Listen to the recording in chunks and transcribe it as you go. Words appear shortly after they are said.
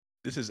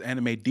This is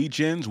Anime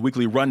Degen's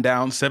Weekly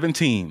Rundown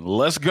 17.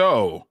 Let's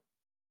go.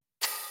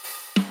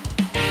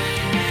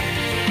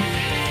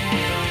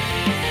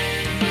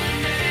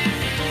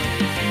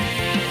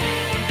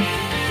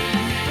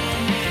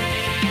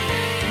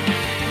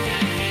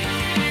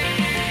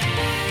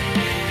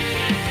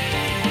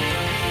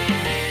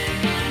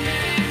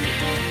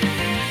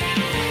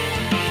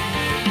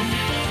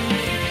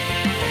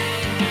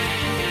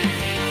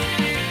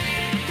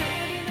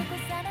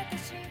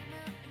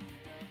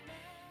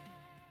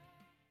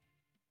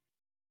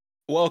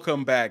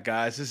 Welcome back,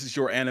 guys. This is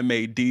your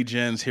Anime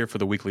Degens here for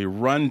the Weekly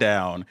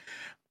Rundown.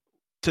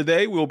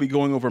 Today, we'll be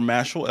going over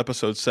Mashal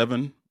Episode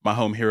 7, My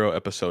Home Hero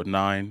Episode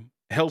 9.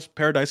 Hell's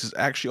Paradise is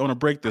actually on a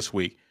break this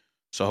week,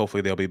 so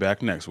hopefully they'll be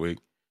back next week.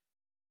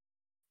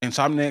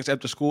 Insomniacs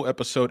After School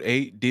Episode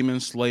 8, Demon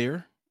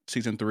Slayer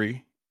Season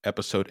 3,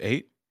 Episode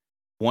 8,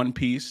 One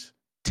Piece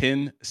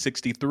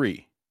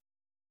 1063.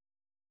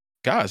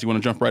 Guys, you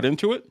want to jump right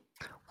into it?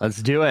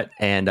 Let's do it.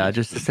 And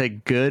just to say,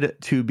 good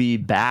to be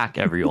back,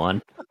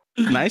 everyone.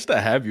 Nice to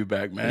have you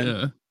back, man.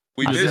 Yeah.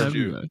 We missed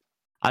you.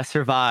 I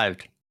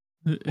survived.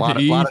 A lot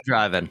of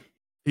driving.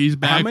 He's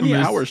back. How many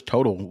hours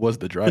total was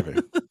the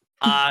driving?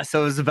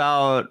 So it was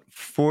about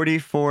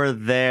 44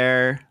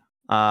 there,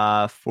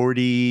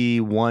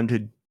 41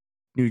 to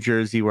New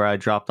Jersey where I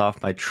dropped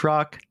off my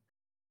truck,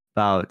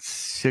 about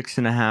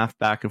 6.5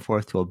 back and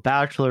forth to a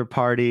bachelor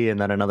party, and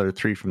then another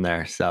 3 from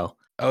there. So.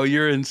 Oh,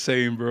 you're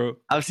insane, bro.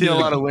 I've seen a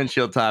lot of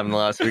windshield time in the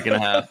last week and a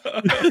half.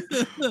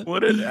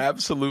 What an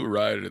absolute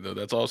rider, though.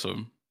 That's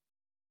awesome.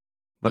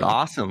 But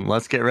awesome.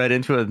 Let's get right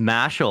into it with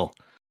Mashal.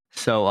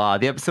 So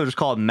the episode is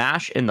called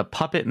Mash and the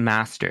Puppet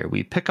Master.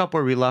 We pick up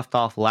where we left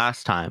off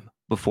last time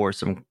before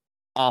some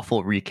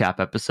awful recap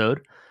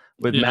episode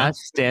with Mash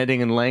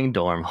standing in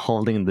Langdorm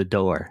holding the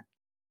door.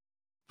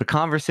 The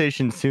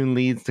conversation soon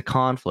leads to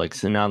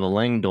conflicts, and now the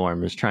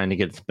Langdorm is trying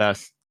its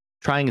best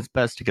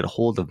to get a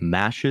hold of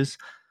Mash's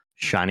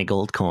shiny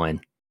gold coin.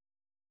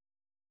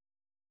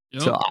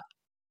 Yep. So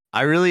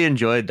I really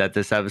enjoyed that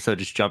this episode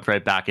just jumped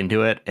right back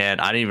into it, and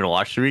I didn't even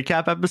watch the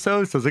recap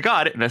episode, so I was like, oh,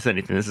 I didn't miss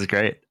anything. This is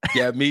great.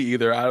 Yeah, me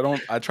either.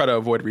 I try to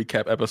avoid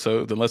recap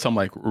episodes unless I'm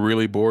like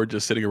really bored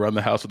just sitting around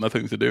the house with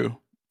nothing to do.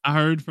 I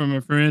heard from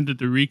a friend that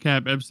the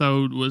recap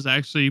episode was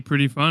actually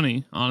pretty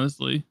funny,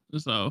 honestly.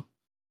 So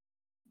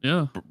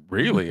yeah.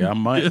 Really? I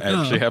might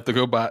actually have to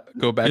go back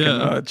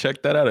and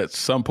check that out at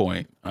some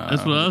point.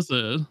 That's what I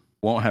said.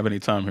 Won't have any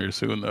time here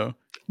soon though.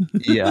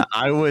 Yeah,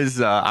 I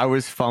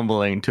was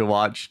fumbling to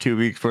watch 2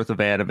 weeks worth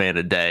of anime in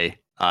a day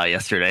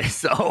yesterday,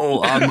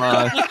 so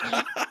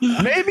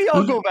maybe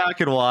I'll go back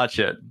and watch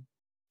it.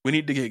 We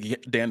need to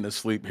get Dan to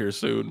sleep here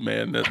soon,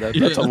 man.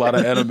 That's a lot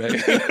of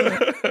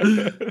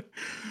anime.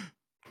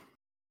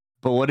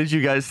 But what did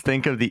you guys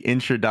think of the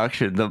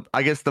introduction?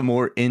 The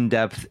more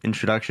in-depth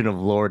introduction of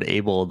Lord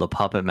Abel, the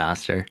Puppet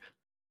Master.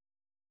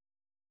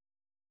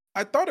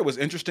 I thought it was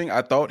interesting.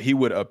 I thought he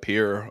would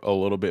appear a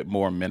little bit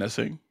more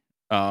menacing,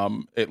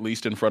 at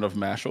least in front of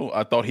Mashal.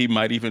 I thought he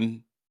might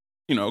even,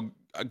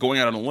 going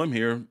out on a limb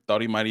here,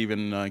 thought he might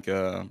even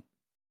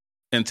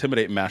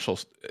intimidate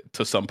Mashal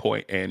to some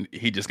point, and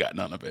he just got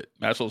none of it.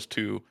 Mashal's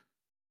too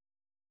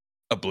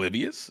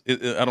oblivious.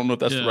 I don't know if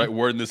that's the right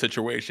word in this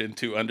situation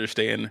to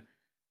understand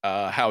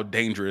how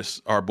dangerous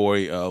our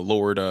boy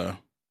Lord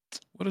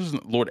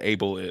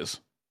Abel is.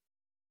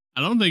 I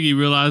don't think he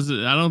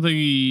realizes. I don't think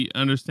he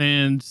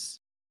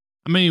understands.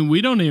 I mean, we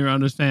don't even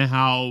understand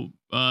how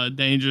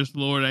dangerous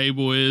Lord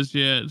Abel is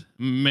yet.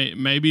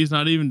 Maybe he's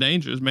not even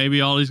dangerous. Maybe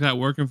all he's got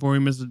working for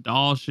him is a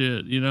doll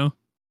shit,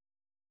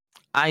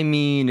 I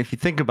mean, if you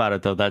think about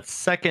it, though, that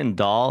second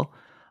doll,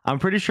 I'm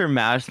pretty sure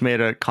Mash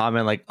made a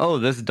comment like, "Oh,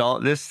 this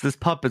doll, this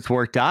puppet's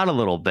worked out a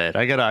little bit.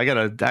 I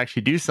gotta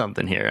actually do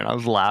something here." And I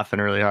was laughing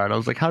really hard. I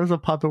was like, "How does a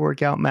puppet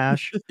work out,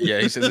 Mash?" Yeah,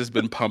 he says it's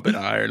been pumping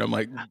iron. I'm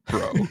like,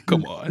 bro,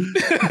 come on.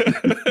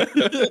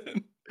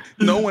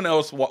 No one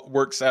else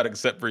works out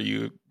except for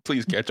you.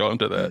 Please catch on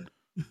to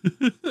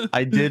that.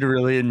 I did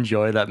really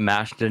enjoy that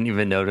Mash didn't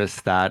even notice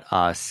that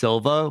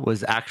Silva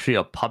was actually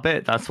a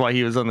puppet. That's why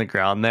he was on the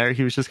ground there.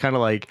 He was just kind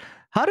of like,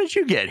 "How did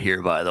you get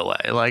here, by the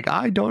way? Like,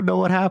 I don't know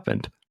what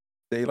happened."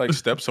 They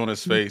steps on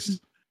his face.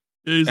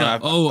 He's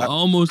like, I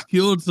almost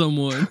killed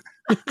someone.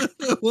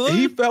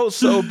 He felt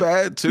so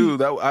bad too.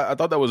 That I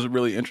thought that was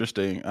really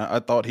interesting. I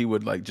thought he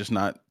would just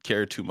not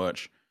care too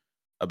much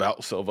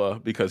about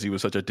Silva because he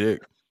was such a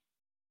dick.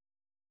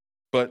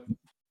 But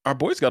our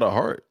boy's got a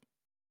heart.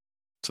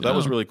 So that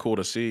was really cool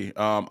to see.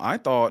 I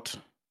thought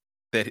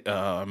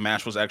that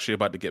Mash was actually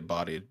about to get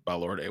bodied by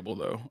Lord Abel,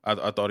 though.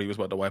 I thought he was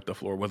about to wipe the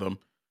floor with him.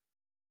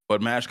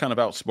 But Mash kind of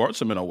outsmarts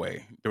him in a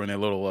way during their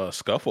little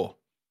scuffle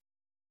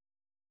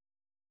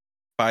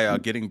by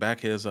getting back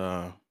his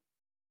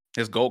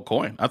gold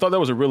coin. I thought that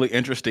was a really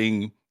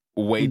interesting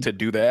way to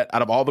do that.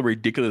 Out of all the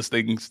ridiculous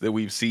things that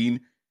we've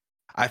seen,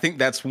 I think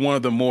that's one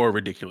of the more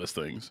ridiculous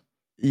things.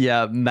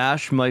 Yeah,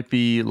 Mash might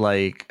be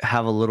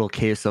have a little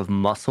case of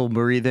muscle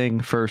breathing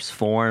first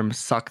form,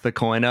 suck the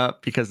coin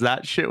up, because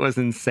that shit was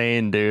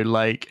insane, dude.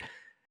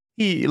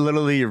 He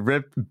literally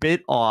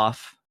bit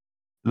off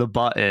the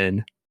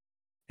button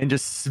and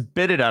just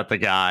spit it at the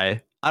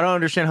guy. I don't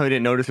understand how he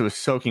didn't notice it was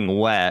soaking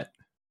wet.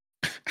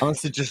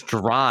 Unless it just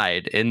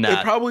dried in that.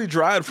 It probably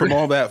dried from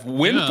all that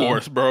wind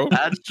force, bro.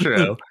 That's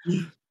true.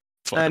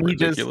 It's and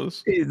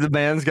ridiculous. The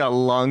man's got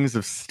lungs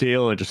of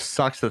steel and just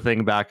sucks the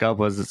thing back up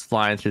as it's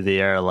flying through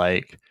the air.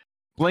 Like,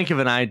 blink of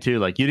an eye, too.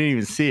 Like, you didn't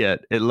even see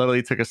it. It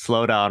literally took a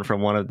slowdown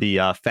from one of the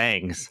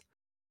fangs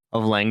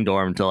of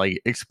Langdorm to, like,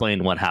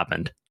 explain what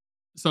happened.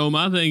 So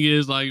my thing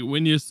is, like,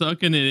 when you're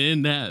sucking it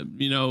in that,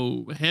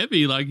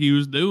 heavy like he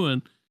was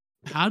doing,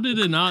 how did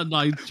it not,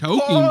 like,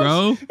 choke him,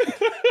 bro?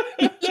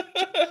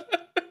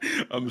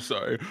 I'm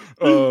sorry.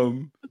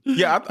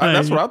 Yeah,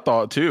 that's what I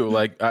thought too.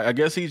 Like, I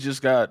guess he's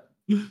just got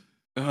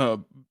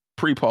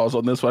pre-pause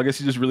on this one. I guess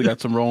he just really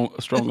got some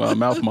strong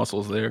mouth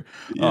muscles there.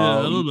 Yeah,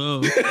 I don't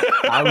know.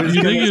 I was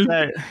gonna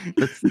say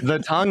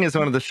the tongue is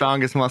one of the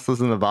strongest muscles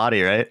in the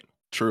body, right?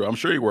 True. I'm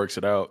sure he works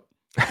it out.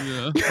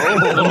 Yeah.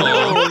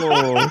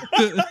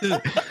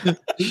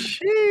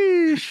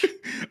 Sheesh.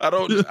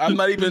 I'm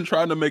not even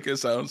trying to make it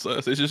sound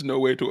sus. There's just no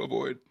way to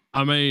avoid.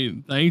 I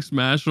mean, thanks,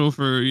 Mashal,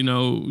 for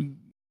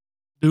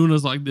doing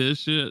us like this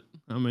shit.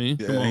 I mean,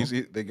 yeah,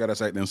 they got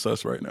us acting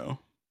sus right now,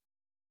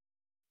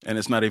 and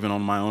it's not even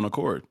on my own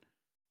accord.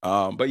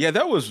 But yeah,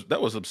 that was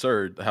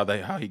absurd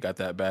how he got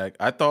that back.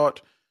 I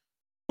thought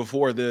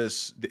before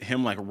this,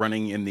 him like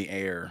running in the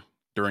air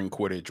during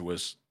Quidditch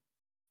was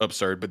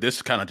absurd, but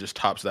this kind of just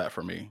tops that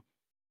for me.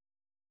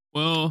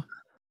 Well,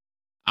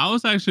 I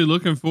was actually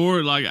looking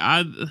forward. Like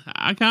I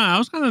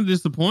was kind of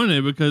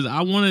disappointed because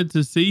I wanted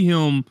to see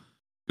him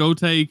go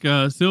take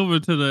Silver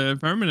to the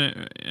infirmary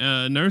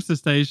nurses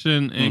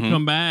station and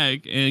come back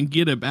and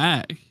get it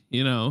back.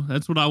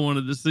 That's what I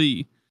wanted to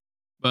see.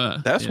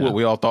 But that's what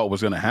we all thought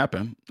was going to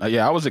happen.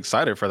 Yeah, I was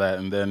excited for that,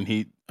 and then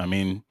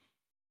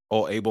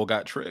Abel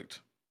got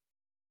tricked.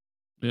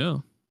 Yeah.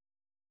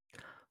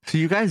 So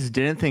you guys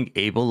didn't think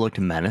Abel looked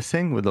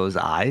menacing with those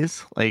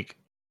eyes? Like,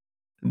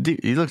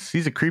 dude,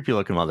 he's a creepy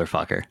looking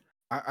motherfucker.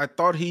 I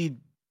thought he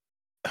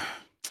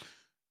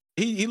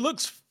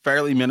looks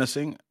fairly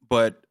menacing,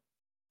 but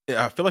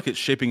I feel like it's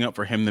shaping up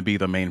for him to be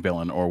the main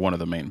villain or one of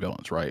the main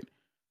villains, right?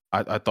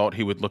 I thought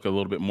he would look a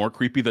little bit more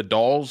creepy. The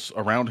dolls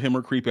around him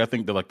are creepy. I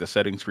think the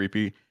setting's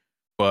creepy,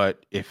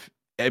 but if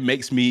it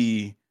makes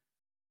me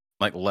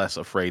like less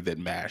afraid that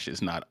Mash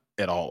is not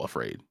at all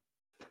afraid.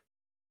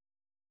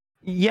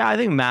 Yeah, I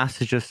think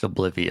Mash is just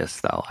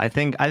oblivious, though. I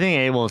think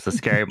Abel is a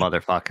scary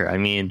motherfucker. I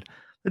mean,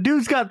 the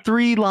dude's got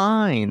 3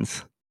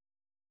 lines.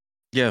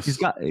 Yes, he's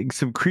got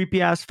some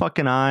creepy ass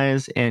fucking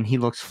eyes, and he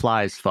looks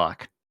fly as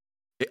fuck.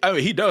 I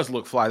mean, he does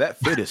look fly. That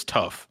fit is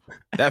tough.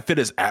 That fit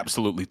is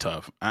absolutely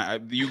tough.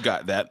 You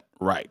got that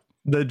right.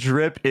 The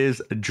drip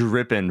is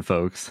dripping,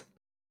 folks.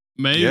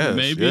 Maybe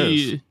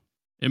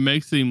it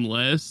makes him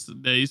less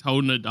that he's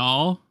holding a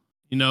doll.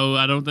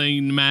 I don't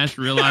think Mash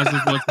realizes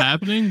what's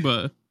happening,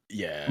 but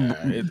yeah,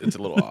 it's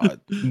a little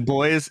odd.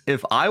 Boys,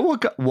 if I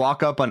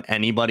walk up on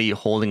anybody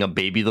holding a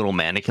baby little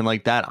mannequin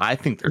like that, I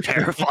think they're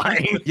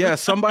terrifying. Yeah,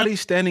 somebody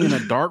standing in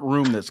a dark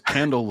room that's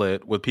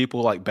candlelit with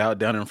people like bowed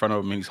down in front of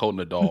him and he's holding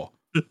a doll.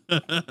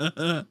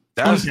 That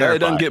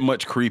doesn't get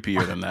much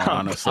creepier than that,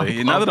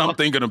 honestly. Now that I'm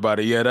thinking about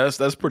it, yeah,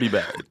 that's pretty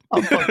bad.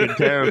 I'm fucking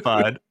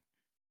terrified.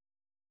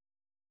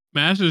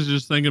 Mash is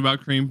just thinking about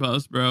cream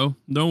puffs, bro.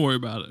 Don't worry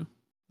about it.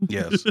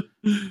 Yes.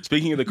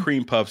 Speaking of the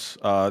cream puffs,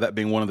 that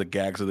being one of the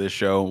gags of this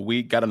show,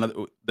 we got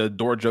the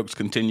door jokes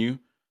continue.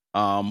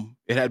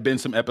 It had been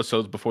some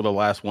episodes before the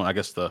last one, I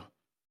guess the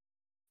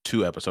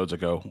 2 episodes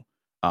ago.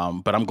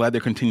 But I'm glad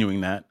they're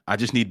continuing that. I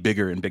just need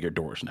bigger and bigger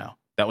doors now.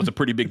 That was a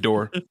pretty big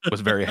door.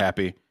 Was very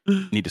happy.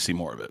 Need to see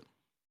more of it.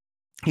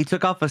 He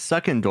took off a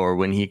second door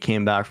when he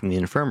came back from the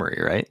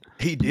infirmary, right?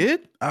 He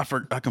did? I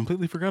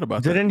completely forgot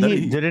about that.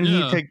 Didn't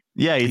he take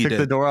he took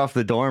the door off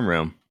the dorm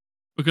room.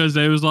 Because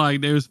they was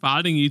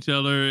fighting each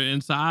other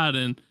inside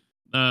and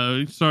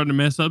starting to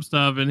mess up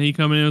stuff, and he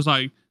come in and was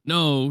like,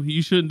 no,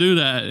 you shouldn't do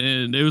that.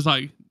 And it was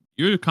like,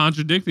 you're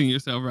contradicting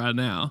yourself right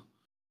now.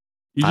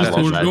 You just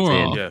tore the door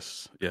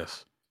off.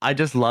 Yes. I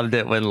just loved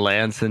it when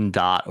Lance and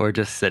Dot were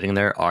just sitting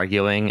there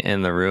arguing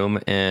in the room,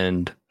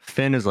 and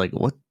Finn is like,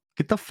 what?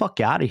 Get the fuck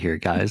out of here,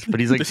 guys. But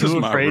he's like too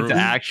afraid to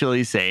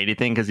actually say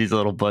anything because he's a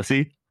little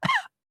pussy.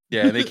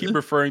 Yeah, and they keep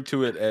referring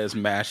to it as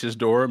Mash's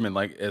dorm and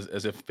like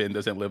as if Finn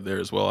doesn't live there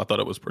as well. I thought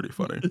it was pretty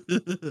funny.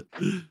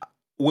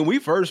 When we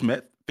first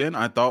met Finn,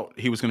 I thought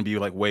he was going to be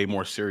like way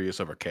more serious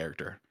of a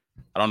character.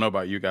 I don't know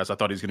about you guys. I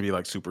thought he's going to be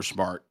like super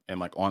smart and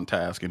like on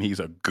task, and he's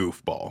a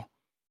goofball.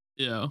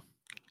 Yeah.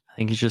 I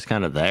think he's just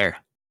kind of there.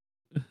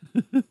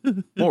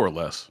 More or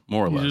less.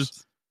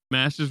 Just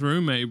Mash's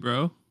roommate,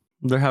 bro.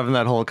 They're having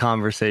that whole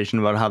conversation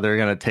about how they're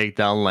going to take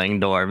down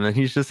Langdorm, and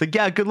he's just like,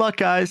 yeah, good luck,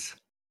 guys.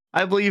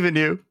 I believe in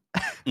you.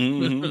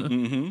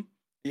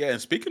 Yeah, and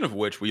speaking of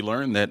which, we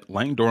learned that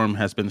Langdorm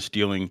has been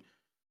stealing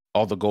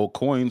all the gold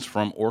coins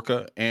from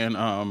Orca and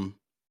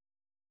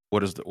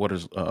what is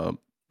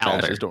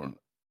Alder dorm?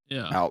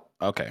 Yeah.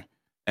 Okay.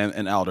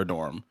 And Alder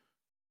dorm.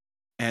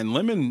 And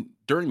Lemon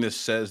during this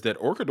says that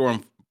Orca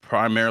dorm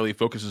primarily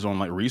focuses on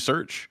like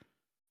research.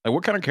 Like,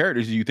 what kind of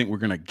characters do you think we're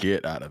gonna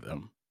get out of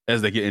them?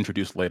 as they get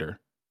introduced later.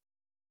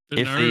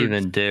 If they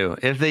even do.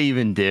 If they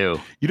even do.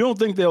 You don't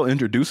think they'll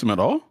introduce them at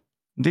all?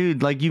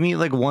 Dude, like you meet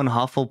like one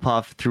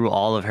Hufflepuff through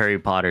all of Harry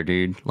Potter,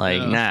 dude.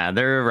 Like, nah,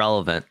 they're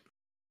irrelevant.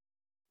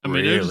 I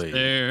mean, they're just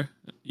there.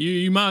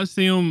 You might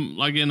see them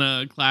like in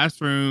a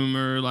classroom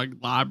or like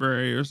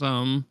library or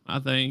something, I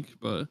think,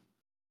 but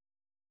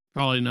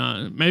probably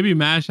not. Maybe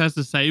MASH has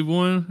to save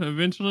one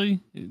eventually.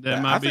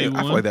 I feel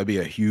like that'd be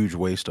a huge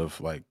waste of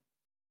like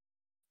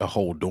a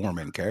whole dorm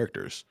and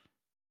characters.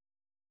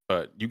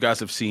 But you guys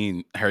have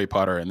seen Harry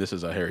Potter, and this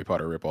is a Harry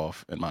Potter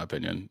ripoff, in my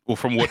opinion. Well,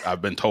 from what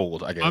I've been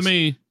told, I guess. I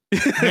mean,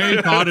 Harry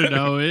Potter,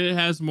 though, it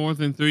has more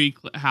than 3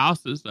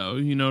 houses, though.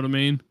 You know what I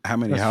mean? How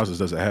many houses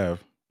does it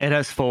have? It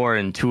has 4,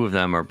 and 2 of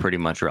them are pretty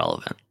much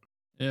relevant.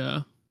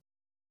 Yeah.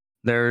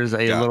 There's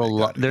a a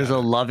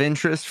love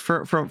interest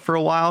for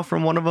a while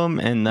from one of them,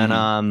 and then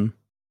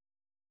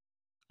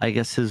I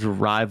guess his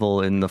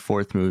rival in the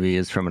 4th movie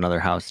is from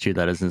another house too.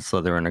 That isn't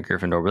Slytherin or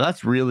Gryffindor, but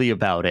that's really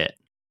about it.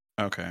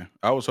 Okay,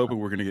 I was hoping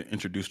we were going to get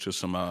introduced to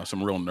some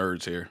real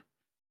nerds here.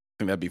 I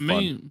think that'd be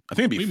fun. I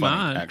think it'd be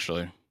funny,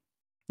 actually.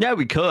 Yeah,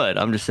 we could.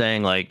 I'm just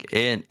saying, like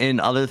in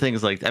other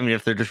things, like I mean,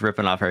 if they're just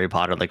ripping off Harry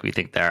Potter, like we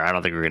think there, I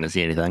don't think we're going to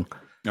see anything.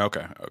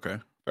 Okay,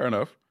 fair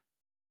enough.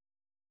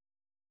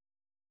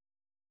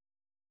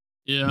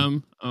 Yeah,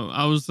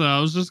 I was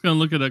just gonna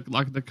look at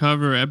the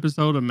cover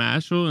episode of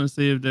Mashal and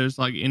see if there's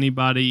like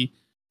anybody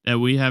that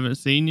we haven't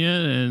seen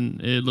yet,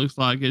 and it looks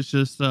like it's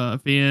just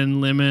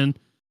Finn, Lemon,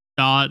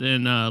 Dot,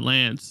 and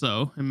Lance,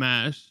 and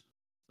Mash.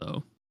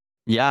 So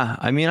yeah,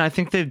 I mean, I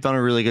think they've done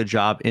a really good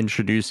job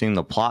introducing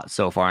the plot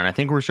so far, and I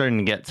think we're starting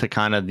to get to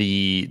kind of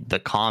the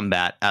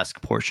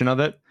combat-esque portion of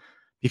it,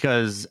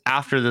 because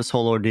after this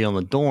whole ordeal in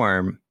the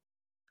dorm,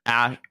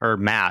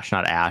 Mash,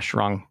 not Ash,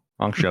 wrong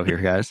show here,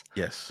 guys.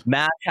 Yes.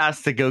 Matt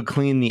has to go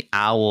clean the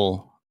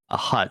owl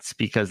huts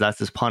because that's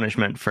his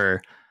punishment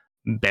for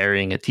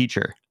burying a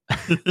teacher.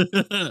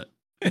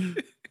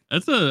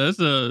 That's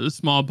a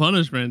small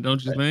punishment,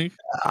 don't you think?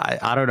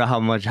 I don't know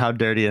how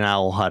dirty an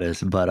owl hut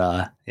is,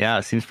 but yeah,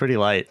 it seems pretty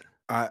light.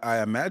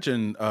 I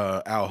imagine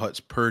owl huts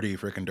pretty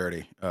freaking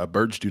dirty.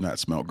 Birds do not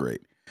smell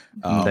great.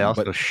 They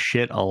also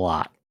shit a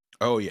lot.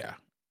 Oh yeah.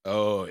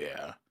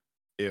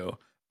 Ew.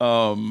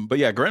 But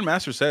yeah,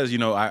 Grandmaster says,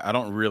 I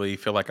don't really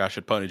feel like I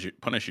should punish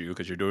you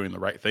because you're doing the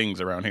right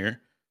things around here.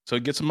 So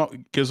it gives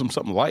them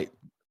something light.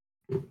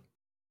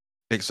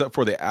 Except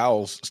for the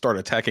owls start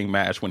attacking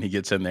Mash when he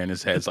gets in there and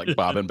his head's like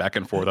bobbing back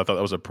and forth. I thought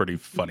that was a pretty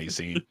funny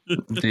scene.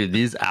 Dude,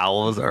 these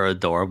owls are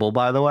adorable,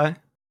 by the way.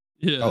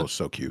 Yeah. Oh,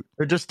 so cute.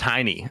 They're just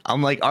tiny.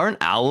 I'm like, aren't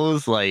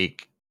owls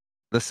like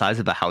the size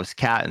of a house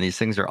cat? And these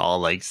things are all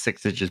like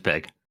 6 inches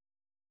big.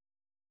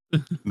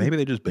 Maybe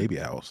they're just baby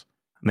owls.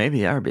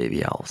 Maybe they are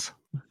baby owls.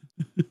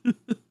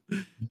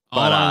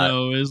 All I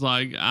know is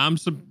like I'm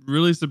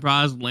really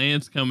surprised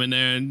Lance come in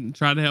there and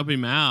try to help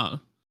him out.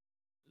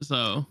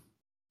 So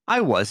I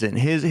wasn't.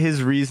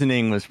 His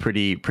reasoning was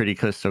pretty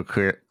crystal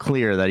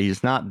clear that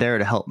he's not there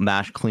to help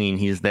Mash clean.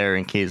 He's there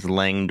in case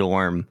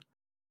Langdorm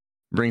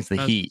brings the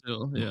heat.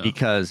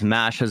 Because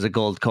Mash has a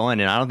gold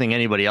coin, and I don't think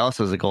anybody else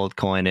has a gold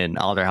coin in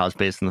Alderhouse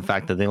based on the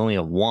fact that they only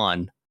have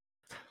 1.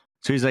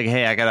 So he's like,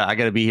 hey, I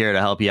gotta be here to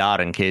help you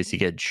out in case you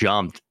get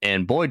jumped.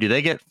 And boy, do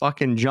they get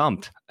fucking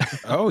jumped.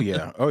 Oh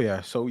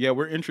yeah. So yeah,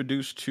 we're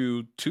introduced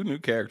to 2 new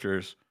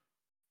characters,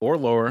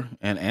 Orlor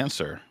and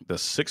Answer, the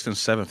 6th and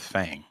 7th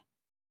Fang.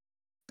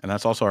 And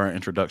that's also our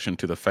introduction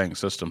to the Fang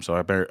system. So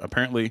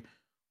apparently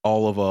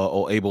all of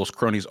old Abel's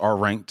cronies are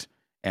ranked.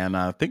 And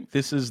I think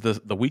this is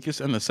the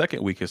weakest and the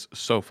second weakest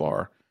so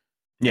far.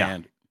 Yeah.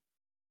 And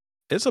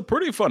it's a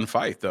pretty fun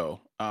fight though.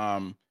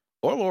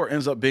 Orlor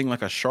ends up being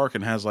like a shark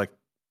and has like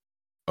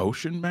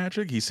ocean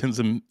magic. He sends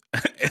him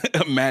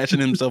imagine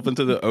himself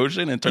into the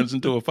ocean and turns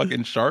into a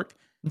fucking shark.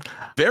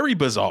 Very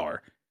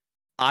bizarre.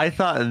 I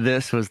thought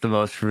this was the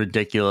most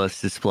ridiculous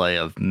display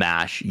of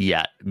Mash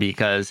yet,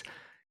 because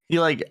he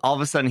like all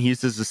of a sudden he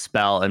uses a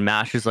spell and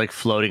Mash is like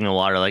floating in the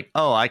water like,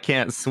 oh, I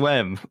can't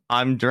swim,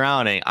 I'm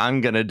drowning,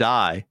 I'm gonna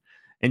die,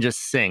 and just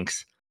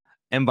sinks.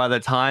 And by the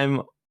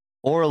time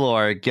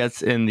Orlor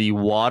gets in the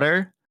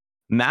water,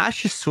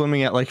 Mash is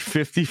swimming at like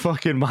 50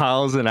 fucking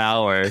miles an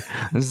hour,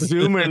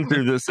 zooming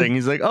through this thing.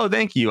 He's like, oh,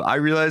 thank you. I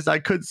realized I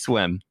could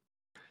swim.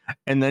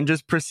 And then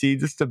just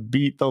proceeds to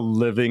beat the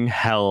living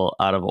hell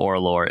out of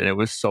Orlor. And it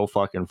was so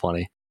fucking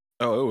funny.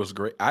 Oh, it was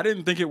great. I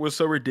didn't think it was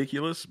so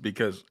ridiculous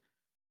because,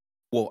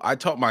 well, I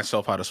taught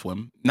myself how to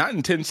swim. Not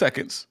in 10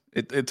 seconds.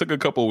 It took a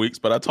couple of weeks,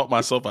 but I taught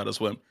myself how to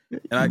swim.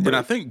 And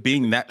I think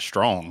being that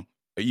strong,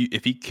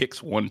 if he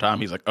kicks one time,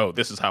 he's like, oh,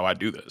 this is how I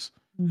do this.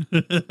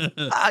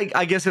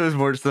 I guess it was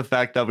more just the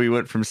fact that we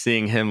went from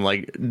seeing him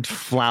like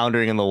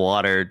floundering in the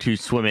water to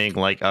swimming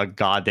like a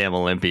goddamn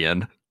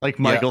Olympian, like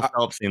Michael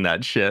Phelps in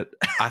that shit.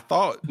 I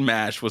thought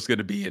Mash was going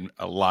to be in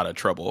a lot of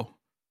trouble,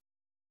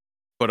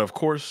 but of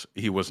course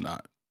he was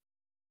not.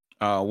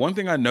 One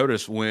thing I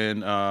noticed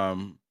when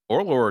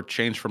Orlor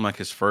changed from like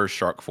his first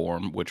shark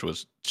form, which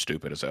was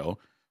stupid as hell,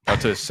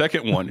 to his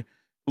second one,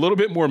 a little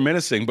bit more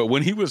menacing. But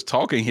when he was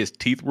talking, his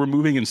teeth were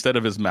moving instead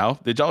of his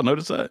mouth. Did y'all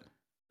notice that?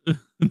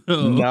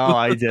 No,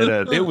 I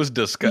didn't. It was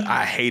disgusting.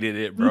 I hated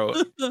it, bro.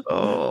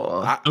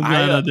 Oh, I'm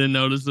glad I didn't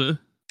notice it.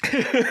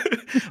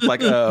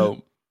 like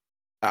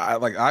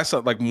I saw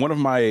like one of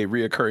my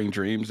reoccurring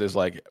dreams is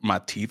like my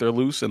teeth are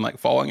loose and like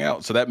falling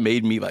out, so that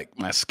made me like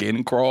my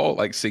skin crawl,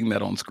 like seeing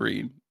that on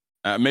screen.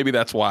 Maybe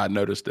that's why I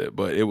noticed it,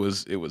 but it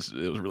was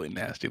really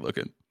nasty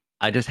looking.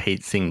 I just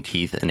hate seeing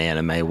teeth in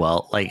anime.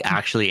 Well, like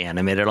actually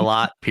animated a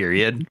lot.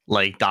 Period.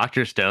 Like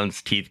Dr.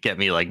 Stone's teeth get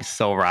me like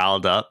so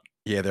riled up.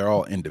 Yeah, they're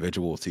all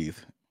individual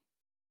teeth.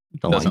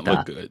 Don't Doesn't like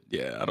look that. good.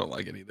 Yeah, I don't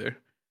like it either.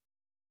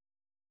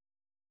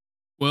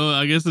 Well,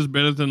 I guess it's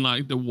better than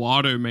like the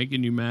water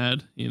making you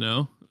mad,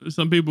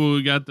 Some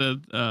people got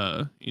the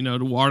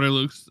the water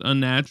looks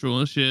unnatural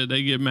and shit.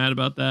 They get mad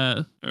about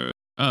that or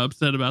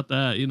upset about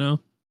that,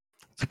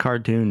 It's a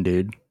cartoon,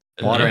 dude.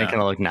 Water ain't Yeah.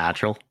 gonna look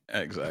natural.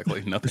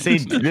 Exactly.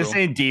 Nothing. This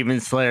ain't Demon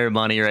Slayer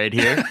money right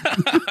here.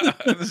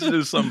 This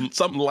is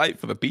something light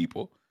for the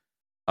people.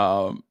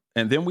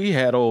 And then we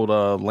had old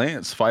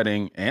Lance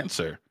fighting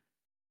Answer,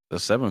 the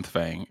seventh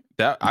Fang.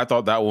 That I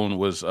thought that one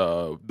was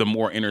the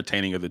more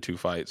entertaining of the two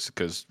fights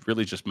because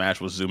really just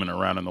Mash was zooming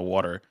around in the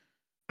water,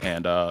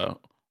 and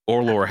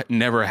Orlor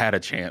never had a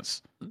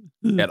chance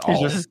at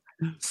all. He's just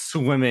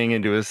swimming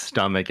into his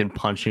stomach and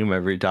punching him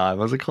every time.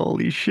 I was like,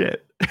 holy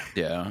shit.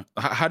 Yeah.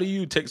 How do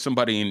you take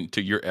somebody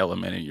into your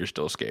element and you're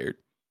still scared?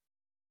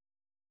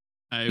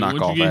 Hey, Knock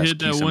once off you get ass hit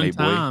that Kisame one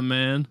boy. time,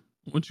 man.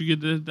 Once you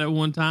get that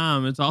one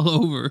time, it's all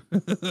over.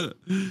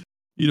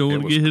 You don't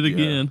want to get hit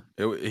again.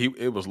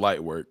 It was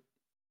light work,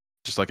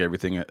 just like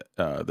everything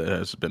that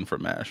has been for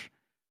Mash.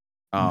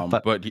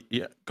 But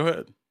yeah, go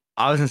ahead.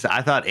 I was gonna say,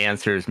 I thought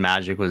Answer's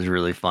magic was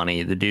really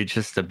funny. The dude's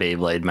just a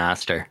Beyblade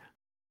master.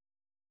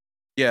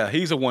 Yeah,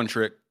 he's a one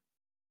trick,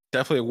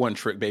 definitely a one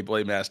trick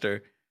Beyblade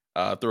master.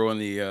 Throwing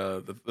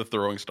the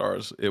throwing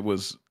stars.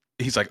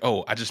 He's like,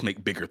 oh, I just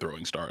make bigger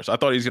throwing stars. I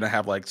thought he was gonna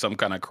have like some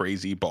kind of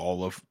crazy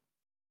ball of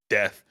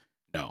death.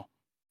 No,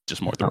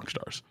 just more throwing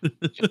stars.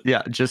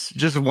 Yeah,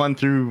 just one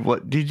through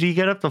what did you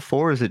get up to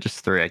 4? Or is it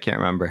just 3? I can't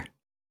remember.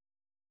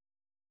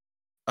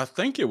 I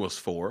think it was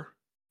 4.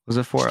 Was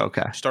it 4?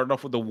 Okay. Started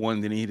off with the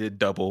 1, then he did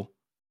double,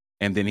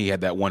 and then he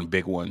had that one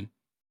big one,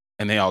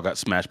 and they all got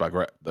smashed by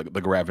the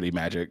gravity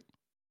magic.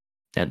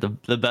 Yeah,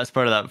 the best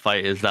part of that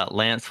fight is that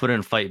Lance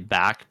wouldn't fight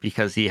back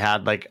because he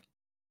had like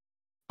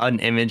an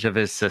image of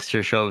his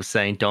sister show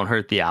saying "Don't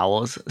hurt the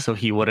owls," so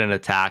he wouldn't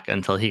attack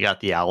until he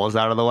got the owls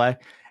out of the way.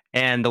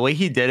 And the way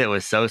he did it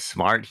was so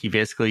smart. He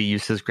basically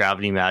used his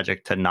gravity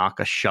magic to knock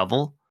a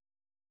shovel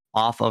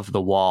off of the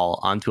wall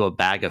onto a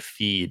bag of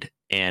feed,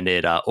 and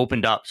it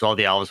opened up so all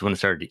the owls wouldn't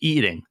start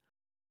eating.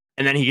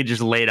 And then he could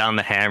just lay down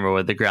the hammer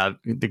with the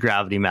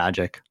gravity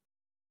magic.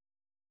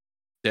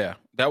 Yeah,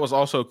 that was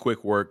also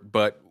quick work.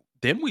 But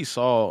then we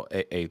saw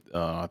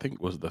I think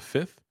it was the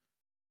 5th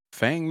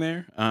Fang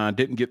there. I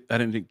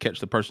didn't catch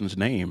the person's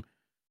name.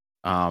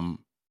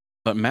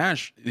 But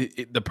Mash,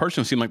 the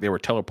person seemed like they were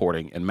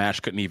teleporting, and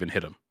Mash couldn't even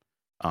hit him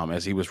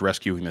as he was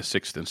rescuing the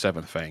 6th and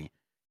 7th Fang.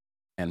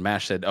 And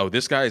Mash said, "Oh,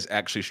 this guy is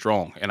actually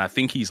strong, and I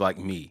think he's like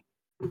me."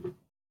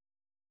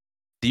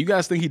 Do you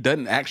guys think he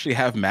doesn't actually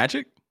have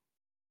magic?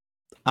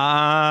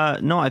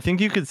 No, I think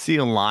you could see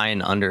a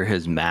line under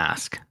his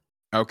mask.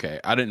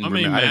 Okay, I didn't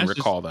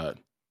recall that.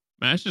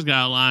 Mash just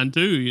got a line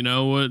too. You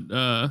know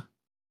what?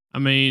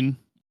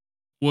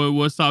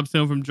 What stops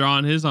him from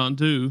drawing his on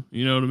too?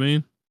 You know what I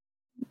mean?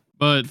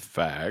 But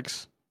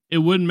facts. It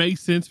wouldn't make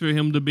sense for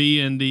him to be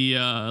in the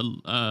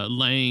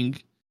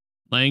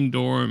Lang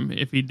dorm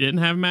if he didn't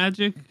have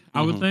magic.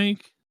 I would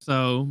think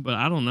so, but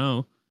I don't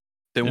know.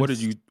 Then what do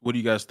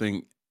you guys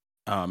think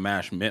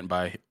Mash meant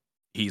by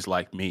 "he's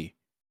like me"?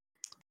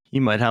 He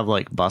might have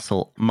like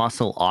muscle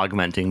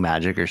augmenting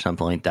magic or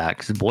something like that.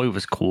 Because the boy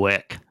was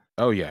quick.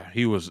 Oh yeah,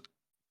 he was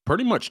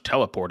pretty much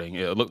teleporting.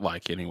 It looked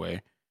like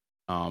anyway.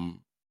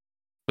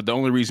 But the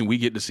only reason we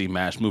get to see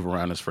Mash move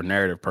around is for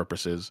narrative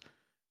purposes.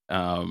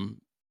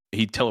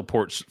 He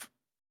teleports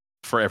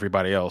for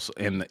everybody else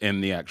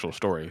in the actual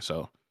story.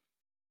 So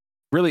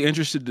really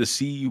interested to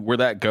see where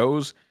that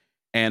goes.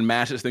 And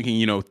Mash is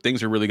thinking,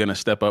 things are really going to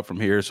step up from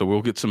here. So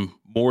we'll get some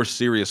more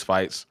serious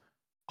fights,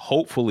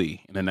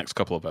 hopefully, in the next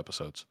couple of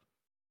episodes.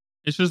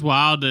 It's just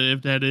wild that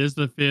if that is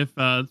the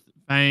 5th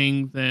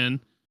Fang,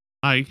 then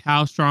like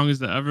how strong is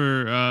the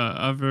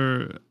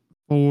other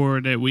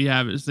 4 that we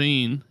haven't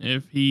seen?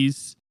 If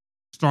he's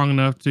strong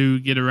enough to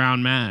get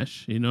around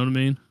Mash, you know what I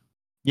mean?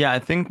 Yeah, I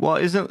think. Well,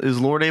 is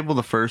Lord Abel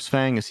the first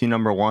Fang? Is he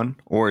number 1,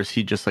 or is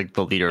he just like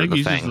the leader of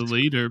the Fangs? I think he's just the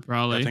leader,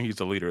 probably. I think he's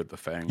the leader of the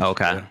Fangs.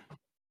 Okay. Yeah.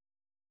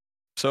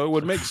 So it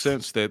would make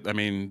sense that they're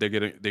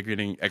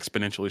getting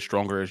exponentially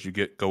stronger as you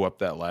go up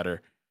that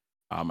ladder.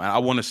 I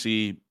want to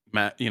see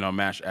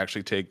Mash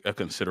actually take a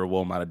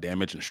considerable amount of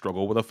damage and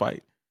struggle with a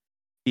fight.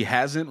 He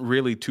hasn't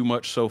really too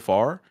much so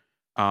far.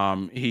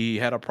 He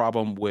had a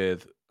problem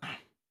with,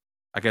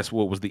 I guess,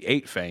 what was the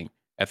 8th Fang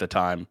at the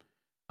time,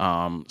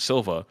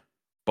 Silva,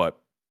 but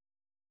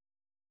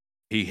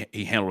he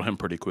handled him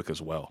pretty quick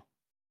as well.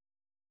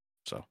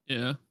 So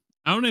yeah,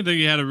 I don't even think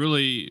he had a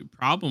really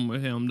problem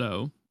with him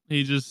though.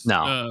 He just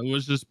No.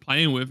 was just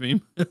playing with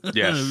him.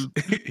 Yes,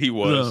 he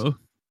was. So,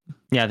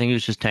 Yeah, I think he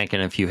was just tanking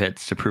a few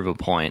hits to prove a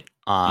point.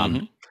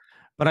 Mhm.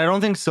 But I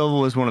don't think Silva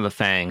was one of the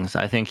Fangs.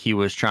 I think he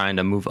was trying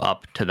to move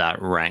up to that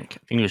rank.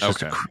 I think he was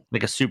just Okay.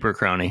 like a super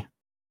crony.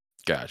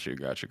 Got you.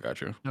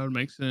 that would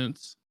make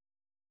sense.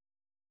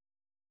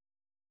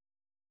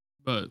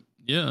 But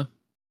yeah,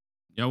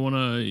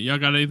 y'all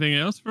got anything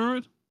else for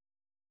it?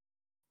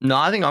 No,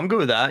 I think I'm good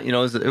with that. You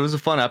know, it was a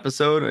fun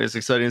episode. It's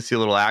exciting to see a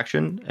little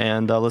action,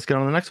 and let's get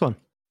on to the next one.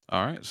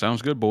 All right,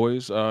 sounds good,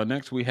 boys.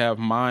 Next we have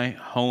My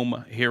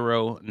Home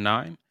Hero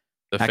 9,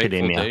 The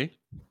Academia. Fateful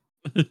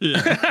Day.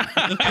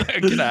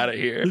 Get out of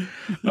here.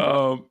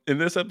 In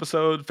this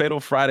episode, Fatal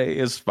Friday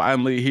is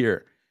finally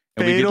here.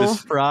 And Fatal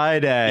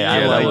Friday. Yeah,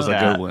 I like that was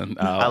that. a good one.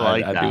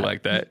 I that. do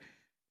like that.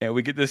 And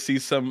we get to see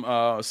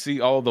see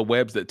all the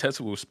webs that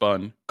Tetsuo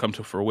spun come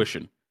to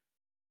fruition.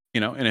 You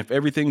know, and if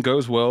everything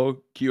goes well,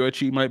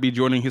 Kyoichi might be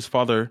joining his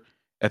father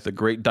at the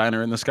great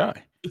diner in the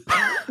sky.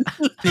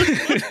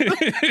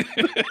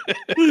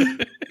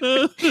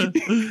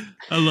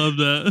 I love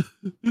that.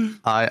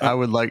 I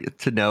would like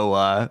to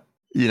know.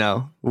 You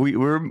know,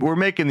 we're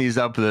making these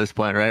up at this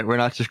point, right? We're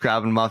not just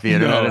grabbing them off the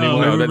internet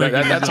anymore. No,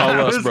 that's all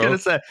us, bro. I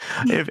was gonna say,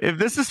 if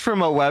this is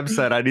from a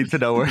website, I need to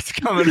know where it's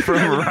coming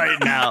from right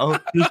now.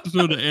 This is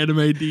from the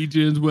Anime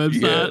DJ's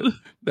website.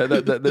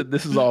 Yeah,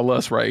 this is all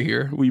us right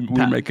here.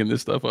 We're making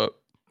this stuff up.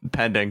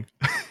 Pending.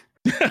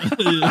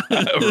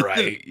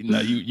 Right.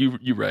 No,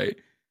 you right.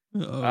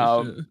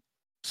 Shit.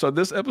 So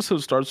this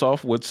episode starts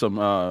off with some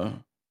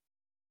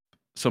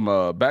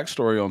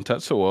backstory on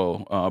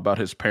Tetsuo about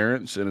his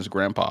parents and his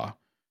grandpa.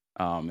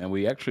 And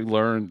we actually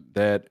learned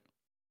that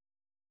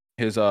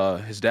his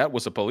dad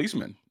was a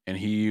policeman and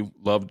he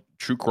loved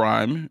true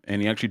crime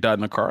and he actually died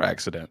in a car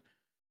accident.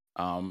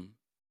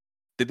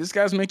 Did this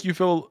guys make you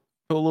feel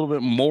a little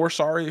bit more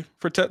sorry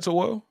for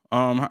Tetsuo?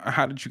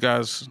 How did you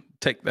guys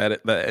take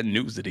that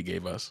news that he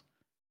gave us?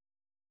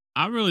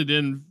 I really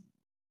didn't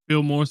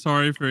feel more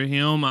sorry for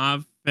him.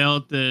 I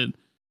felt that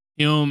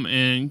him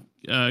and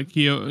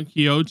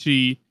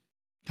Kyoichi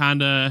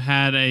kind of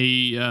had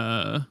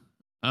a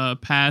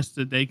past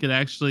that they could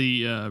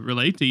actually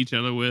relate to each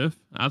other with.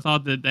 I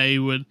thought that they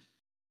would.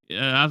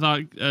 I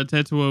thought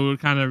Tetsuo would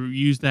kind of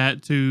use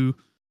that to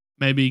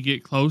maybe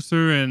get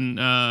closer and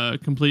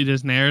complete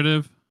his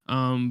narrative.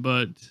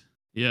 But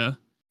yeah,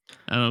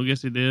 I don't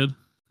guess he did.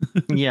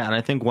 Yeah, and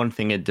I think one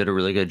thing it did a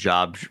really good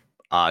job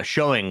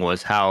showing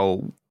was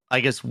how,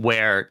 I guess,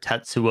 where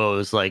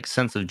Tetsuo's like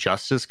sense of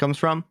justice comes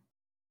from.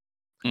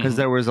 Because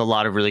there was a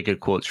lot of really good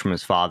quotes from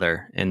his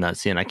father in that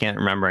scene. I can't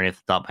remember any off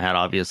the top of my head,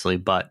 obviously,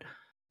 but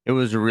it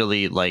was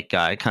really like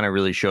it kind of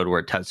really showed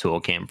where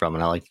Tetsuo came from,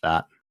 and I liked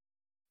that.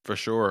 For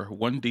sure.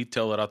 One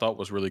detail that I thought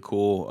was really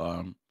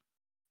cool.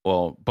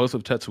 Well, both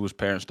of Tetsuo's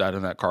parents died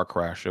in that car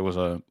crash. It was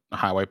a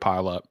highway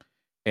pileup,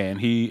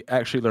 and he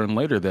actually learned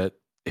later that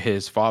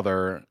his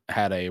father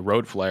had a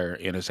road flare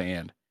in his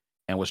hand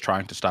and was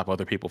trying to stop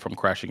other people from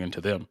crashing into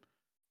them,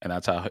 and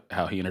that's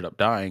how he ended up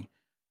dying.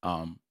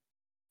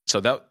 So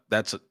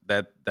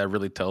that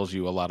really tells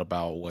you a lot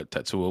about what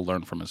Tetsuo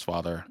learned from his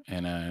father,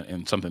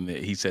 and something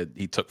that he said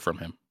he took from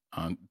him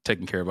on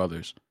taking care of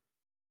others,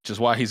 which is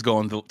why he's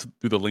going through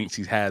the links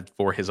he's had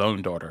for his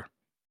own daughter.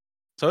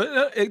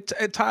 So it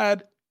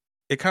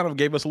kind of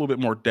gave us a little bit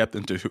more depth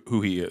into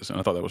who he is, and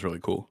I thought that was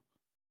really cool.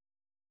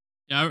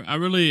 Yeah, I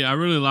really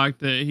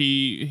liked that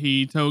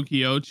he told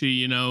Kyoichi,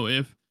 you know,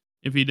 if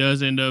he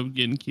does end up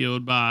getting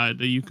killed by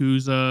the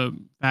Yakuza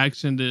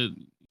faction that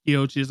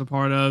Kyoichi is a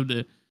part of,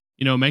 that,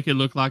 you know, make it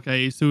look like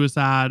a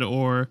suicide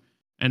or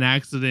an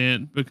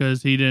accident,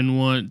 because he didn't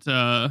want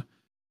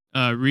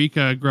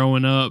Rika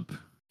growing up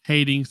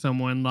hating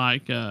someone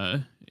like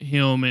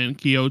him and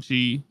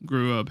Kyoichi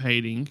grew up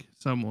hating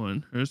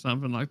someone or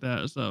something like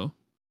that. So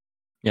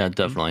yeah,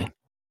 definitely.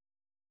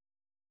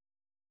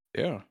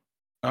 Yeah.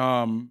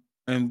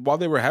 And while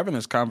they were having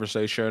this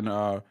conversation,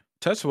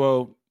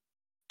 Tetsuo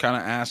kind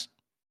of asked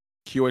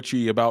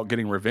Kyoichi about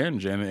getting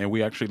revenge, and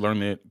we actually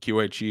learned that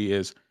Kyoichi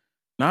is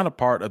not a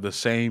part of the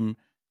same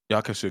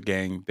Yakuza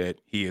gang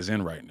that he is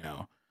in right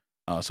now.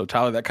 So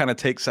Tyler, that kind of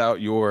takes out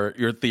your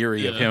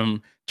theory of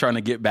him trying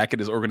to get back at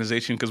his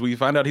organization, because we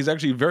find out he's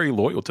actually very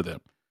loyal to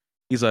them.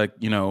 He's like,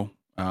 you know,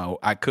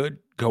 I could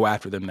go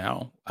after them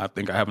now. I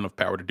think I have enough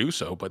power to do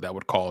so, but that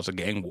would cause a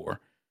gang war.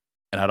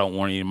 And I don't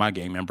want any of my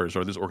gang members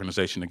or this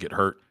organization to get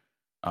hurt,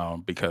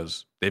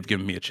 because they've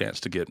given me a chance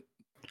to get,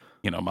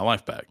 you know, my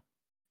life back.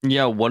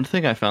 Yeah, one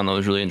thing I found that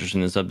was really interesting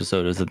in this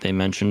episode is that they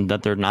mentioned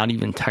that they're not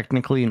even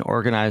technically an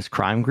organized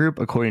crime group,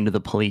 according to the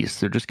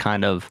police. They're just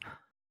kind of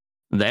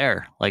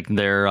there. Like,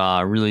 they're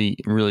really,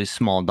 really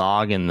small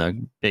dog in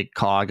the big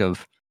cog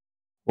of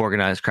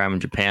organized crime in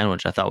Japan,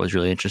 which I thought was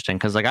really interesting.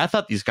 Because, like, I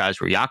thought these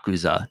guys were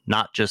Yakuza,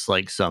 not just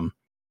like some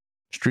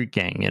street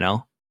gang, you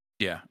know?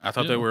 Yeah, I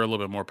thought they were a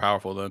little bit more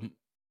powerful than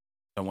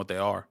what they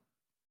are.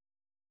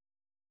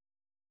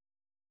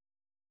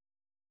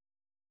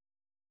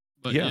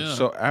 But yeah,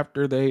 so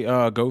after they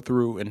go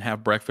through and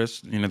have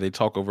breakfast, you know, they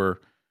talk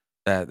over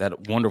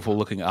that wonderful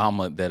looking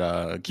omelet that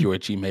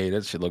Kyoichi made.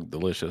 That shit looked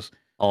delicious.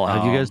 Oh,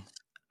 have you guys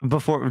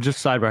before?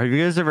 Just sidebar. Have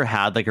you guys ever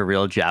had like a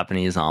real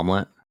Japanese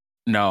omelet?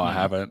 No, I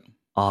haven't.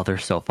 Oh, they're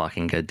so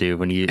fucking good, dude.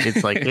 When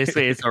it's like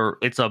basically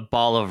it's a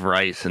ball of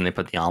rice and they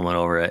put the omelet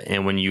over it,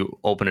 and when you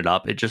open it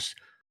up, it just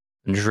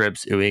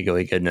drips ooey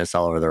gooey goodness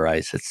all over the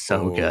rice. It's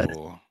so good,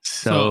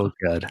 so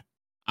good.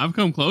 I've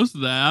come close to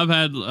that. I've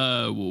had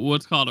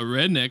what's called a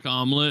redneck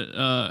omelet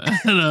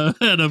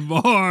at a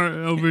bar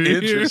over here.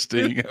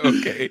 Interesting.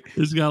 Okay.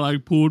 It's got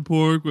like pulled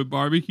pork with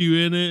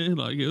barbecue in it.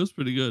 Like it was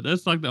pretty good.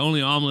 That's like the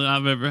only omelet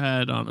I've ever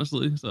had,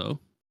 honestly. So,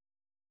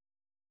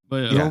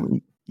 but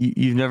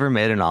you've never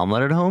made an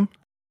omelet at home,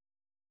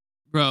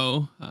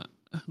 bro?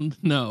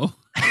 No.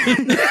 He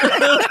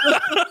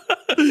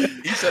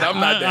said, "I'm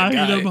not that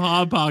guy." I eat up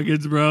Hot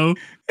Pockets, bro.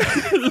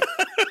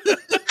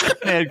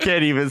 Man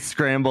can't even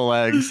scramble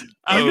eggs.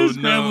 I can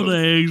scramble the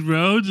eggs,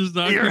 bro. Just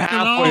not You're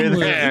halfway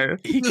there.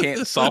 He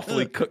can't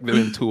softly cook them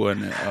into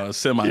a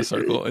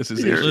semicircle.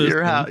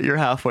 You're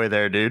halfway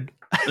there, dude.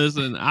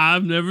 Listen,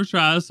 I've never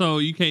tried, so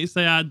you can't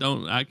say I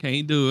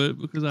can't do it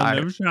because I've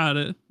never tried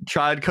it.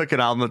 Tried cooking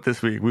omelet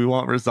this week. We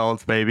want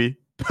results, baby.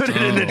 Put it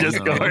in the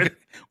Discord.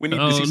 We need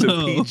to see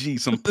some PG,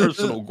 some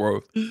personal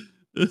growth.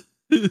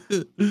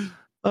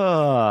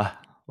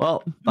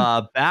 Well,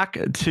 back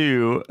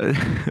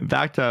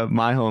to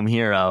my home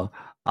hero.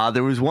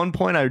 There was one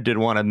point I did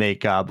want to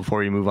make before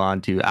we move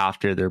on to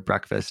after their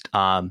breakfast.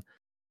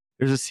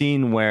 There's a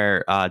scene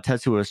where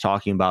Tetsuo was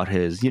talking about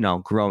his,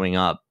 growing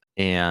up,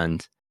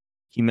 and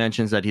he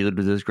mentions that he lived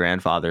with his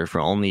grandfather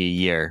for only a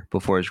year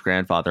before his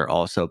grandfather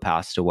also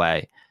passed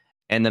away.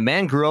 And the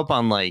man grew up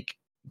on like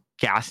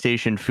gas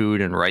station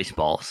food and rice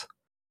balls.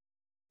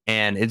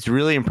 And it's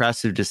really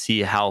impressive to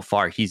see how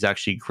far he's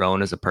actually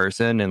grown as a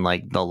person and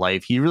like the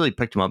life. He really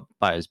picked him up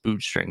by his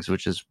bootstrings,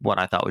 which is what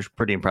I thought was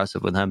pretty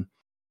impressive with him.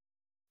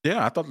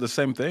 Yeah, I thought the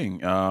same thing.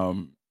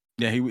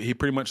 He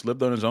pretty much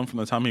lived on his own from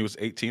the time he was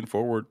 18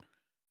 forward.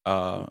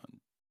 Didn't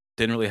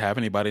really have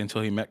anybody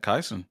until he met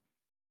Kaisen.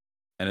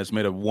 And it's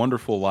made a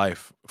wonderful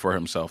life for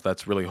himself.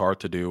 That's really hard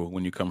to do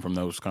when you come from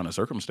those kind of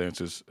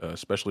circumstances,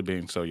 especially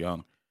being so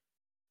young.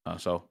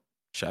 So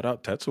shout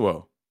out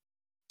Tetsuo.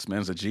 This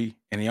man's a G.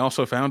 And he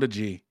also found a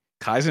G.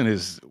 Kaisen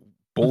is,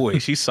 boy,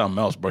 she's something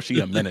else, bro.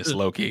 She a menace,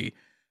 low key.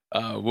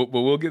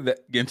 We'll get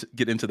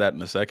into that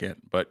in a second.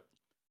 But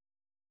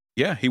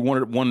yeah, he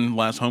wanted one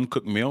last home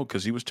cooked meal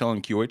because he was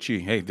telling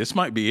Kyoichi, hey, this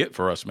might be it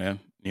for us,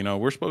 man.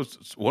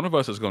 One of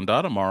us is going to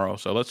die tomorrow.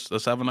 So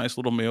let's have a nice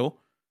little meal.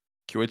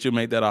 Kyoichi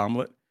made that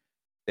omelet.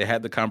 They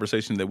had the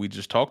conversation that we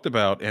just talked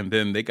about. And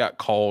then they got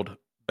called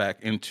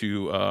back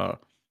into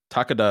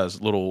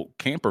Takada's little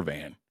camper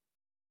van.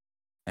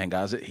 And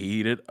guys, it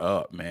heated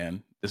up,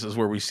 man. This is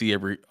where we see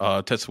every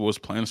Tetsuo's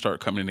plans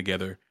start coming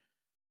together.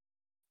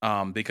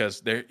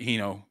 Because they're,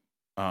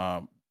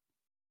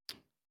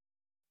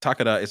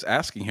 Takada is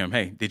asking him,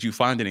 hey, did you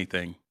find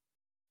anything?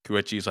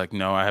 Kyoichi's like,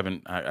 no, I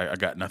haven't. I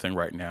got nothing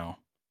right now.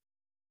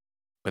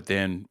 But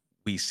then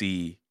we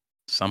see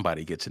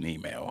somebody gets an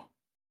email.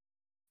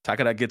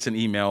 Takada gets an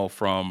email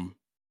from,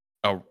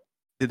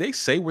 did they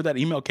say where that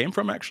email came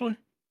from, actually?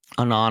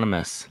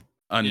 Anonymous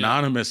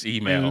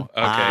Email.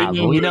 Okay.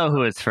 We know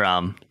who it's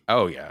from.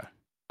 Oh, yeah.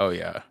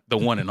 The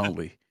one and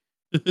only.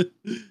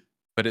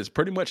 But it's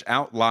pretty much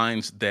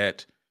outlines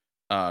that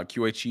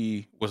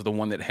Kyoichi was the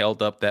one that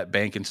held up that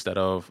bank instead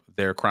of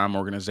their crime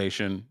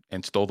organization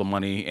and stole the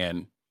money.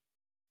 And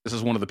this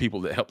is one of the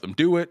people that helped them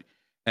do it.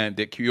 And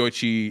that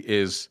Kyoichi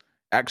is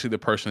actually the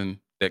person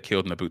that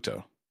killed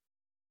Nabuto.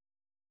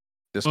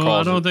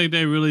 I don't think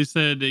they really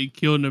said he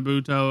killed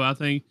Nabuto. I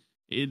think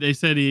they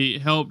said he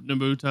helped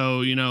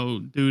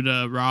Nabuto, do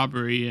the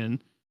robbery,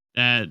 and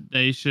that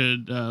they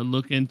should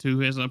look into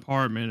his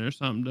apartment or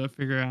something to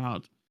figure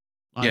out.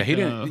 Like, he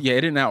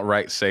didn't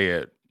outright say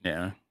it.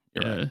 Yeah,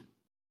 right.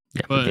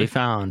 Yeah, but they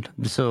found.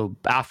 So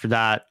after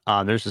that,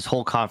 there's this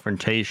whole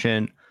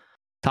confrontation.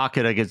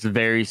 Takada gets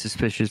very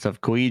suspicious of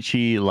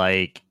Koichi.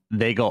 Like,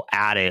 they go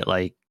at it.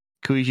 Like,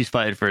 Koichi's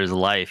fighting for his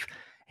life.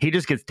 He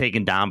just gets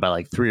taken down by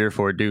like 3 or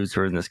 4 dudes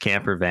who are in this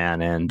camper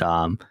van. And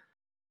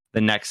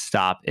the next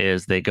stop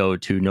is they go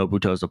to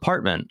Nobuto's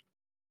apartment.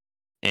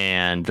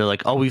 And they're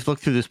like, oh, we've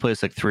looked through this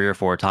place like 3 or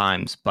 4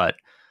 times. But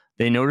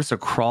they notice a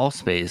crawl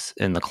space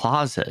in the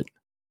closet.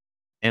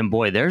 And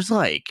boy, there's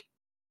like,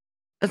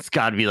 it's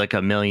got to be like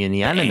 1 million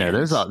yen in there.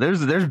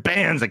 There's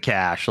bands of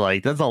cash.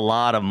 Like, that's a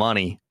lot of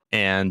money.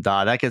 And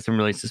that gets them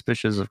really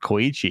suspicious of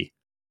Koichi.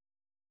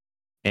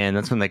 And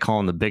that's when they call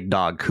him the big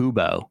dog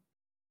Kubo.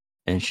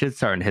 And shit's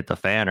starting to hit the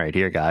fan right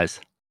here, guys.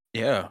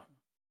 Yeah.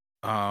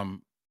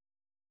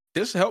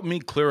 This helped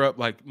me clear up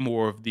like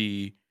more of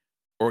the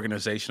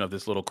organization of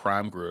this little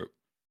crime group.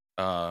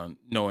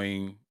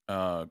 Knowing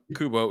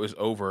Kubo is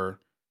over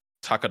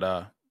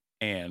Takada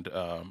and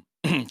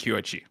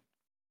Kyoichi.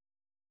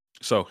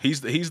 So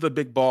he's the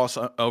big boss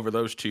over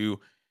those two.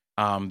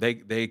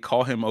 They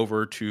call him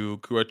over to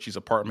Kyoichi's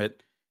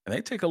apartment and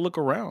they take a look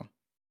around.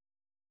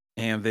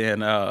 And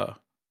then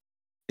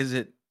is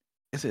it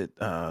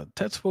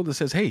Tetsuo that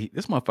says, hey,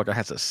 this motherfucker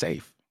has a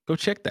safe. Go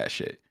check that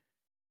shit.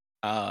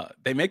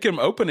 They make him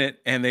open it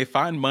and they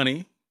find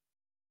money.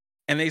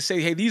 and they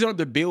say, "Hey, these aren't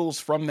the bills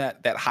from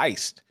that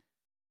heist."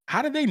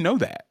 How did they know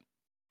that?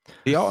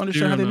 Do y'all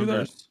understand how they knew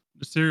that?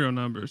 The serial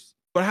numbers.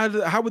 But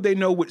how would they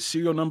know what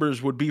serial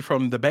numbers would be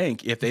from the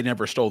bank if they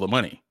never stole the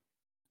money?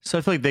 So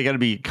I feel like they got to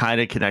be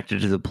kind of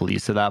connected to the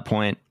police at that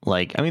point.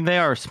 Like, I mean, they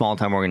are a small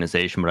time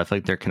organization, but I feel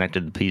like they're connected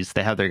to the police.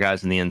 They have their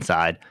guys on the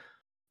inside.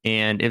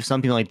 And if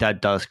something like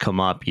that does come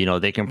up, you know,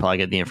 they can probably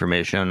get the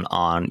information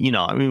on, you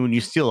know, I mean, when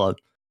you steal a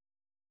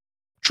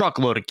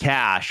truckload of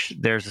cash,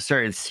 there's a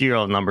certain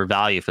serial number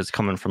value if it's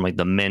coming from like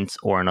the mint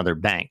or another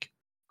bank.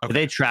 Okay.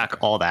 They track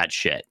all that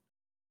shit.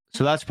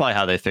 So that's probably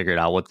how they figured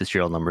out what the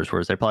serial numbers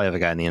were. They probably have a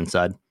guy on the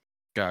inside.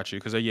 Got you.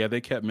 Because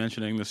they kept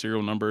mentioning the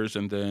serial numbers,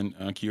 and then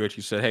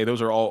QHE said, "Hey,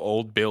 those are all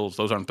old bills.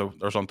 Those aren't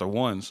the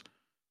ones."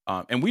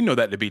 And we know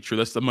that to be true.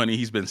 That's the money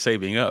he's been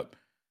saving up.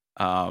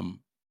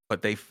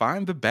 But they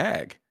find the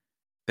bag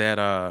that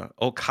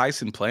old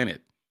Kyson planted.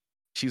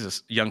 She's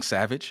a young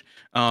savage,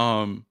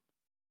 and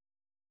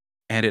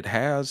it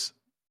has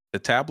the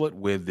tablet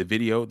with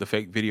the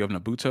fake video of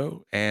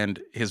Nabuto, and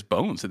his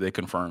bones that they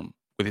confirm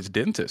with his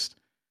dentist.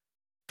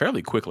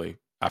 Fairly quickly,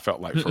 I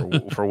felt like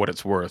for what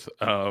it's worth.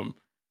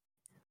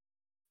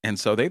 And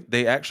so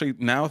they actually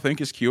now think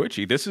it's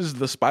Kyoichi. This is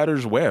the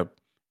spider's web,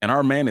 and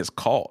our man is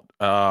caught.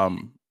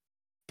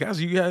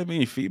 Guys, you have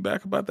any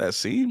feedback about that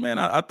scene, man?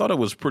 I thought it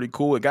was pretty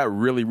cool. It got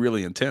really,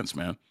 really intense,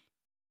 man.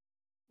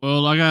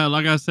 Well, like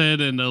I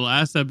said in the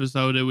last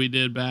episode that we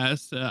did,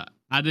 Bass,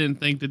 I didn't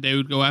think that they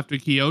would go after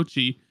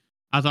Kyoichi.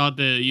 I thought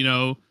that, you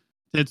know,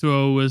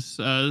 Tetsuo was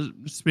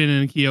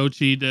spinning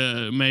Kyoichi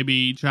to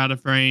maybe try to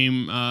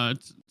frame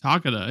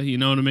Takada, you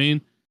know what I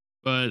mean?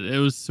 But it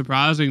was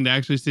surprising to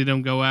actually see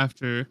them go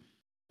after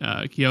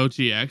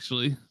Kyoichi,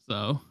 actually.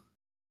 So,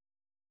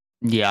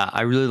 yeah,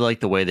 I really like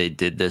the way they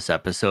did this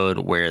episode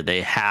where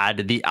they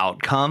had the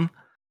outcome,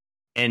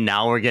 and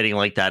now we're getting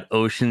like that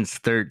Ocean's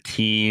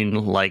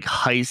 13 like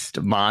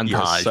heist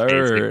montage,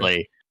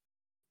 basically.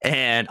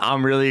 And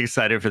I'm really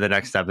excited for the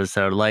next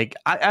episode. Like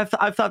I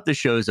thought the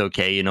show's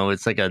okay. You know,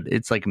 it's like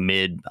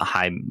mid.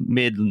 I don't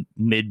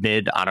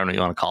know what you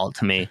want to call it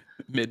to me.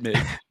 mid.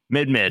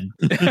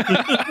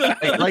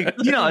 like,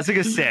 you know, it's like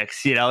a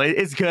 6. You know,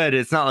 it's good.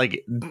 It's not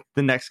like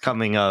the next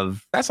coming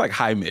of. That's like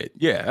high mid.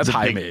 Yeah, that's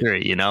high mid.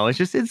 3, you know,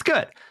 it's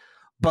good.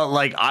 But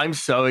like, I'm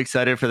so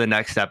excited for the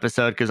next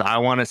episode because I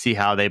want to see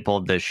how they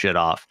pulled this shit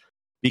off.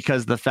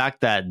 Because the fact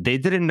that they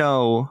didn't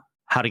know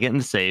how to get in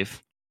the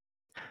safe.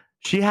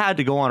 She had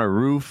to go on a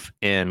roof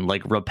and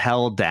like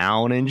rappel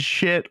down and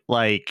shit.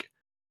 Like,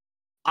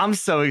 I'm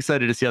so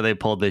excited to see how they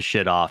pulled this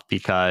shit off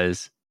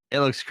because it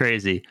looks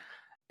crazy.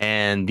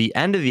 And the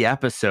end of the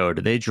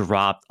episode, they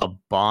dropped a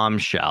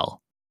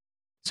bombshell.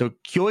 So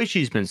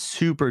Kyoichi's been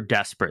super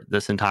desperate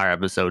this entire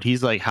episode.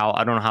 He's like,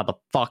 I don't know how the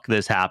fuck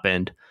this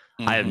happened.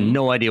 Mm-hmm. I have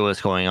no idea what's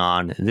going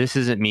on. This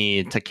isn't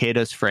me.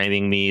 Takeda's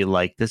framing me.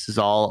 Like, this is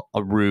all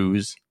a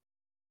ruse.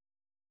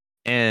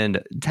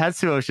 And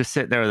Tetsuo was just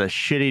sitting there with a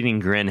shit-eating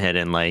grin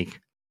hidden,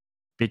 like,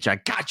 bitch, I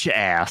got your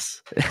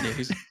ass.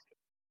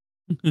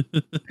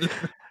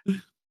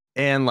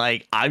 And,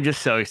 like, I'm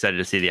just so excited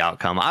to see the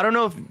outcome. I don't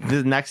know if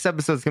the next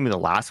episode is going to be the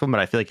last one,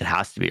 but I feel like it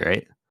has to be,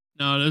 right?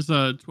 No, there's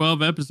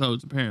 12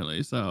 episodes,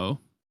 apparently, so...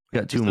 We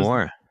got 2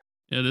 more.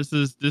 This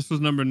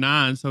was number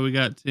 9, so we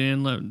got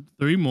 10, 11,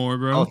 3 more,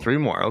 bro. Oh, 3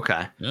 more,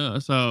 okay. Yeah,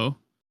 so...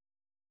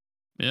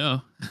 Yeah.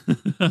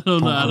 I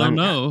don't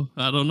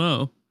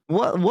know.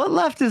 What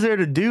left is there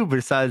to do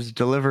besides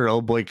deliver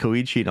old boy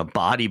Koichi in a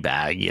body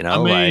bag, you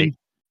know? I mean,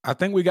 I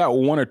think we got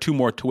 1 or 2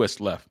 more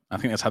twists left. I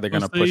think that's how they're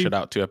going to push it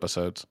out 2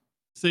 episodes.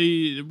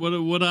 See,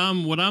 what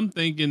I'm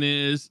thinking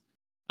is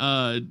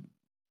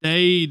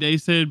they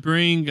said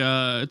bring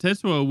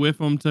Tetsuo with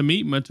them to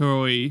meet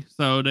Matori.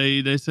 So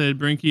they said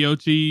bring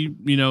Kyoichi,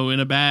 you know, in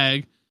a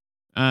bag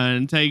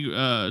and take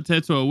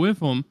Tetsuo with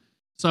them.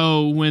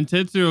 So when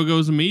Tetsuo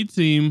goes and meets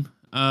him,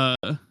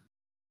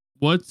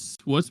 what's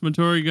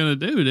Matori gonna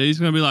do? He's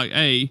gonna be like,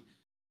 "Hey,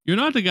 you're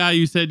not the guy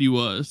you said you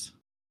was."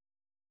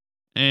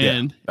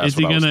 And is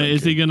he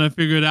gonna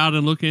figure it out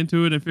and look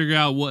into it and figure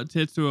out what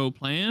Tetsuo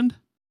planned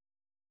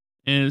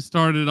and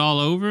start it all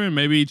over and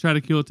maybe try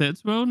to kill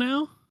Tetsuo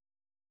now?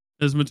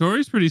 Because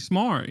Matori's pretty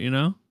smart, you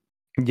know.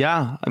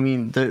 Yeah, I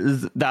mean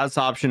that's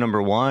option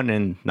number 1,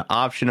 and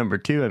option number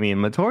 2. I mean,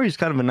 Matori's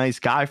kind of a nice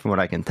guy from what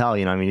I can tell.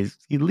 You know, I mean,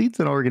 he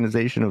leads an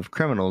organization of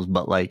criminals,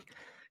 but like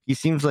he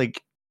seems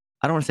like,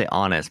 I don't want to say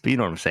honest, but you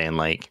know what I'm saying.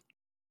 Like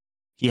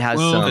he has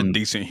a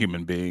decent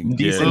human being.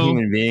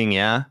 Human being.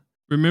 Yeah.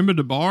 Remember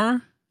the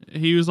bar?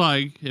 He was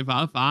like, if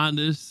I find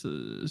this,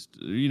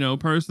 you know,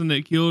 person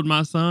that killed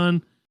my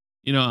son,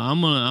 you know,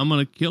 I'm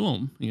gonna kill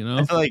him. You know.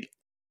 I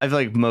feel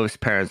like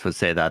most parents would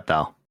say that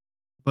though.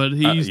 But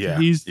he's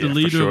the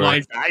leader. Sure.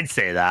 Like I'd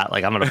say that.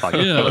 Like I'm gonna fucking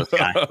kill this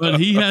guy.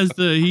 But he has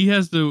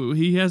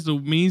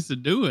the means to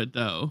do it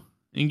though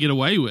and get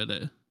away with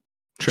it.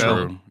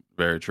 True.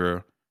 Very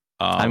true.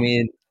 I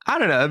mean, I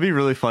don't know. It'd be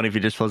really funny if he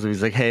just posted.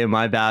 He's like, "Hey,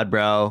 my bad,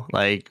 bro.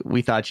 Like,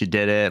 we thought you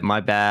did it.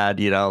 My bad.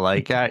 You know,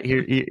 like,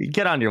 here,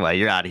 get on your way.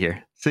 You're out of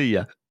here. See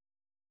ya."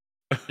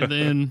 And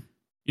then,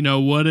 you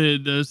know,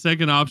 the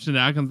second option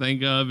that I can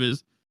think of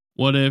is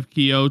what if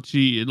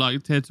Kyochi, like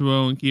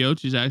Tetsuo and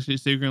Kyochi's actually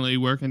secretly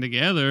working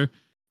together,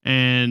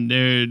 and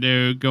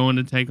they're going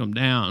to take them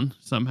down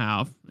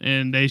somehow,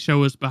 and they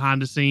show us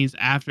behind the scenes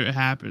after it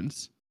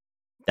happens.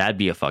 That'd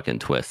be a fucking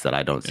twist that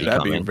I don't see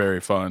That'd coming. be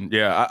very fun.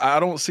 Yeah, I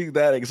don't see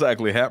that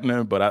exactly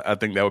happening, but I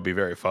think that would be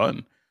very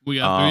fun. We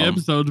got 3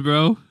 episodes,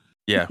 bro.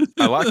 Yeah,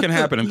 a lot can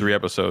happen in 3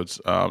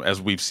 episodes,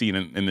 as we've seen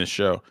in this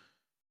show.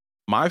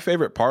 My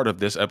favorite part of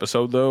this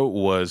episode, though,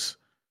 was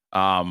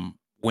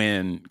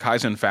when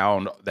Kaizen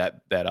found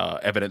that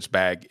evidence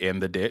bag in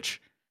the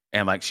ditch,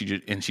 and like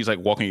she's like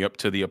walking up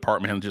to the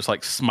apartment and just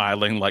like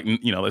smiling, like,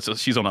 you know,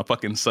 she's on a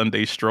fucking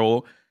Sunday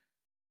stroll.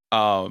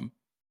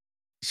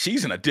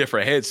 She's in a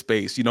different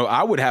headspace. You know,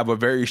 I would have a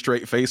very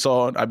straight face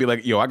on. I'd be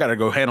like, yo, I gotta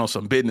go handle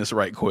some business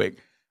right quick.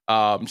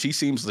 She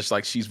seems just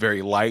like she's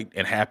very light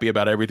and happy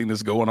about everything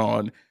that's going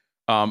on.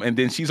 And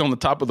then she's on the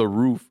top of the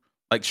roof,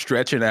 like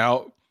stretching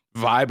out,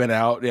 vibing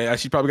out. Yeah,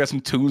 she's probably got some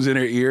tunes in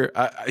her ear.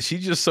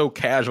 She's just so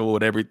casual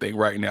with everything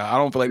right now. I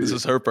don't feel like this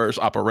is her first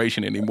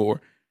operation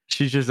anymore.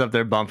 She's just up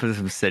there bumping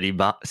some city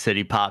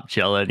pop,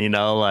 chilling, you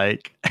know,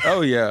 like. Oh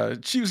yeah,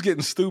 she was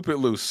getting stupid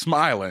loose,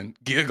 smiling,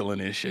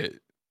 giggling and shit.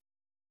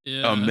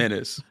 Yeah, a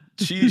menace.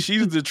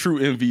 She's the true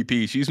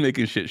MVP. She's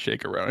making shit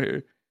shake around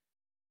here.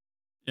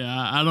 Yeah,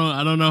 I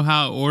don't know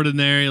how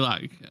ordinary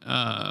like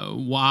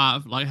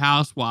housewife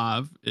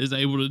is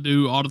able to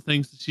do all the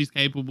things that she's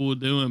capable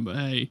of doing, but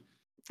hey,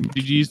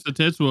 she's used to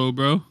Tetsuo,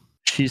 bro.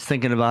 She's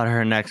thinking about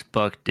her next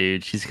book,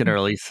 dude. She's gonna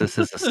release this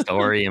as a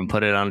story and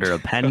put it under a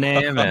pen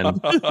name, and I'm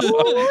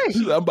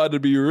about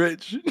to be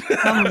rich.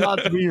 I'm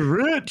about to be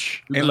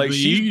rich. And like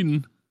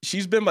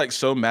she's been like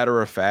so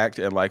matter of fact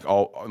and like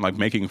all like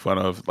making fun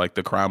of like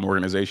the crime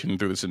organization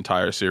through this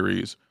entire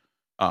series.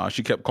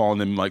 She kept calling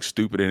them like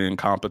stupid and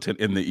incompetent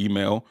in the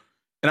email.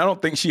 And I don't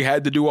think she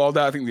had to do all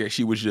that. I think that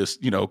she was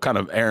just, you know, kind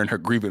of airing her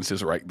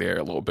grievances right there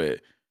a little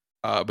bit.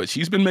 But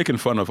she's been making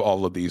fun of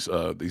all of these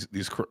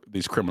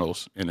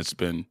criminals, and it's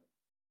been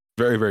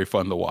very, very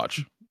fun to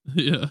watch.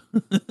 Yeah.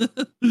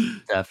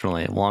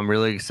 Definitely. Well, I'm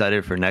really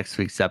excited for next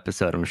week's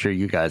episode. I'm sure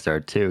you guys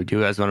are too. Do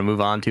you guys want to move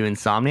on to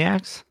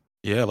Insomniacs?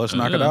 Yeah, let's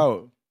knock it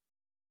out.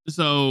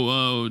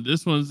 So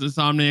this one's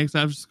Insomniacs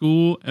After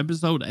School,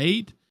 episode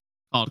 8,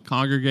 called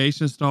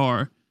Congregation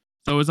Star.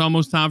 So it's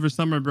almost time for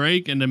summer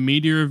break and the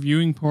meteor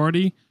viewing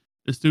party.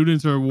 The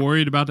students are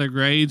worried about their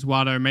grades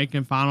while they're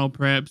making final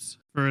preps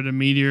for the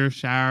meteor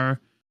shower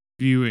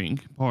viewing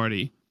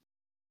party.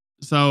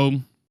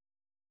 So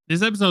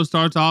this episode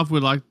starts off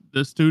with like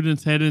the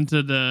students heading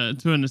to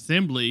an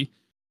assembly.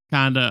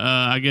 Kind of,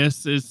 I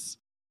guess it's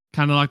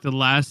kind of like the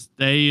last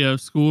day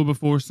of school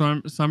before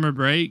summer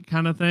break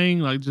kind of thing.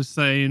 Like just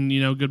saying,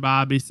 you know,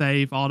 goodbye, be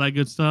safe, all that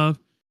good stuff.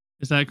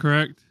 Is that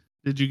correct?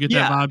 Did you get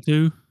that vibe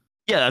too?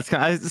 Yeah, it's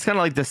kind of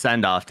like the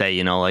send off day,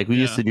 you know, like we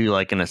used to do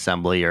like an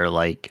assembly or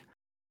like,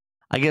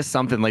 I guess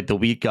something like the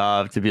week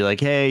of to be like,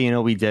 hey, you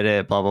know, we did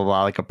it, blah, blah,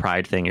 blah, like a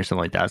pride thing or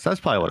something like that. So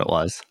that's probably what it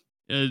was.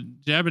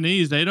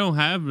 Japanese, they don't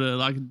have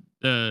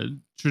the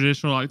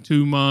traditional like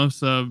 2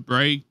 months of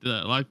break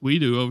that like we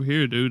do over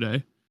here, do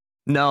they?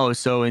 No.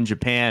 So in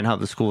Japan, how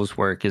the schools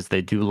work is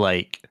they do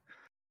like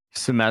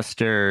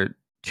semester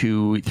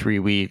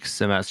 2-3 weeks,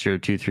 semester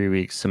 2-3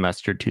 weeks,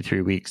 semester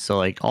 2-3 weeks. So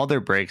like all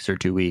their breaks are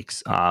 2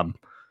 weeks.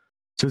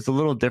 So it's a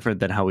little different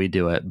than how we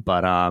do it.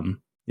 But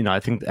you know, I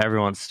think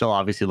everyone's still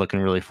obviously looking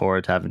really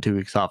forward to having 2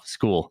 weeks off of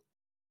school.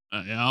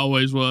 I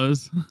always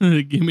was.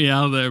 Get me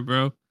out of there,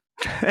 bro.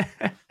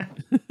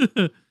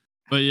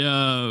 But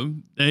yeah,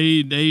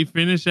 they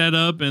finished that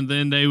up, and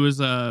then they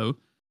was I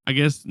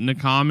guess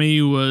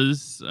Nakami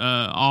was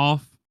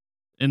off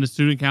in the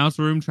student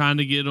council room trying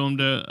to get them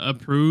to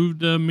approve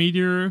the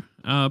meteor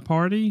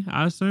party,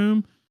 I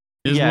assume.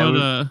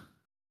 It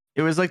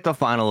was like the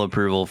final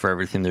approval for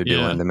everything they're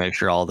doing to make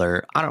sure all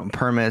their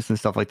permits and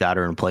stuff like that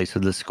are in place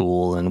with the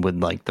school and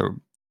with like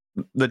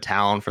the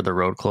town for the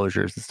road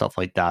closures and stuff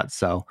like that.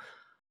 So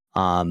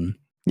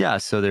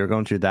so they were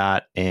going through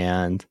that,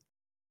 and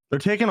they're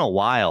taking a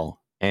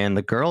while, and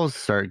the girls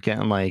start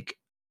getting like,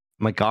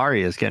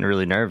 Magari is getting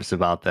really nervous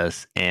about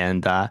this,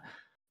 and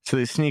so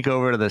they sneak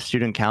over to the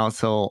student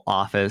council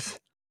office,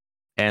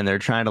 and they're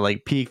trying to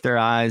like peek their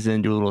eyes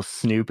and do a little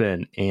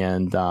snooping,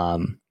 and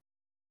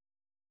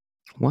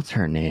what's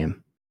her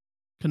name?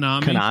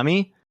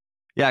 Konami?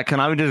 Yeah,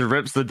 Konami just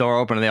rips the door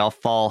open and they all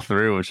fall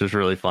through, which is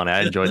really funny.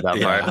 I enjoyed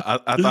that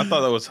part. I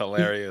thought that was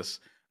hilarious.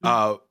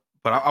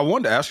 But I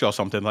wanted to ask y'all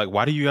something. Like,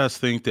 why do you guys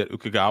think that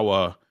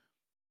Ukagawa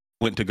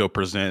went to go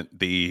present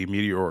the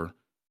meteor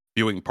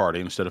viewing party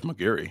instead of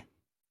Magari?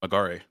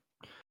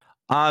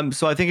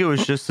 So I think it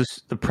was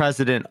just the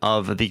president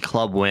of the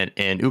club went,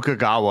 and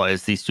Ukagawa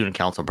is the student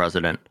council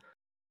president.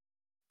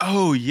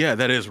 Oh yeah,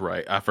 that is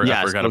right. I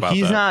forgot about that.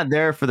 He's not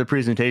there for the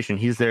presentation.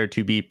 He's there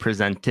to be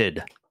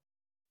presented.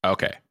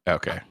 Okay.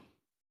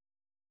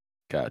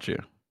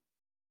 Gotcha.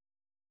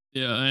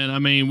 Yeah, and I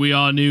mean, we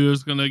all knew it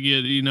was gonna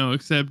get, you know,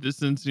 accepted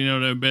since, you know,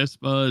 they're best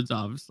buds,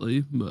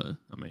 obviously. But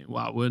I mean,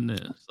 why wouldn't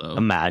it? So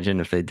imagine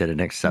if they didn't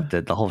accept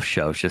it. The whole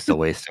show's just a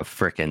waste of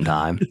freaking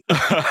time.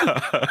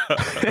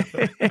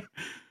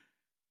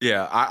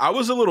 Yeah, I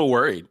was a little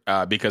worried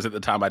because at the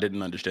time I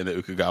didn't understand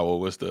that Ukagawa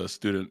was the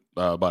student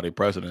body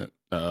president.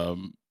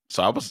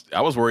 So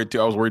I was worried too.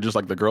 I was worried just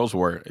like the girls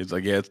were. It's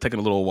like, yeah, it's taking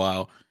a little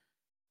while,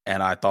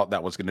 and I thought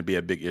that was going to be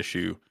a big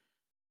issue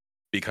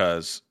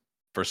because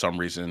for some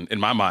reason, in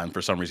my mind,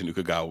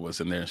 Ukagawa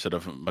was in there instead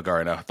of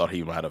Magari, and I thought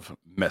he might have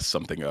messed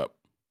something up.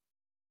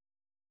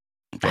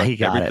 But He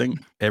got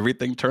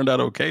everything turned out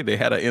okay. They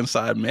had an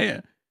inside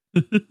man.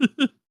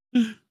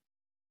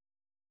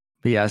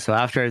 But yeah, so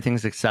after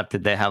everything's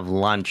accepted, they have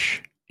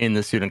lunch in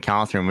the student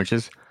council room, which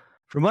is,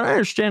 from what I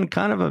understand,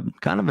 kind of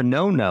a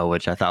no-no,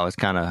 which I thought was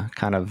kind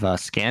of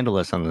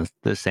scandalous on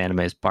this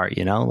anime's part.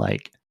 You know,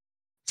 like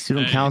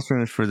student council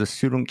room is for the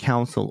student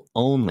council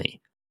only.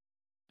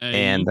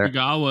 Hey, and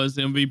Ukagawa's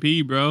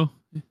MVP, bro.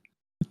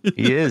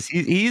 He is.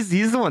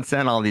 He's the one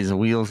setting all these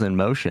wheels in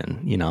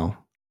motion. You know,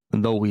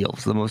 the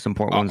wheels, the most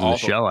important ones of the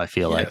show. I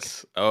feel like.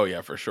 Oh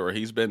yeah, for sure.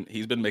 He's been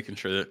making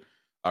sure that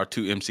our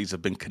two MCs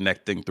have been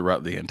connecting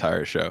throughout the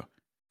entire show.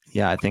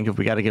 Yeah, I think if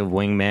we got to give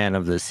wingman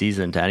of the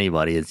season to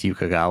anybody, it's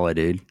Ukagawa,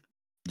 dude.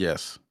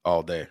 Yes,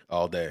 all day.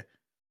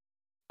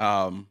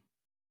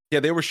 Yeah,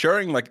 they were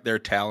sharing like their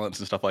talents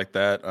and stuff like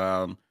that.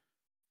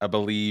 I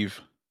believe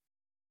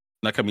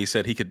Nakami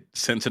said he could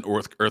sense an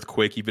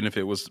earthquake even if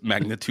it was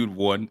magnitude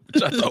 1,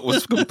 which I thought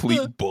was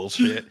complete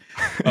bullshit.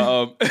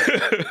 But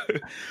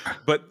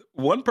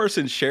one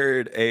person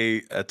shared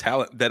a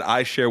talent that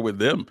I share with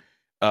them.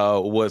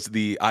 Was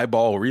the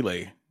eyeball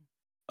relay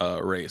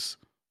race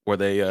where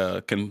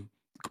they can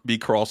be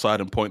cross-eyed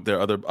and point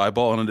their other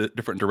eyeball in a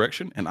different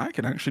direction, and I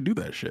can actually do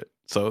that shit.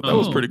 So that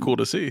was pretty cool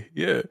to see.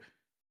 Yeah,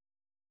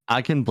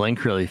 I can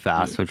blink really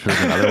fast, which was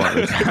another one of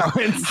the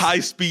talents.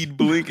 High-speed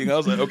blinking. I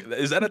was like, okay,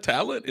 is that a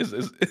talent? Is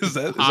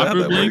that how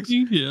that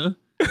blinking? works? Yeah.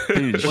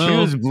 Dude, she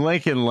was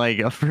blinking like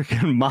a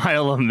freaking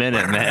mile a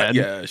minute, man.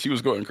 Yeah, she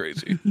was going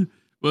crazy.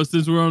 Well,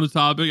 since we're on the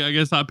topic, I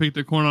guess I picked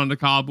the corn on the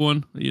cob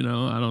one. You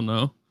know, I don't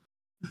know.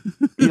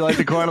 You like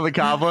the corn on the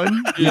cob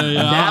one?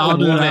 Yeah. I'll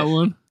do that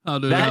one. I'll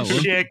do that one.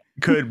 That chick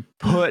could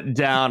put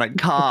down a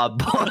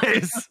cob,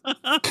 boys.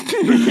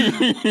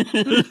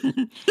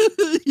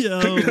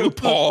 Yo.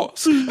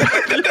 Pause.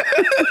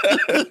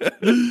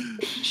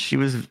 She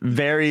was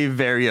very,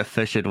 very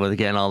efficient with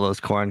getting all those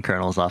corn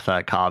kernels off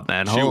that cob,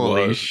 man.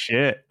 Holy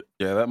shit.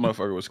 Yeah, that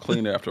motherfucker was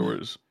clean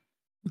afterwards.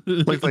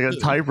 Looks like a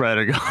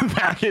typewriter going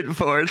back and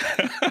forth.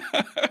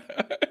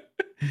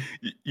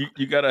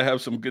 You gotta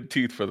have some good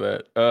teeth for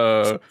that.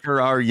 For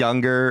our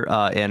younger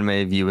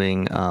anime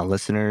viewing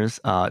listeners,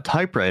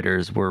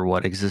 typewriters were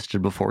what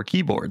existed before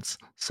keyboards.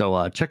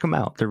 So check them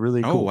out; they're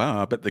really cool. Oh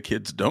wow! I bet the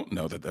kids don't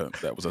know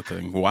that was a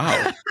thing.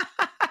 Wow.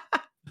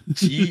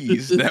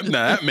 Jeez,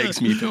 that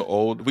makes me feel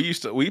old.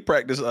 We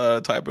practiced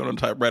typing on a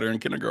typewriter in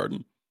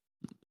kindergarten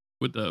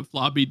with the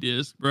floppy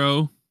disk,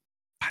 bro.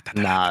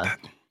 Nah.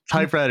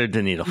 Typewriter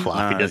didn't need a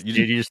floppy disk.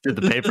 You just did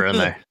the paper in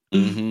there.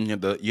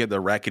 Mm-hmm. You had the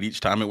racket each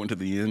time it went to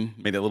the end.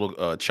 Made that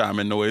little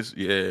chiming noise.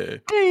 Yeah.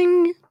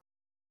 Ding.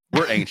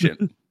 We're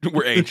ancient.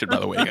 We're ancient, by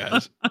the way,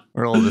 guys.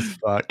 We're old as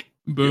fuck.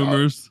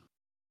 Boomers.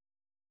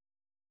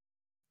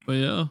 But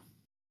yeah.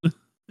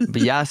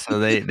 But yeah, so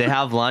they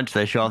have lunch.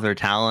 They show off their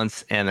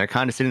talents, and they're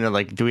kind of sitting there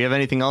like, do we have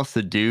anything else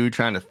to do?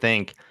 Trying to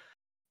think.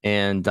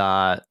 And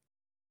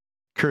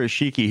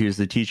Kurashiki, who's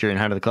the teacher and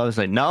head of the club, is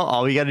like, no,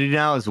 all we got to do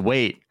now is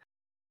wait.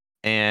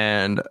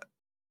 And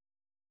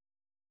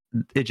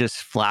it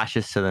just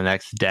flashes to the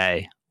next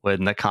day with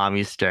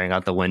Nakami staring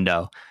out the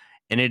window,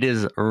 and it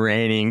is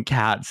raining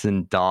cats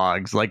and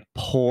dogs, like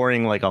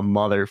pouring like a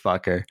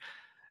motherfucker.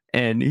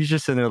 And he's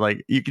just sitting there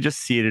like, you could just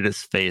see it in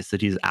his face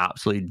that he's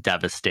absolutely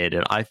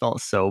devastated. I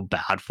felt so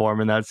bad for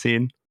him in that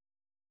scene.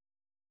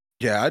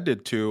 Yeah, I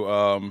did too.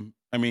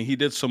 I mean, he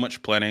did so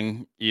much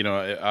planning. You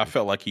know, I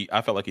felt like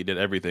he did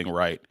everything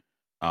right.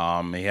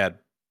 He had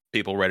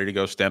people ready to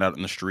go stand out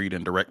in the street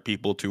and direct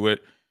people to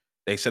it.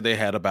 They said they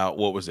had about,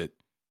 what was it?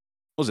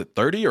 Was it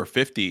 30 or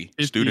 50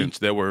 students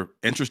that were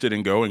interested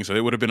in going? So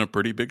it would have been a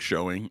pretty big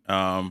showing.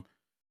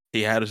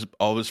 He had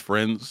all his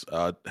friends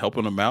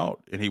helping him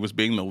out, and he was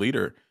being the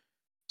leader.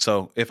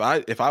 So if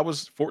I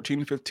was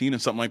 14, 15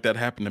 and something like that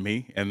happened to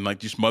me, and like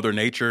just Mother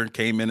Nature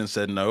came in and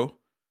said no,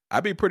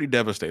 I'd be pretty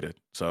devastated.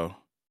 So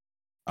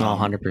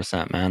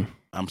 100%, man.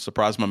 I'm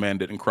surprised my man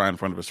didn't cry in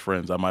front of his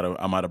friends. I might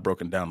have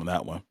broken down on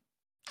that one.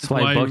 That's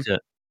why he booked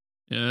it.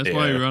 Yeah, that's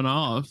why he run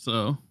off.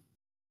 So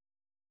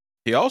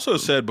he also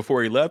said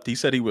before he left, he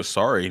said he was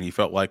sorry and he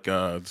felt like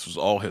this was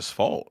all his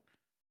fault.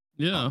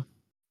 Yeah.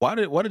 Why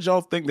did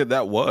y'all think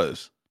that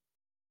was?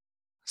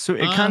 So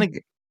it kind of.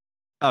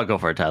 I'll go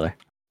for it, Tyler.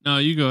 No,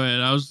 you go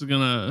ahead. I was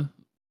gonna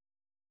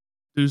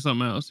do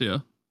something else. Yeah.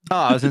 Oh,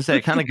 I was gonna say,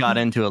 it kind of got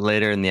into it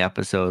later in the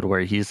episode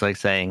where he's like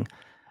saying,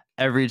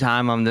 every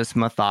time I'm this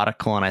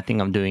methodical and I think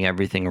I'm doing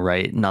everything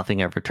right,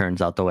 nothing ever turns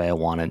out the way I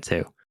want it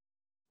to.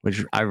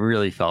 Which I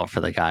really felt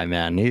for the guy,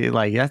 man. He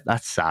like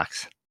that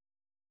sucks.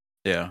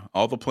 Yeah,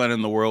 all the planning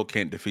in the world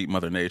can't defeat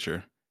Mother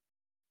Nature.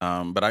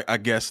 But I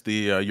guess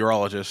the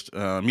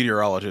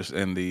meteorologist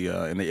in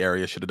the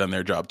area should have done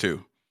their job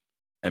too,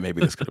 and maybe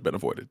this could have been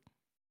avoided.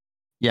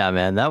 Yeah,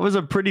 man, that was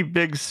a pretty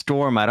big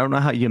storm. I don't know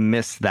how you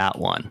missed that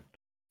one.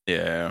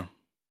 Yeah.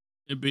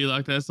 It'd be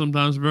like that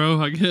sometimes,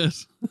 bro, I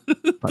guess.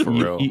 But For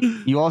real.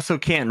 You also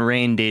can't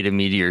rain date a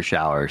meteor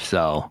shower,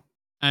 so.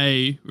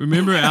 Hey,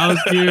 remember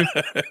Alice Gear?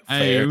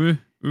 Hey, Fair.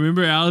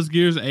 remember Alice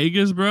Gear's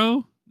Aegis,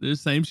 bro? The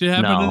same shit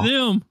happened to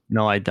them.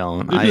 No, I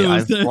don't. It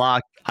I've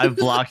was-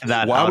 blocked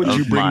that Why out would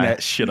you of bring my.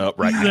 that shit up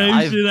right Same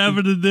now? shit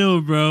happened to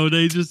them, bro.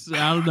 They just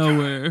out of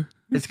nowhere.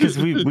 It's because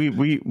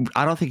we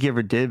I don't think you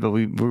ever did, but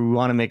we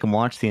want to make them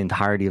watch the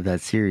entirety of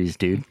that series,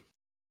 dude.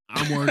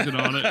 I'm working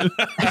on it.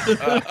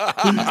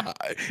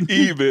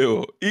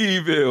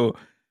 Evil.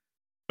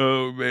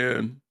 Oh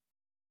man.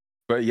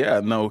 But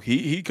yeah, no,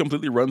 he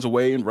completely runs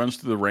away and runs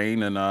through the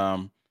rain,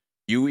 and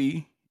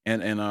Yui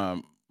and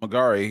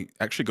Magari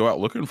actually go out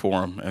looking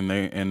for him, and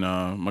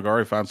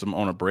Magari finds him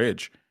on a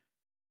bridge.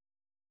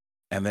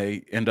 And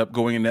they end up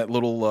going in that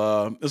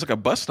little it's like a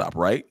bus stop,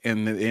 right?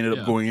 And they ended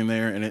up going in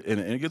there, and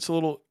it gets a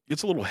little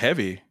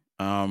heavy.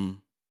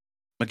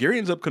 Magari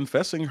ends up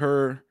confessing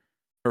her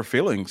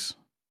feelings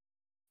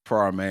for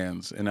our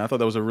mans, and I thought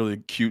that was a really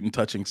cute and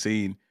touching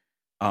scene.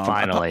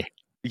 Finally.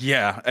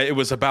 Yeah, it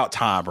was about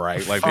time,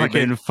 right? Like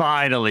fucking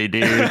finally,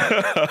 dude.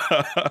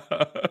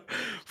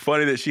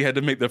 Funny that she had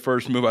to make the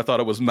first move. I thought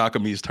it was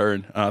Nakami's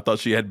turn. I thought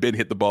she had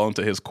hit the ball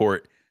into his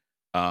court,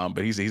 but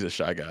he's a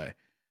shy guy.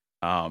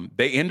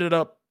 They ended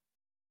up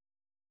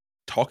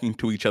talking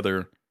to each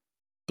other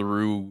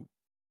through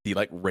the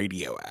like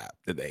radio app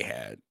that they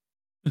had.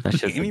 That's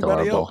just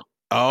Anybody adorable. else?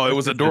 Oh, it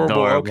was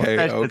adorable. Okay,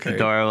 That's just okay.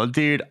 adorable,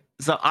 dude.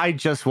 So I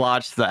just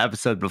watched the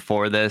episode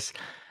before this,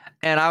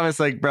 and I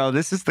was like, bro,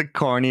 this is the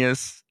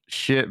corniest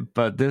shit,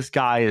 but this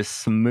guy is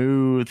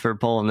smooth for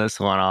pulling this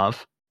one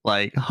off.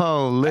 Like,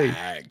 holy.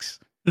 Bags.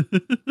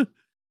 Well,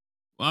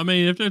 I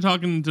mean, if they're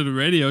talking to the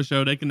radio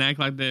show, they can act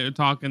like they're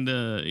talking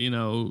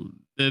to,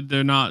 that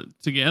they're not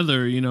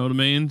together. You know what I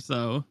mean?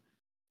 So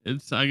I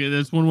guess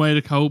that's one way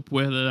to cope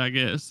with it. I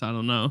guess I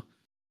don't know,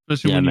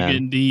 especially when you're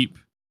getting deep.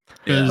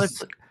 Yeah.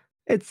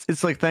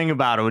 It's like, think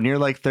about it. When you're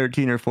like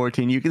 13 or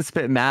 14, you can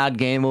spit mad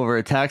game over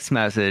a text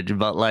message,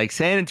 but like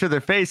saying it to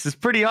their face is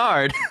pretty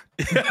hard.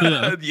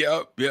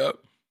 Yep.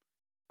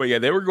 But yeah,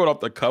 they were going off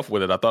the cuff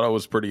with it. I thought it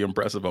was pretty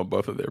impressive on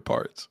both of their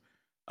parts.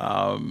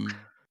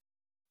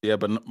 Yeah,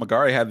 but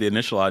Magari had the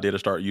initial idea to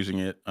start using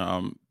it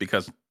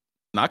because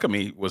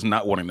Nakami was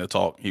not wanting to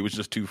talk. He was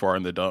just too far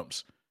in the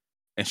dumps.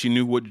 And she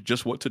knew what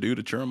to do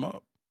to cheer him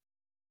up.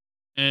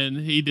 And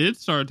he did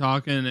start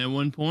talking at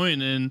one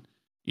point, and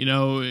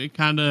it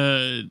kind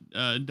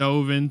of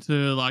dove into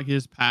like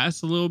his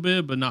past a little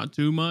bit, but not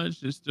too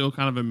much. It's still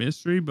kind of a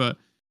mystery, but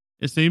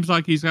it seems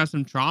like he's got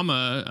some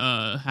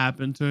trauma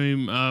happen to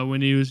him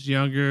when he was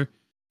younger.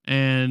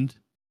 And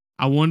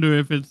I wonder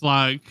if it's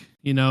like,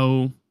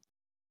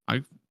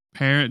 like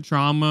parent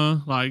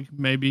trauma, like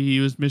maybe he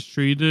was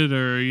mistreated,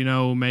 or,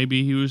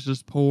 maybe he was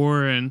just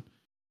poor and,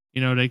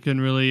 they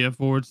couldn't really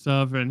afford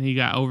stuff and he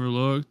got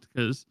overlooked,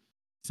 because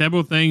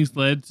several things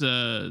led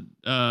to,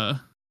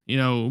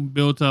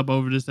 built up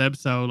over this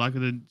episode, like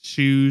the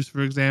shoes,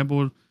 for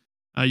example.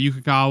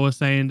 Yukikawa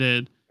saying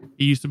that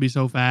he used to be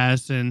so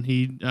fast and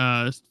he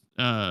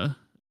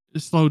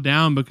slowed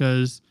down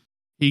because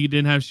he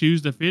didn't have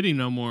shoes to fit him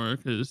no more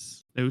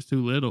because they was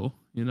too little,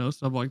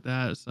 stuff like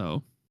that.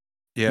 So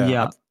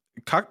yeah.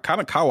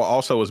 Kanekawa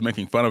also was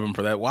making fun of him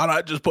for that. Why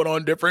not just put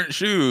on different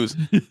shoes?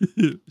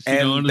 She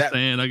don't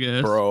understand, I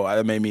guess. Bro,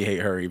 that made me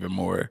hate her even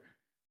more.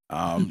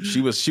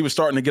 She was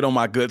starting to get on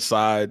my good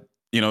side.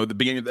 At the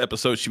beginning of the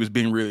episode, she was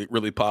being really,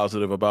 really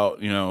positive about,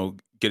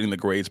 getting the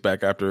grades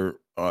back after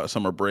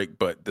summer break,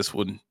 but this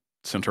one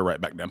sent her right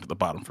back down to the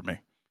bottom for me.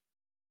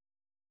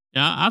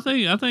 Yeah, I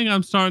think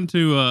I'm starting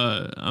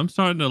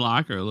to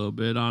like her a little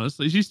bit,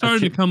 honestly. She's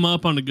starting to come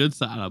up on the good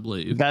side, I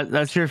believe.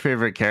 That's your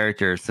favorite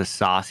character. It's the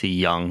saucy,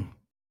 young,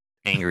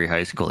 angry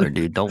high schooler,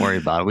 dude. Don't worry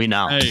about it. We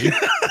know.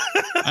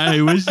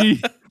 Hey, when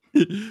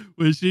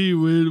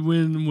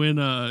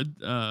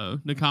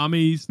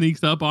Nakami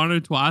sneaks up on her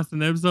twice in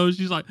the episode,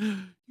 she's like,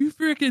 "You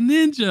freaking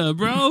ninja,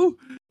 bro!"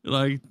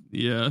 Like,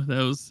 yeah, that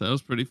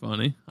was pretty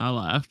funny. I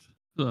laughed.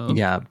 So.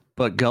 Yeah,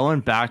 but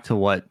going back to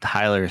what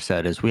Tyler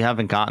said is we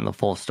haven't gotten the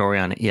full story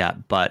on it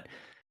yet, but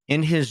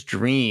in his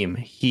dream,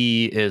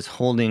 he is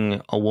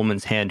holding a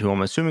woman's hand who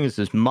I'm assuming is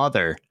his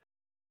mother.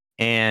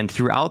 And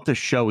throughout the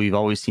show, we've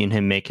always seen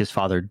him make his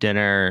father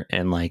dinner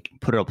and like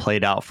put a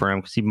plate out for him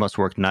because he must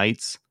work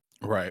nights.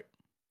 Right.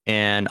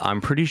 And I'm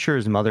pretty sure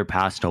his mother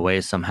passed away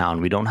somehow,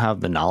 and we don't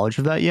have the knowledge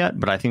of that yet,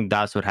 but I think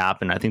that's what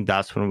happened. I think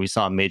that's when we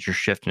saw a major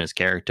shift in his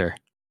character.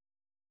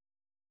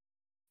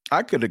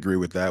 I could agree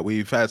with that.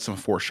 We've had some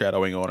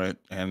foreshadowing on it,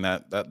 and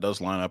that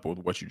does line up with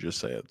what you just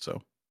said. So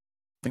I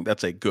think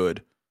that's a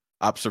good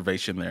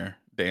observation there,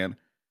 Dan.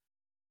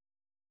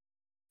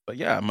 But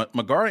yeah,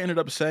 Magari ended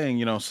up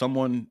saying,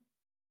 someone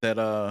that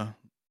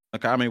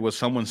Nakami was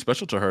someone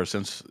special to her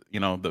since,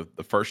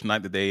 the first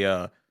night that they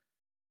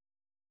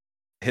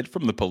hid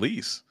from the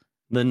police.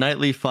 The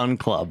Nightly Fun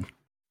Club.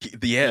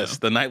 Yes,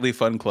 the Nightly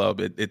Fun Club.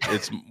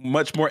 It's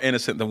much more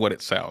innocent than what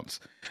it sounds.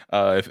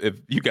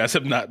 If you guys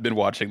have not been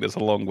watching this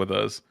along with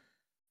us,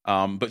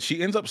 But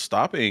she ends up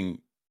stopping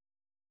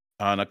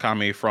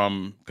Nakami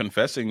from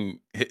confessing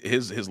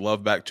his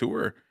love back to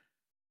her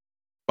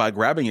by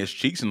grabbing his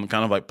cheeks and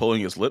kind of like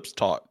pulling his lips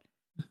taut.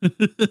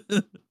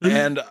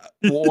 And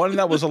one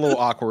that was a little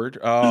awkward.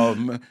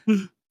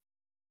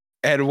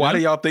 And why do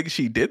y'all think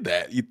she did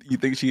that? You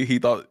think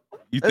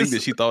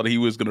that she thought he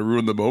was gonna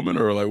ruin the moment,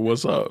 or like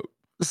what's up?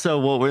 So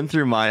what went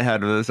through my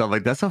head was, I'm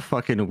like, that's a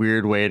fucking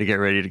weird way to get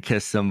ready to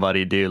kiss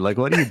somebody, dude. Like,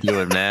 what are you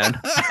doing, man?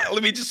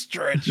 Let me just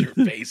stretch your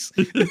face.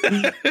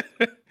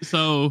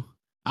 So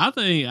I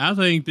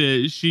think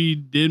that she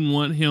didn't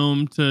want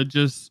him to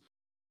just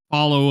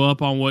follow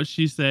up on what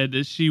she said,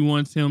 that she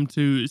wants him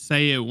to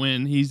say it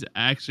when he's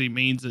actually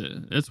means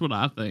it. That's what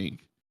I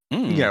think.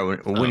 Yeah,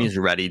 when he's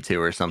ready to,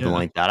 or something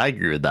like that. I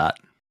agree with that.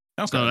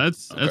 Okay. So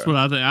that's what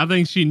I think. I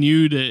think she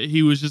knew that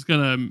he was just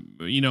gonna,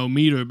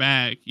 meet her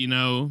back in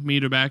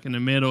the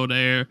middle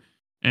there,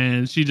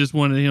 and she just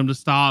wanted him to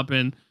stop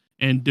and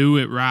do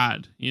it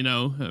right,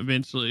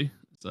 eventually.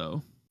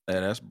 So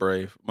yeah, that's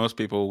brave. Most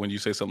people, when you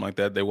say something like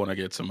that, they want to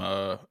get some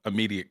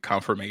immediate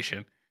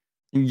confirmation.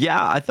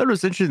 Yeah, I thought it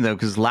was interesting though,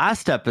 because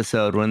last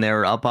episode when they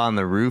were up on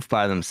the roof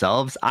by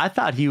themselves, I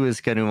thought he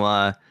was going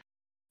to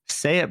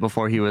say it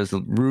before he was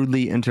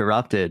rudely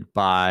interrupted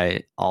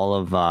by all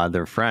of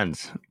their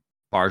friends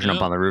barging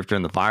up on the roof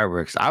during the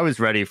fireworks. I was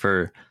ready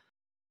for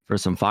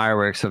some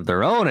fireworks of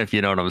their own, if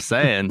you know what I'm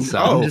saying.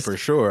 So for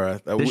sure. I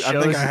think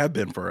I have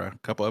been for a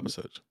couple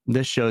episodes.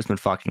 This show's been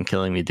fucking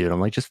killing me, dude. I'm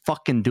like, just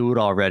fucking do it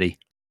already.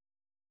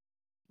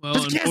 Well,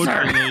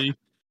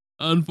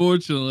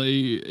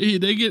 unfortunately,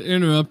 they get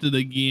interrupted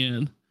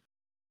again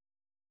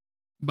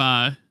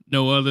by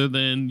no other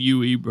than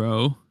Yui,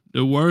 bro.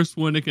 The worst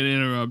one that can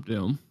interrupt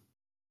him.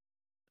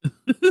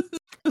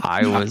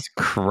 I was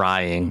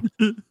crying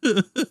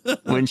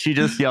when she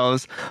just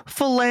yells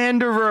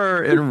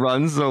 "philanderer" and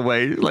runs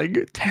away,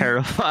 like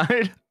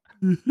terrified.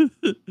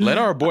 Let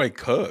our boy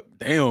cook.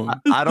 Damn.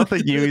 I don't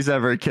think Yui's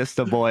ever kissed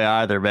a boy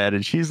either, man.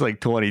 And she's like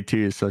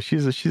 22, so she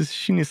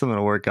needs something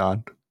to work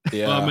on.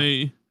 Yeah.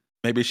 Well,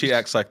 maybe she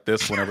acts like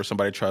this whenever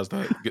somebody tries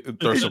to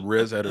throw some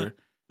riz at her.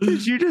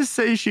 Did you just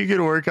say she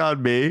could work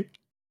on me?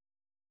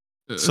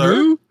 Sir?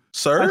 Who?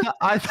 Sir?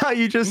 I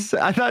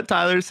thought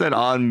Tyler said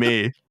on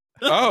me.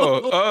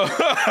 Oh.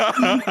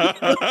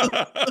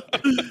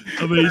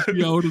 I mean,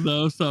 she's old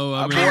enough, so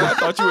I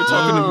thought you were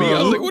talking to me.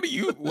 I was like,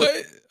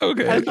 what?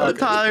 Okay. I thought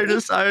Tyler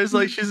I was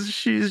like,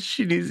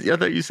 she needs, I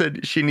thought you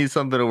said she needs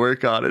something to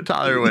work on, and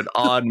Tyler went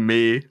on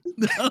me.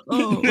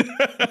 No.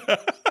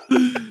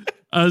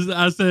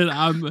 I said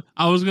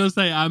I was gonna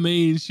say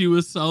she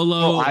was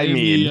solo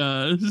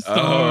the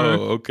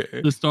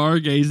the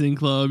stargazing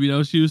club.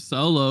 She was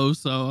solo,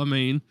 so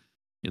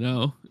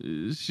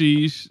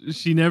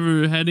she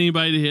never had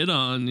anybody to hit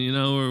on,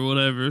 or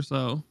whatever.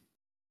 So,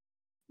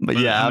 but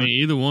yeah,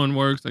 either one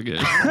works, I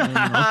guess.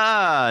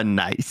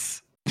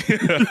 Nice.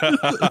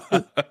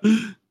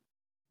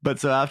 But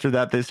so after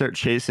that, they start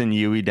chasing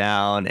Yui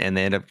down, and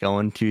they end up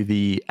going to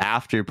the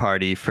after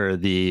party for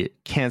the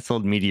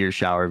canceled meteor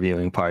shower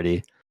viewing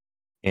party.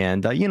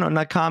 And,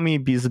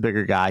 Nakami be's the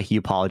bigger guy. He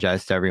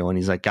apologized to everyone.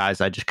 He's like, guys,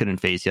 I just couldn't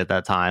face you at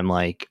that time.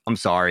 Like, I'm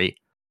sorry.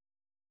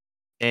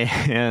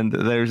 And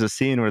there's a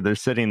scene where they're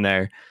sitting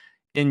there,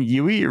 and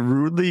Yui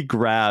rudely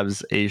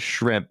grabs a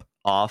shrimp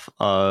off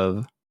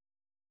of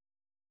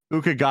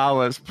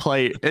Ukagawa's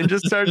plate and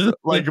just starts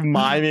like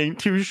miming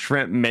two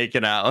shrimp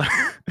making out.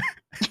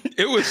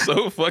 It was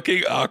so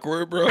fucking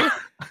awkward, bro.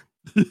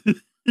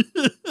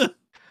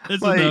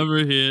 It's another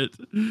hit.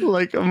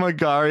 Like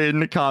Magari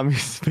and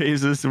Nakami's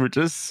faces were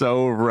just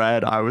so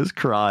red. I was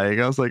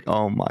crying. I was like,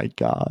 oh my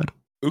God.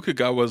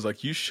 Ukagawa was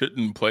like, you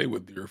shouldn't play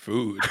with your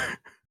food.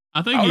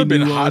 I think he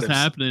knew what was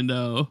happening,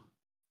 though.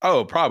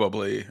 Oh,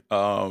 probably.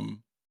 But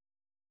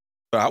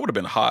I would have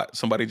been hot.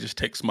 Somebody just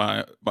takes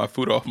my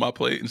food off my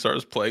plate and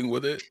starts playing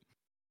with it.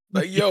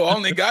 Like, yo, I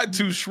only got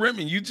 2 shrimp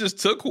and you just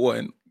took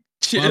one.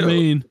 Chill.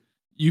 Well,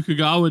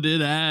 Ukagawa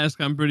did ask.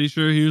 I'm pretty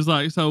sure he was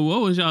like, "So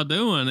what was y'all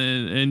doing?"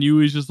 And you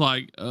was just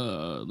like,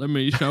 "Let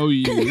me show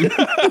you.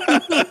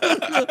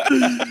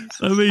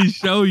 Let me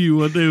show you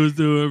what they was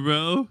doing,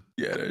 bro."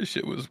 Yeah, that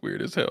shit was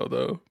weird as hell,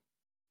 though.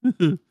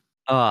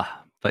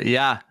 But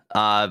yeah,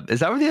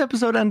 is that where the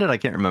episode ended? I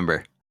can't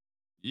remember.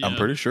 Yeah. I'm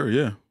pretty sure.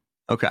 Yeah.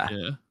 Okay.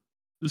 Yeah.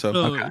 So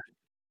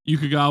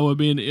Ukagawa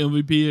being the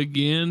MVP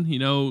again,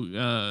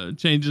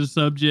 changing the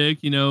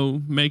subject,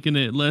 making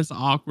it less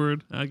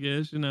awkward, I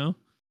guess,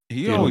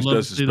 He always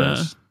does his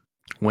best.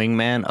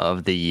 Wingman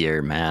of the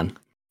year, man.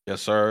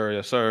 Yes, sir.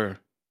 Yes, sir.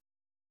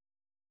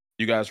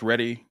 You guys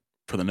ready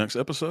for the next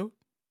episode?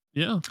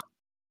 Yeah.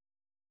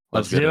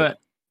 Let's do it.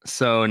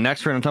 So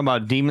next we're going to talk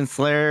about Demon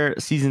Slayer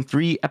Season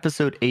 3,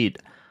 Episode 8.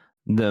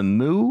 The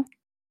Mew?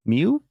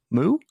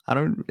 I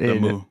don't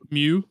know.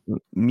 Mew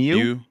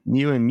and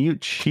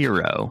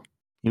Muichiro.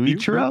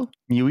 Muichiro.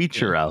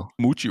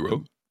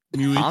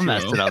 I'm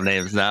messing up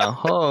names now.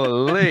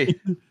 Holy.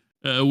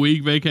 A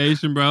week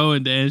vacation, bro,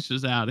 and Dan's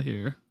just out of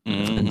here.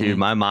 Mm-hmm. Dude,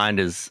 my mind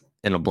is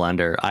in a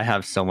blender. I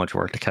have so much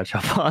work to catch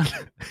up on.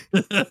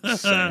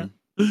 Same.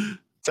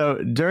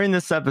 So during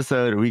this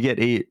episode, we get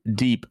a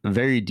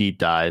very deep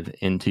dive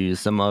into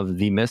some of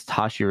the missed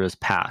Hashira's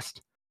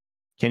past.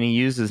 Can he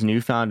use his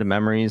newfound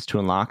memories to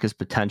unlock his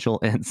potential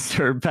and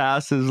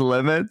surpass his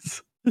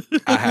limits?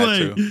 I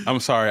had to. I'm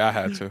sorry, I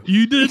had to.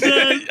 You did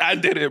that? I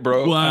did it,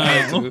 bro. Wow. I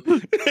had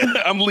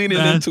to. I'm leaning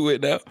into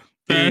it now.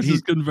 Fast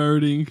is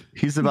converting.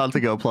 He's about to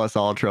go plus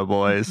ultra,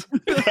 boys.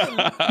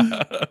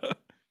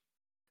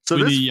 So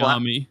we this need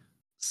Yami.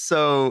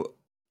 So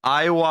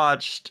I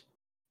watched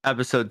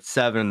episode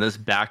 7, this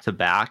back to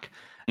back,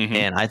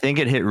 and I think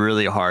it hit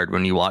really hard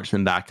when you watch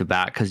them back to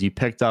back because you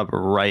picked up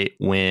right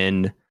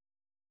when,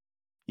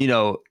 you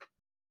know,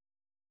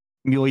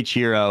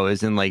 Muichiro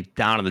is in like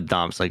down in the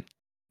dumps, like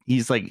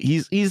he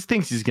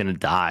thinks he's gonna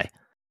die,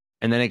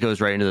 and then it goes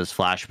right into this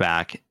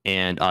flashback,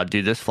 and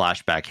dude, this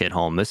flashback hit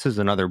home. This is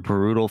another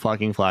brutal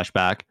fucking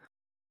flashback.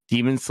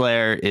 Demon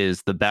Slayer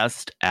is the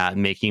best at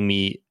making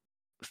me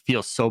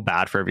feel so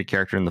bad for every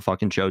character in the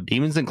fucking show,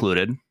 demons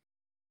included.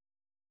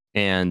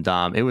 And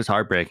it was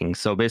heartbreaking.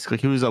 So basically,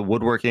 he was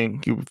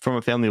from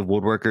a family of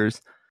woodworkers.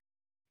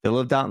 They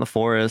lived out in the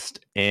forest,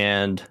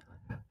 and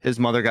his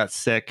mother got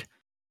sick.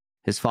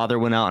 His father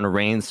went out in a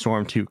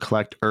rainstorm to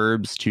collect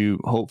herbs to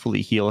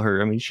hopefully heal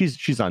her. I mean,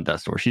 she's on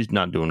death's door. She's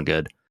not doing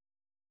good.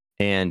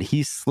 And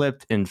he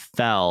slipped and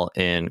fell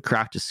and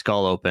cracked his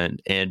skull open,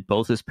 and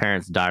both his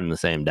parents died on the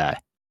same day.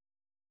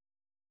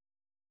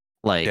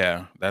 Like,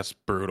 yeah, that's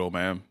brutal,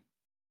 man.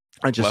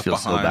 I just feel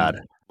so bad.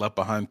 Left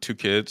behind 2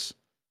 kids.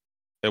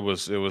 It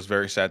was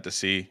very sad to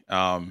see.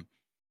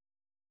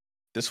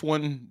 This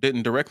one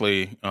didn't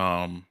directly.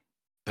 The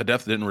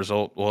death didn't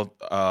result. Well,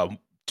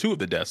 2 of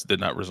the deaths did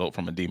not result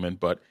from a demon,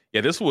 but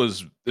yeah, this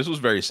was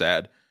very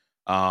sad.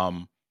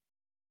 But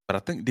I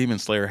think Demon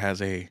Slayer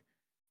has a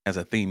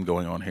theme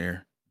going on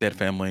here. Dead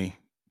family,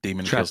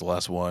 demon kills the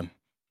last one.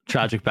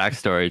 Tragic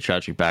backstory,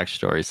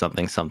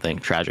 something,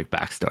 tragic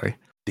backstory.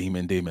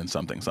 Demon,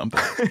 something.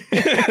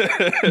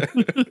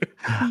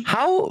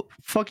 How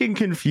fucking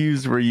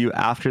confused were you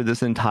after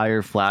this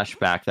entire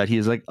flashback that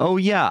he's like, oh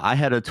yeah, I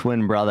had a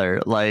twin brother?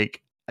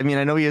 Like, I mean,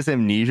 I know he has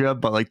amnesia,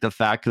 but like the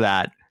fact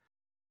that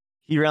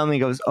he randomly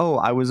goes, oh,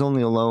 I was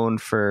only alone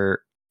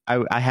for,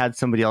 I had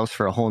somebody else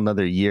for a whole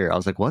nother year. I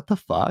was like, what the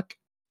fuck?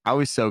 I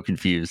was so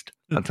confused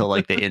until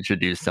like they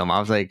introduced him. I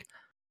was like,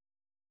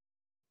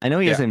 I know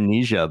he has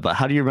amnesia, but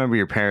how do you remember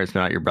your parents but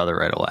not your brother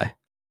right away?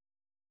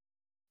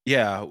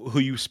 Yeah, who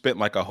you spent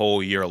like a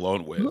whole year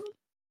alone with.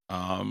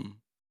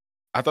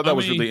 I thought that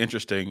was really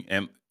interesting,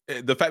 and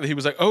the fact that he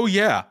was like, "Oh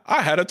yeah,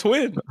 I had a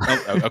twin."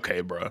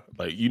 Okay, bro,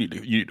 like you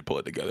need to pull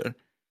it together.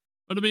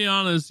 But to be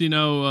honest, you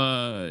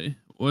know,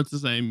 what's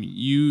his name?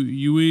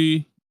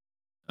 Yuichiro.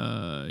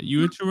 Yeah,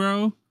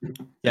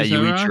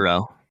 Yuichiro.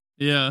 Right?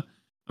 Yeah,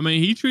 I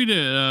mean, he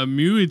treated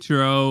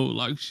Muichiro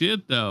like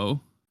shit though.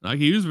 Like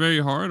he was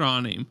very hard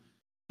on him.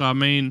 So I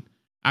mean,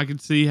 I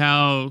could see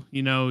how,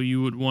 you know,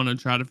 you would want to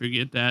try to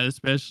forget that,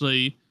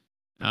 especially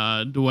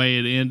the way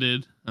it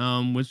ended,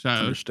 which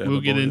we'll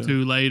get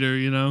into later,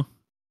 you know?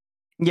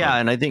 Yeah,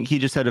 and I think he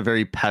just had a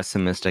very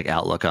pessimistic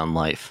outlook on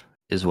life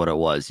is what it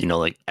was. You know,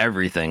 like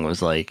everything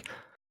was like,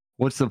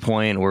 what's the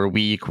point? We're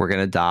weak. We're going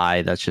to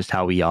die. That's just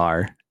how we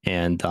are.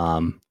 And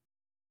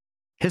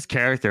his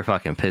character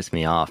fucking pissed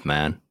me off,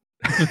 man.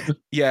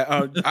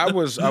 Yeah, I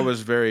was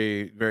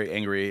very, very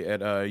angry at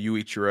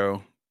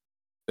Yuichiro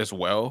as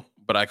well.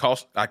 But I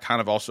kind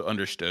of also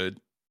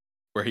understood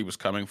where he was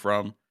coming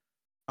from.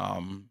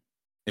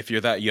 If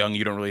you're that young,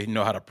 you don't really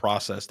know how to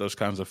process those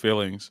kinds of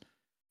feelings.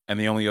 And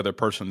the only other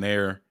person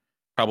there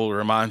probably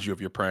reminds you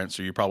of your parents,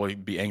 so you probably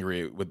be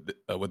angry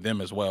with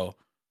them as well.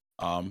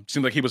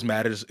 Seemed like he was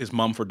mad at his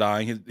mom for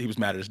dying. He was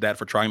mad at his dad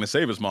for trying to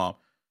save his mom.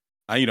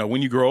 You know,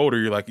 when you grow older,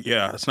 you're like,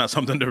 yeah, it's not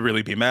something to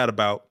really be mad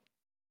about.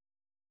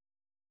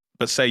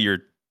 But say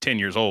you're 10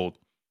 years old.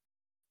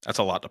 That's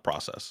a lot to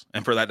process.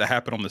 And for that to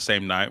happen on the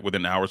same night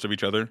within hours of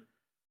each other,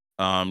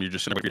 you're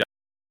just sitting there,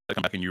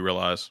 come back and you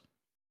realize,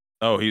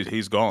 oh,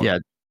 he's gone. Yeah.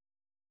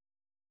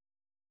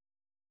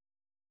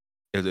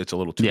 It's a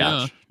little too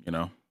much, you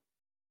know?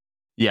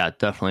 Yeah,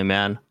 definitely,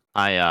 man.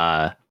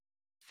 I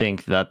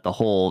think that the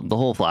whole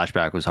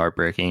flashback was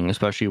heartbreaking,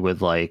 especially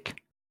with like,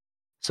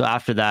 so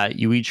after that,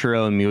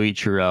 Yuichiro and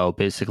Muichiro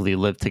basically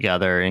lived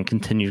together and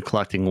continued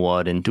collecting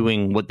wood and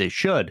doing what they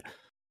should,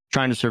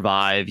 trying to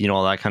survive, you know,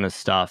 all that kind of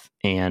stuff.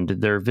 And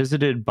they're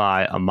visited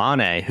by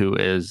Amane, who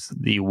is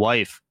the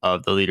wife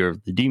of the leader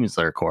of the Demon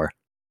Slayer Corps.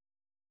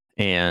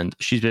 And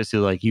she's basically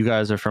like, you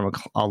guys are from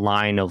a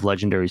line of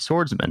legendary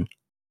swordsmen.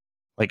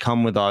 Like,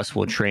 come with us.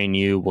 We'll train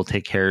you. We'll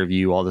take care of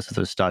you. All this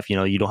other stuff. You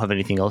know, you don't have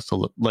anything else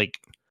to like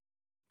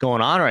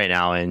going on right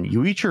now. And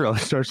Yuichiro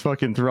starts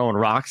fucking throwing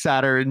rocks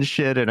at her and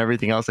shit and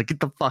everything else. Like,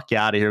 get the fuck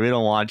out of here. We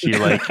don't want you.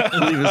 Like,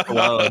 leave us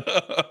alone.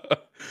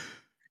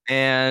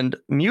 And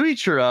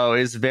Muichiro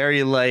is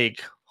very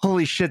like,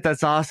 holy shit,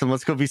 that's awesome.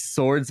 Let's go be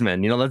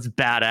swordsmen. You know, that's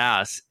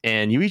badass.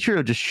 And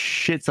Yuichiro just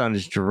shits on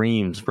his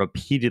dreams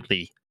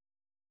repeatedly.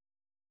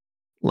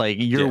 Like,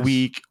 you're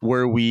weak.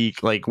 We're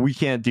weak. Like, we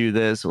can't do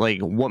this. Like,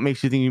 what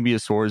makes you think you can be a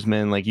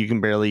swordsman? Like, you can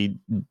barely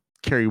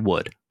carry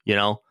wood, you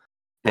know?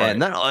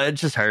 And then it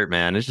just hurt,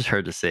 man. It just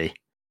hurt to see.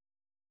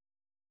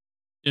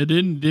 Yeah,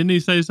 didn't he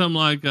say something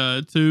like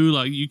too,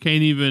 like you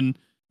can't even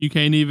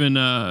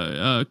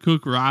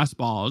cook rice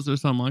balls or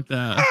something like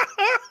that?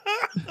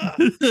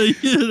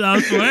 Yeah,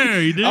 I swear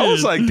he did. I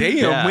was like,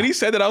 damn. When he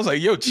said that, I was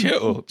like, yo,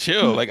 chill.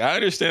 Like, I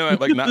understand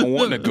like not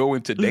wanting to go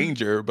into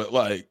danger, but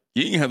like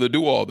you ain't have to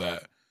do all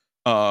that.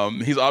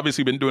 He's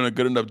obviously been doing a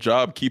good enough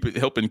job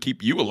helping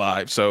keep you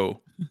alive, so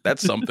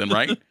that's something,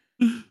 right?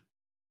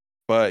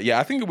 But yeah,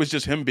 I think it was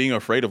just him being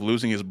afraid of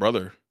losing his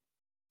brother.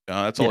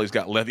 That's all he's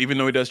got left, even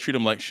though he does treat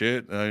him like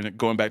shit.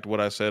 Going back to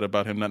what I said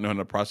about him not knowing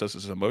how to process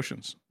his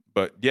emotions.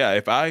 But yeah,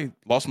 if I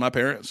lost my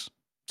parents,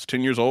 I was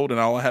 10 years old, and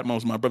all I had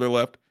was my brother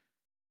left,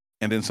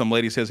 and then some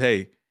lady says,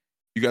 hey,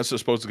 you guys are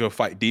supposed to go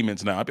fight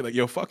demons now, I'd be like,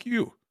 yo, fuck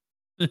you.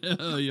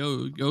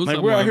 Yo, go like,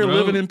 we're out here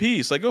living in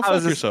peace. Like, go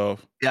fuck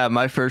yourself. Yeah,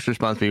 my first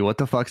response would be, what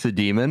the fuck's a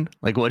demon?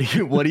 Like, what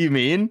do you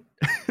mean?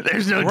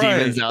 There's no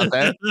demons out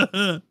there.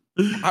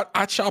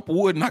 I chop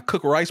wood and I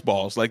cook rice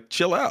balls. Like,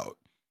 chill out.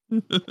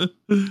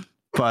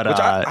 But which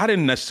I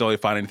didn't necessarily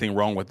find anything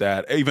wrong with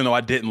that, even though I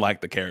didn't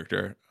like the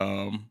character.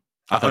 I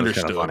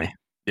understood. It was funny.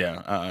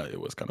 Yeah, it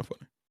was kind of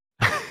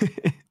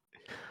funny.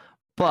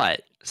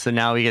 But so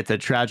now we get to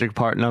tragic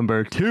part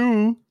number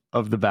 2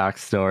 of the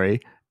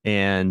backstory,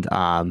 and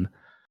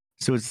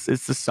so it's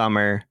the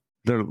summer.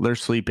 They're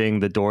sleeping.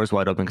 The door's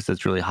wide open because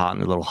it's really hot in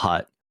their little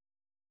hut,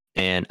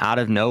 and out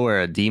of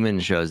nowhere, a demon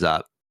shows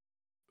up,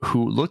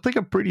 who looked like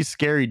a pretty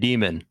scary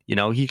demon. You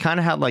know, he kind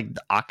of had like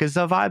the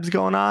Akaza vibes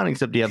going on,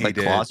 except he had like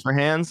claws for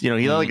hands. You know,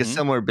 he had like a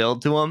similar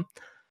build to him.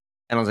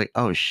 And I was like,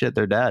 oh shit,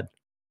 they're dead.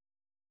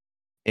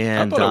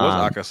 And I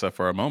thought it was Akaza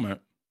for a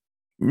moment.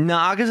 No,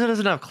 Akaza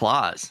doesn't have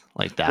claws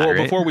like that. Well,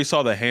 right? before we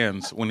saw the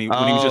hands, when he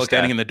was just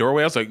standing in the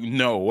doorway, I was like,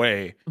 no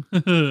way.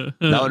 That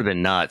would have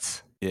been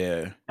nuts.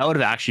 Yeah. That would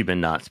have actually been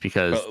nuts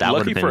because that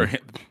would have been...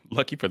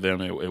 Lucky for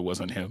them, it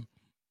wasn't him.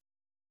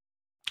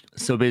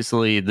 So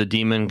basically, the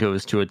demon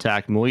goes to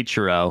attack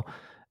Moichiro,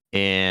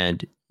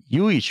 and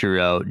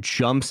Yuichiro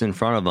jumps in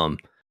front of him,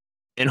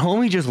 and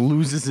homie just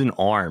loses an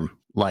arm,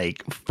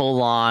 like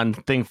full on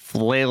thing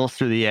flails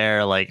through the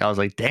air. Like I was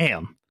like,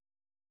 damn,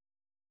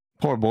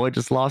 poor boy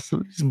just lost.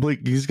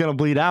 He's gonna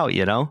bleed out,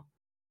 you know?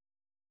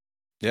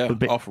 Yeah,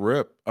 off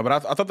rip. But I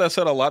thought that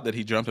said a lot that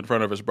he jumped in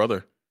front of his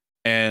brother,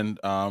 and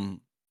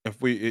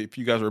if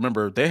you guys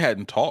remember, they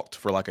hadn't talked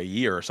for like a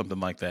year or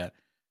something like that.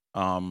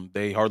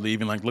 They hardly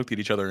even like looked at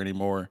each other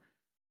anymore.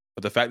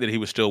 But the fact that he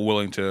was still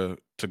willing to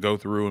go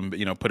through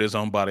and put his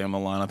own body on the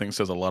line, I think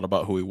says a lot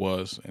about who he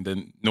was. And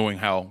then knowing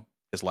how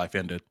his life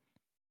ended,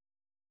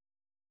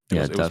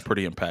 it was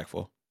pretty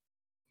impactful.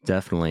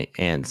 Definitely.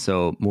 And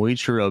so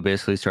Moichiro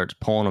basically starts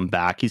pulling him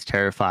back. He's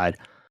terrified,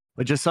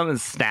 but just something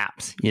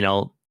snaps.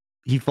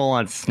 He full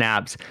on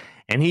snaps,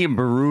 and he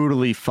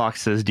brutally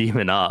fucks this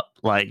demon up.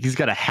 Like he's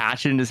got a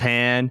hatchet in his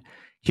hand.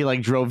 He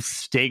like drove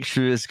stakes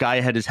through this guy,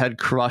 had his head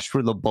crushed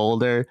with a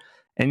boulder.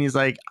 And he's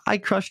like, I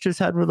crushed his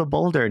head with a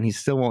boulder and he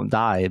still won't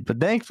die. But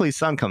thankfully,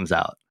 sun comes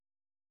out.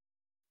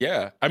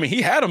 Yeah. I mean,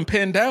 he had him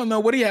pinned down, though.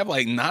 What do you have,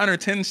 like 9 or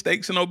 10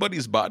 stakes in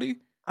nobody's body?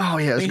 Oh,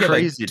 yeah. It's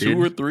crazy, like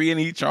 2 or 3 in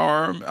each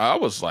arm. I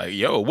was like,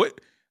 yo, what?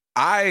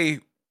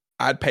 I'd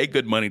pay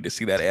good money to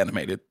see that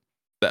animated,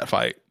 that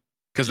fight.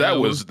 Because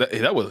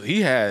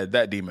he had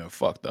that demon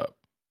fucked up.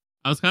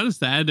 I was kind of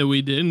sad that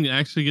we didn't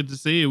actually get to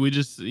see it. We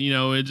just,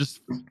 it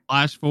just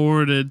flashed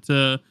forwarded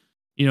to,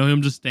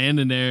 him just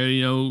standing there,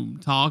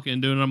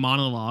 talking, doing a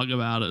monologue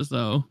about it.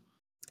 So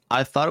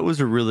I thought it was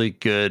a really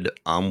good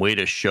way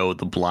to show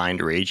the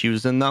blind rage he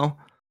was in, though.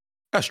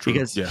 That's true.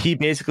 Because he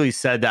basically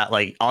said that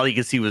like all you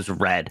could see was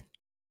red.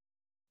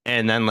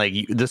 And then like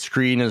the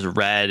screen is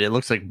red. It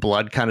looks like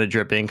blood kind of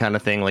dripping kind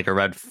of thing, like a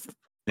red,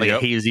 a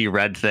hazy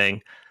red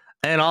thing.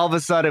 And all of a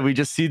sudden, we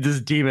just see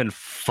this demon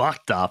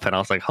fucked up. And I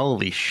was like,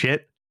 holy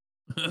shit.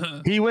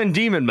 He went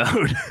demon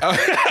mode.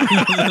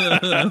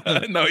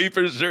 No, he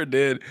for sure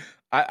did.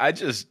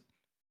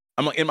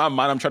 I'm like, in my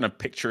mind, I'm trying to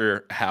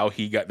picture how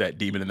he got that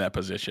demon in that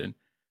position,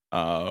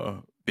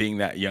 being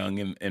that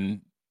young.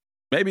 And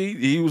maybe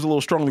he was a little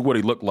stronger than what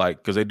he looked like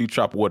because they do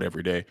chop wood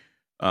every day.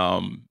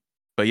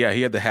 But yeah,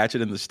 he had the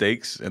hatchet and the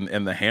stakes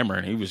and the hammer,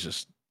 and he was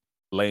just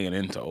laying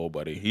into old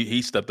buddy.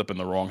 He stepped up in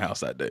the wrong house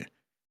that day.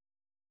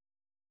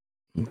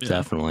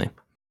 Definitely.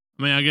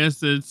 I mean, I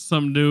guess it's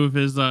something to do with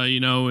his,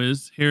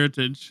 his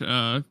heritage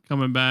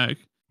coming back,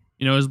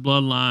 his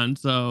bloodline.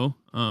 So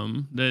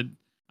that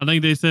I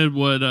think they said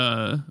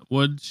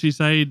what'd she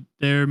say?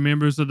 They're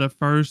members of the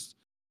first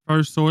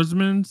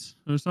swordsmen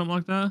or something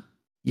like that.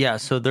 Yeah,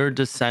 so they're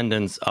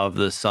descendants of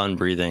the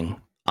sun-breathing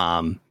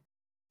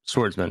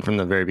swordsman from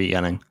the very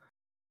beginning.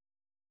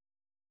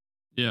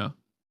 Yeah.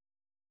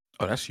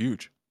 Oh, that's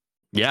huge.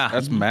 Yeah,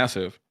 that's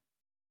massive.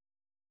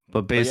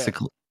 But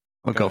basically.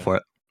 I'll go for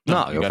it.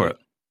 No, go for it.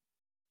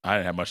 I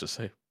didn't have much to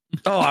say.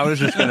 Oh, I'm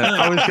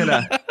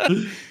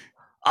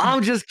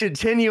just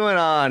continuing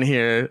on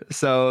here.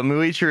 So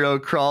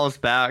Muichiro crawls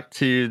back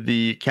to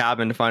the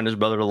cabin to find his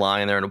brother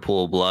lying there in a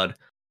pool of blood.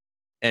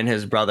 And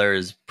his brother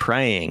is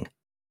praying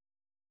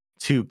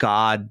to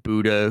God,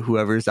 Buddha,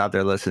 whoever's out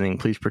there listening,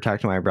 please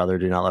protect my brother.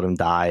 Do not let him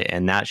die.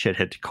 And that shit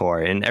hit the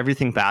core. And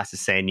everything Bass is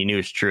saying, you knew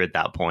was true at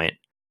that point.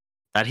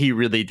 That he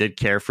really did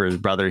care for his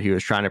brother. He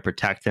was trying to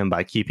protect him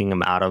by keeping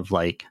him out of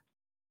like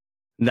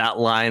that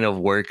line of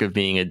work of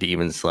being a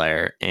demon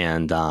slayer.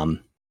 And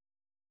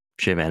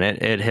shit, man,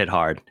 it hit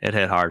hard. It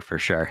hit hard for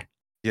sure.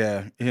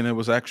 Yeah, and it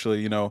was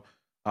actually, we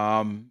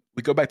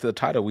go back to the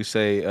title. We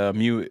say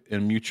Mu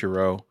and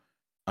Muchiro,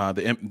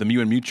 the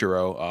Mu and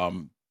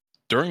Muchiro.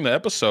 During the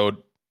episode,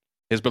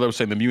 his brother was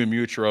saying the Mu and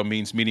Muchiro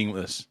means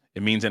meaningless.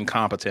 It means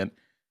incompetent,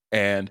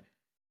 and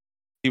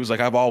he was like,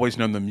 "I've always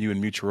known the Mu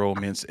and Muchiro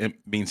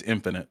means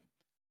infinite."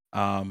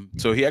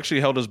 So he actually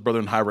held his brother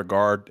in high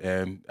regard,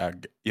 and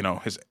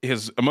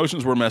his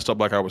emotions were messed up,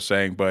 like I was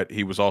saying, but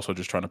he was also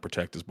just trying to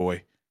protect his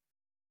boy.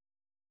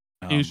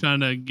 He was trying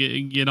to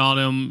get all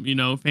them,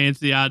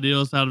 fancy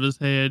ideals out of his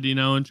head,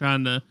 and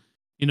trying to,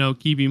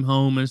 keep him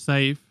home and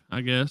safe,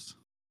 I guess.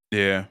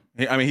 Yeah.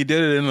 I mean, he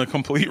did it in a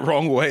complete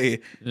wrong way.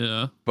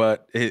 Yeah.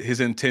 But his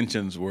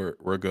intentions were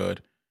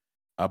good.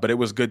 But it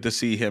was good to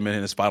see him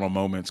in his final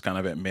moments kind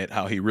of admit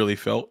how he really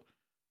felt,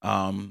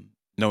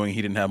 knowing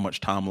he didn't have much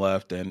time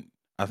left. And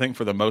I think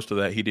for the most of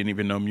that, he didn't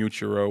even know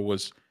Muchiro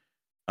was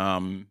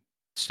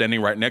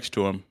standing right next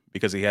to him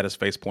because he had his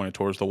face pointed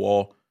towards the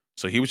wall.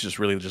 So he was just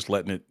really just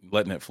letting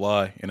it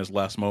fly in his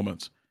last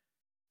moments.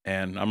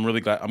 And I'm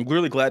really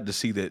glad to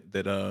see that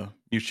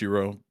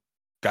Muchiro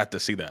got to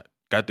see that,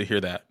 got to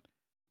hear that.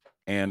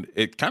 And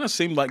it kind of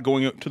seemed like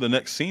going up to the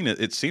next scene,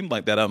 it seemed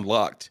like that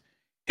unlocked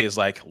his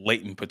like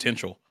latent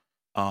potential,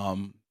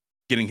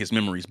 getting his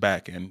memories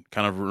back and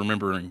kind of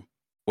remembering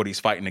what he's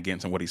fighting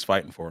against and what he's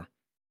fighting for.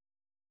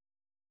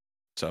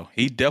 So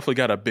he definitely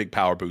got a big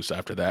power boost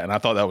after that. And I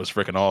thought that was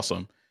freaking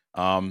awesome.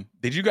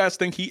 Did you guys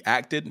think he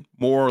acted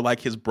more like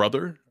his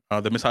brother?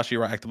 The Miss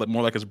Hashira acted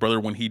more like his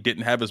brother when he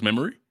didn't have his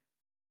memory?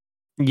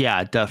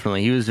 Yeah,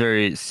 definitely. He was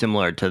very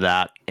similar to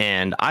that.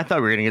 And I thought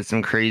we were going to get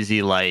some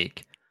crazy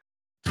like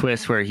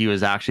twist where he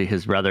was actually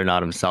his brother,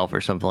 not himself,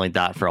 or something like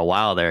that for a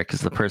while there,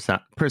 because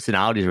the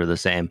personalities were the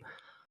same.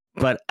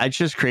 But it's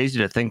just crazy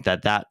to think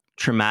that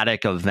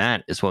traumatic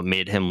event is what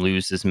made him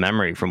lose his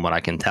memory, from what I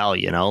can tell.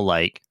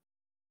 Like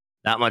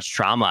that much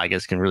trauma, I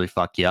guess, can really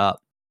fuck you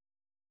up.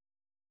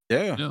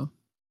 Yeah.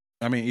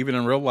 I mean, even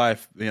in real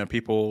life,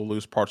 people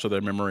lose parts of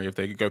their memory if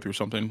they go through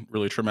something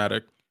really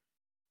traumatic.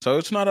 So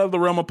it's not out of the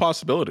realm of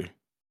possibility.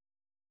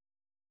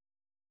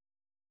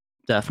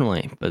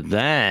 Definitely. But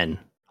then,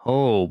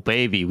 oh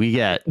baby, we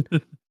get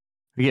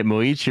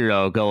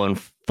Moichiro going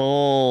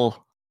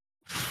full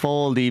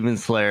demon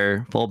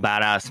slayer, full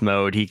badass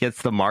mode. He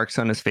gets the marks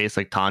on his face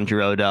like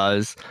Tanjiro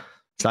does.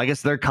 So I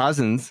guess they're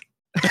cousins.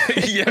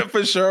 Yeah,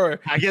 for sure.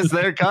 I guess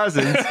they're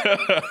cousins.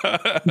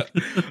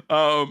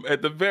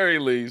 At the very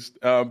least,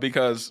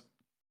 because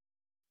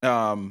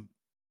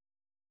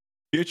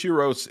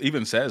Yuichiro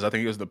even says, I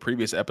think it was the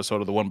previous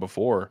episode of the one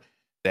before,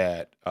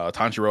 that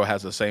Tanjiro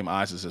has the same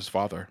eyes as his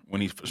father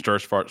when he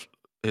first starts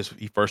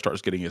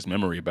getting his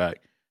memory back.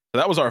 So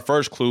that was our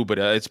first clue, but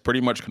it's pretty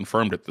much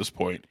confirmed at this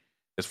point,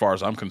 as far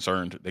as I'm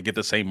concerned. They get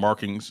the same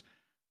markings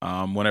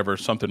whenever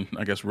something,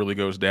 I guess, really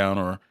goes down,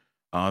 or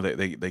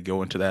they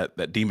go into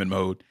that demon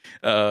mode.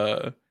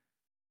 But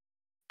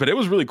it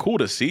was really cool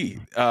to see.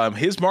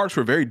 His marks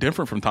were very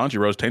different from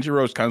Tanjiro's.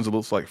 Tanjiro's kind of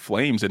looks like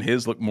flames, and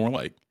his look more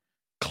like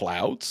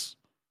clouds.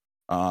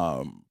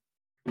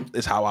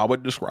 Is how I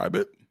would describe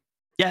it.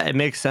 Yeah, it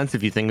makes sense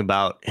if you think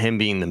about him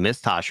being the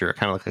mist tosher. It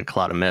kind of like a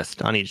cloud of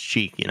mist on each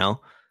cheek,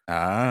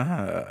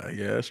 Ah,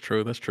 yeah, that's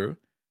true. That's true.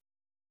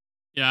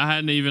 Yeah, I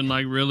hadn't even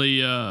like really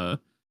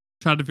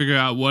tried to figure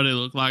out what it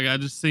looked like. I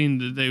just seen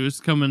that they was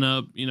coming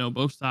up,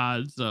 both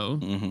sides. So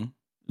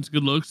it's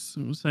good looks.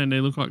 I was saying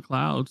they look like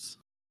clouds.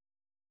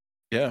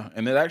 Yeah,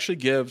 and it actually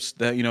gives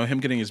that, him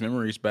getting his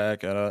memories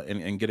back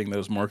and getting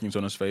those markings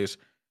on his face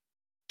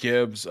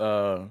gives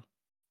the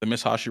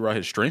Miss Hashira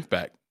his strength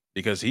back,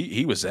 because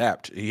he was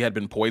zapped. He had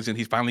been poisoned.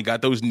 He finally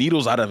got those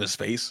needles out of his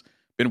face.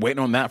 Been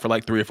waiting on that for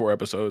like 3 or 4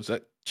 episodes.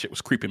 That shit was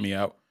creeping me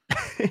out.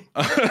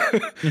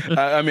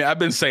 I mean, I've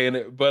been saying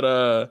it,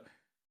 but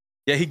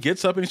yeah, he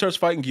gets up and he starts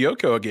fighting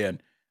Gyoko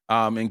again.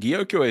 And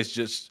Gyoko is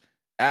just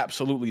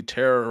absolutely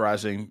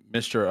terrorizing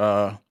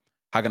Mr.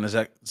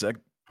 Hanakazuka.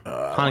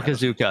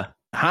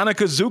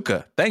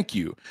 Thank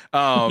you.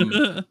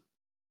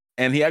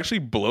 And he actually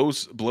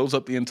blows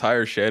up the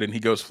entire shed, and he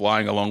goes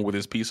flying along with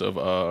his piece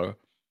of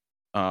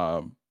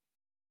buffing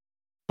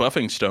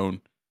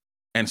stone,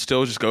 and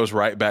still just goes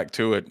right back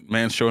to it.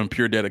 Man's showing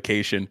pure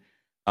dedication.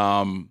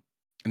 And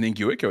then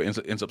Gyuiko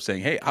ends up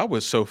saying, "Hey, I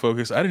was so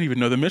focused, I didn't even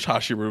know the Miss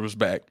Hashira was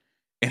back."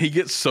 And he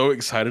gets so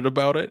excited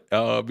about it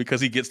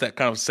because he gets that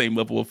kind of same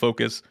level of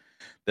focus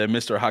that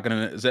Mr.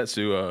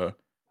 Hakanazetsu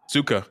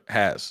Zuka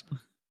has.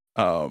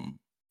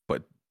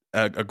 But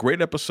a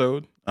great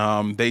episode.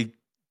 They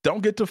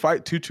don't get to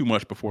fight too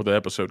much before the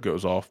episode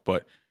goes off,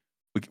 but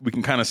we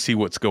can kind of see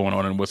what's going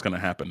on and what's going to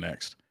happen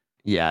next.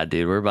 Yeah,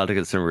 dude, we're about to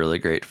get some really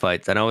great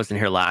fights. I know I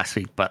wasn't here last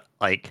week, but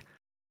like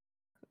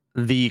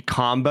the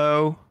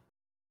combo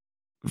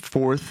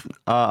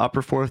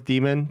upper fourth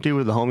demon dude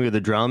with the homie with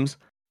the drums.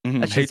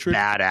 That's just Hatred.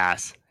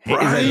 badass.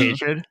 Right? Is that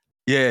hatred?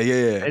 Yeah.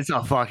 It's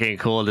a fucking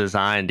cool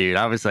design, dude.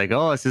 I was like,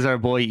 oh, this is our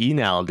boy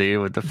Enal,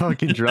 dude, with the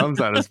fucking drums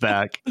on his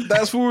back.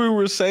 That's what we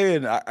were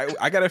saying.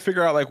 I got to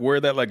figure out like where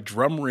that like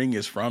drum ring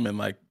is from in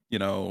like, you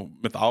know,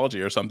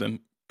 mythology or something.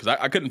 Because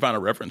I couldn't find a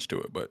reference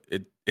to it, but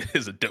it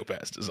is a dope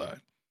ass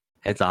design.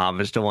 It's a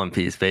homage to One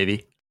Piece,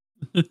 baby.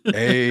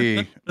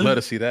 Hey, let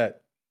us see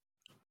that.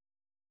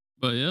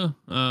 But yeah,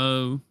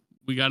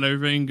 we got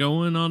everything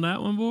going on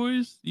that one,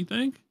 boys. You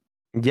think?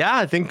 Yeah,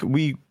 I think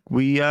we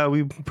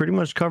pretty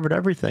much covered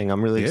everything.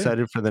 I'm really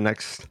excited for the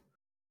next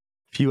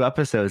few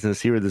episodes and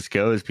see where this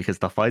goes because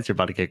the fights are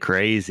about to get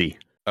crazy.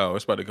 Oh,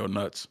 it's about to go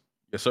nuts.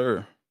 Yes,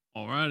 sir.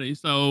 Alrighty,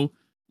 so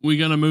we're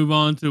gonna move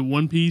on to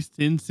One Piece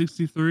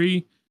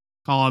 1063,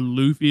 called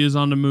 "Luffy is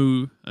on the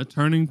Move: A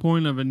Turning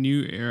Point of a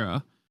New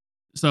Era."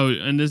 So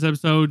in this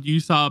episode,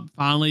 Usopp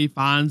finally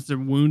finds the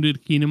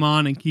wounded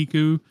Kinemon and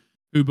Kiku,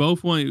 who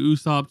both want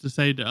Usopp to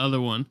save the other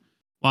one.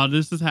 While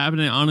this is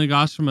happening,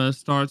 Onigashima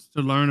starts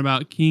to learn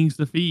about King's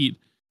defeat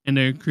and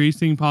the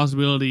increasing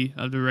possibility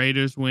of the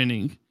Raiders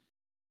winning.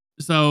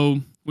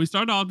 So we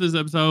start off this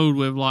episode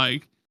with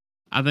like,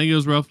 I think it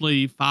was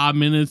roughly 5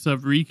 minutes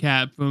of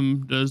recap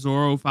from the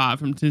Zoro fight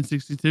from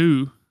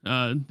 1062.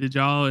 Did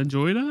y'all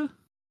enjoy that?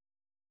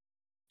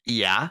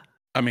 Yeah.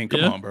 I mean,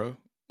 come on, bro.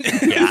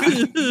 Yeah.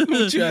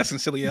 What you asking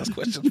silly ass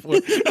questions for?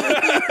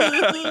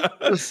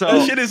 So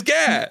that shit is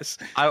gas.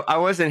 I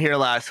wasn't here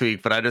last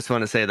week, but I just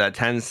want to say that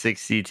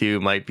 1062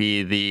 might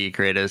be the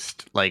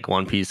greatest like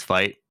One Piece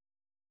fight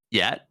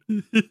yet.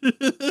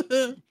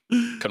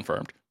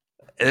 Confirmed.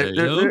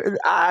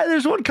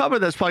 There's one cover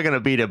that's probably gonna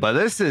beat it, but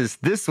this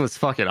was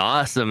fucking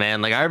awesome,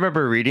 man. Like I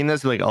remember reading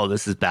this, like, oh,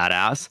 this is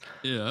badass.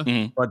 Yeah.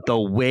 Mm-hmm. But the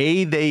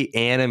way they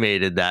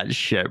animated that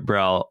shit,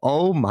 bro,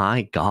 oh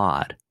my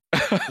god.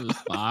 It was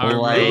fire,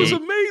 Like- It was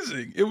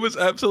amazing. It was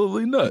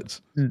absolutely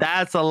nuts.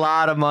 That's a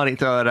lot of money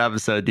through that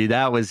episode, dude.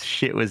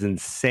 Shit was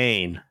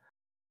insane.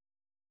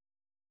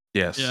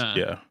 Yes. Yeah.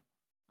 Yeah.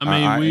 I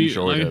mean, I we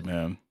enjoyed like, it,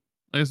 man.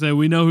 like I said,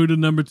 we know who the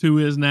number 2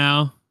 is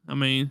now. I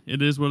mean,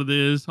 it is what it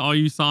is. All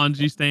you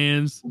Sanji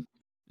stands,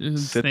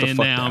 Sit the stand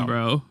fuck down, down.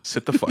 bro.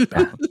 Sit the fuck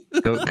down.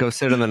 Go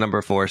sit in the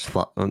number four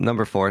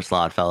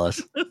slot,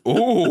 fellas.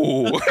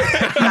 Ooh.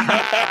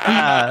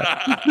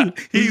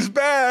 He's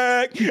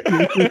back.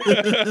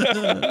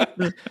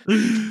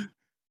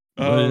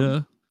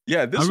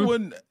 Yeah, this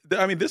one,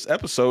 I mean, this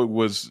episode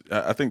was,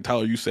 I think,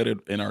 Tyler, you said it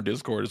in our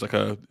Discord.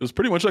 It was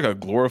pretty much like a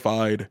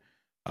glorified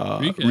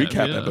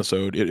recap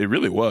episode. It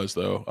really was,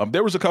 though.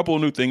 There was a couple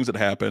of new things that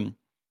happened.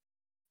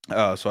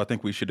 So I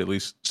think we should at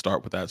least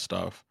start with that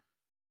stuff.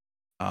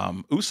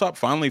 Usopp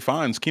finally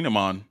finds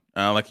Kinemon,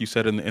 like you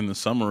said in the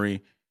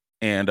summary,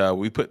 and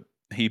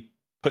he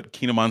put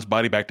Kinemon's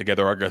body back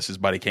together. Or I guess his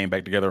body came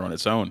back together on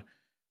its own.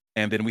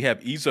 And then we have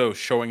Izo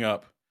showing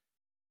up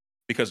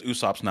because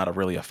Usopp's not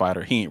really a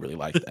fighter. He ain't really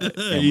like that.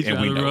 And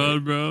we know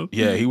bro.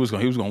 Yeah, he was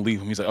gonna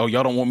leave him. He's like, oh,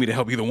 y'all don't want me to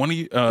help either one of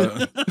you? All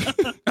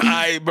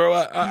right, bro.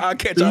 I'll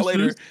catch y'all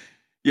later.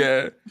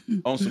 Yeah,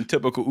 on some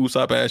typical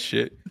Usopp ass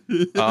shit.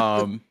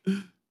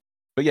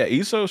 But yeah,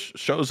 Izo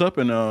shows up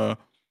and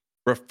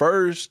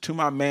refers to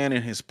my man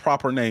in his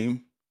proper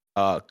name,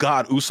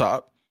 God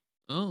Usopp.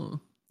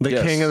 Oh, the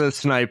king of the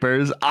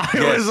snipers. I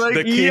was like,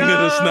 the king of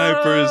the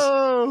snipers.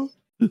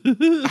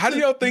 How do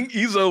y'all think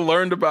Izo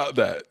learned about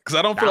that? Because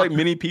I don't feel like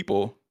many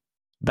people.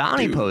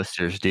 Bounty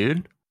posters,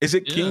 dude. Is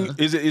it King?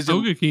 Is it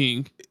Soga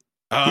King?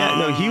 Yeah,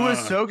 no, he was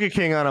Soga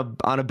King on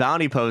a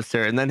bounty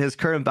poster, and then his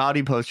current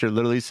bounty poster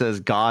literally says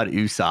God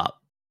Usopp.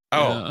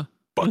 Oh. Yeah.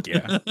 Fuck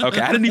yeah. Okay,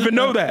 I didn't even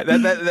know that.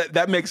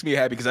 That makes me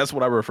happy because that's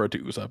what I refer to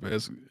Usopp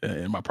as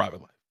in my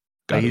private life.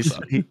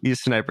 He's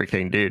Sniper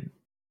King, dude.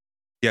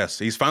 Yes,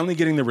 he's finally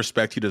getting the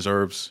respect he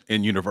deserves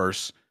in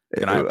universe,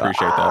 and I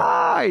appreciate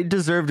that.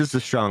 Deserved is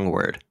a strong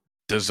word.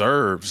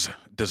 Deserves.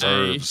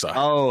 Hey.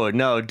 Oh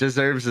no,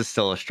 deserves is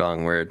still a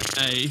strong word.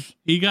 Hey,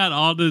 he got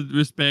all the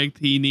respect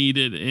he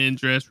needed in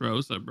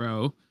Dressrosa,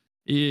 bro.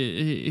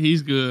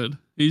 He's good.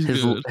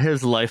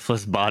 His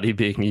lifeless body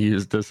being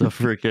used as a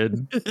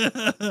freaking.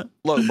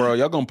 Look, bro,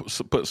 y'all gonna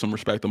put some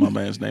respect on my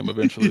man's name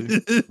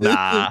eventually.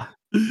 Nah.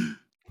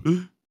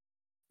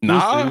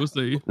 We'll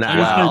see.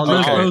 Nah.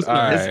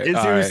 Okay.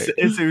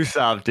 It's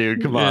Usopp,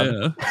 dude. Come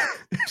on.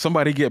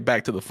 Somebody get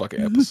back to the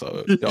fucking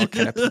episode. Y'all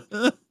capping.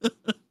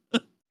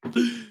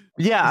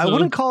 Yeah, I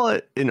wouldn't call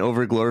it an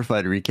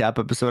overglorified recap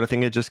episode. I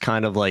think it just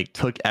kind of like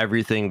took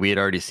everything we had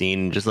already seen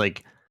and just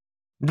like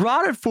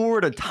brought it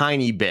forward a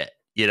tiny bit,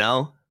 you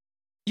know?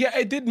 Yeah,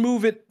 it did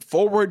move it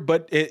forward,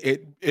 but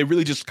it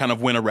really just kind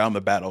of went around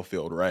the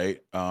battlefield,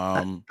 right?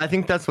 I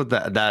think that's what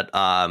that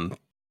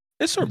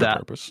it served a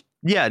purpose.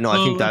 Yeah, no,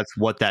 I think that's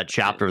what that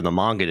chapter of the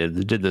manga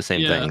did the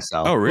same thing.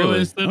 So, oh really? Well,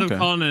 instead of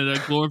calling it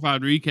a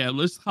glorified recap,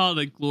 let's call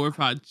it a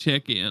glorified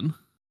check-in.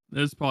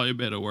 That's probably a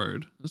better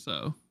word.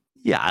 So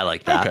yeah, I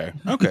like that.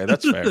 Okay,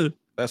 that's fair.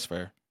 That's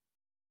fair.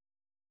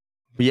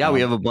 But yeah,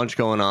 we have a bunch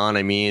going on.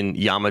 I mean,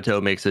 Yamato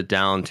makes it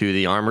down to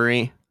the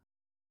armory,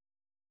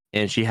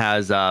 and she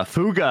has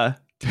Fuga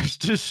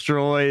Just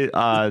destroy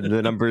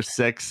the number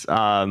 6.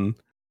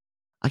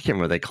 I can't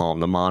remember what they call them,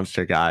 the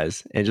monster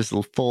guys, and just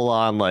full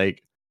on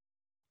like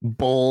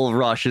bull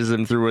rushes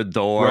him through a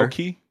door.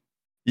 Roki?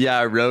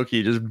 Yeah,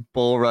 Roki just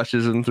bull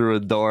rushes him through a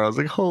door. I was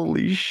like,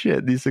 holy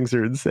shit, these things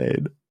are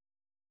insane.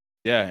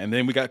 Yeah, and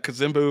then we got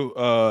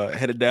Kazimbu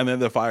headed down there,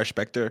 the Fire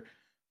Spectre.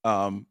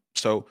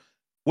 So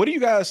what do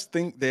you guys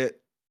think that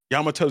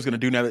Yamato's going to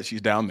do now that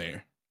she's down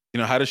there? You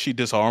know, how does she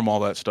disarm all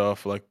that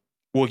stuff? Like,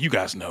 well, you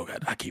guys know.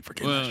 I keep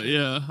forgetting. Well,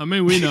 yeah, I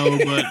mean, we know,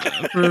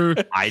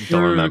 but I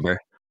don't remember.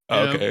 Yeah,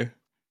 okay.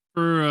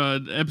 For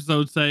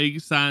episode's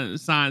sake,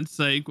 science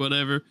sake,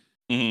 whatever.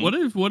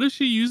 Mm-hmm. What if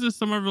she uses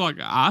some of her like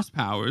ice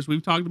powers?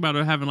 We've talked about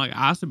her having like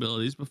ice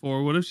abilities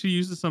before. What if she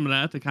uses some of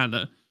that to kind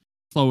of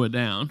slow it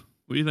down?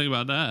 What do you think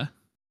about that?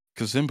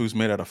 Kazimbu's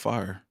made out of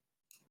fire.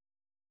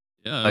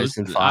 Yeah, Ice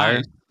and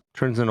fire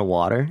turns into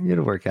water.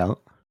 It'll work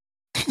out.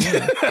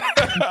 Yeah.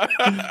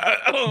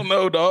 I don't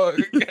know, dog.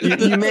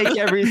 You make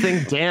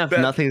everything damp,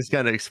 nothing's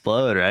gonna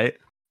explode, right?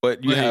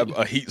 But you have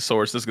a heat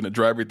source that's gonna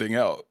dry everything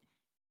out.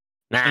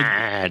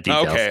 Nah,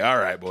 details. Okay, all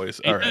right,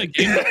 boys. All right.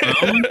 Game of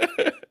Thrones?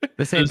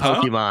 This ain't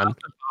Pokemon.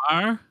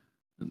 Fire?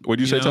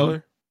 What'd you say,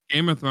 Tyler?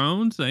 Game of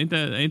Thrones? Ain't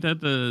that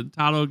the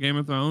title of Game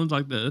of Thrones?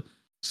 Like the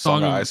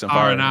Song of Ice and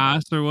Fire Fire and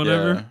Ice or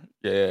whatever?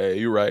 Yeah,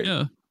 you're right.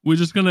 Yeah. We're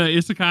just gonna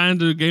isekai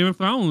into Game of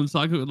Thrones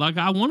like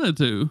I wanted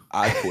to.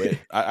 I quit.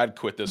 I'd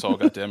quit this whole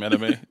goddamn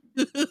anime.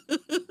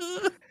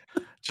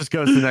 Just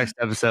go to the next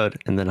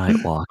episode and the Night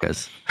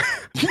Walkers.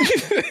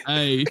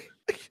 Hey,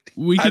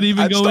 we could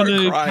even go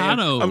into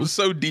Kano. I'm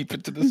so deep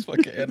into this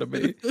fucking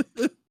anime.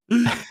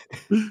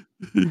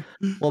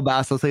 Well,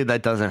 Bass, let's say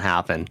that doesn't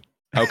happen.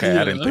 Okay,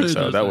 I didn't think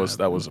so. That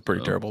was a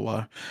pretty terrible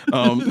lie.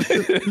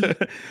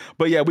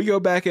 But yeah, we go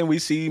back and we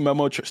see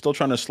Momo still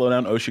trying to slow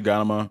down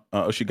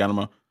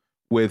Oshiganuma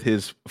with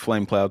his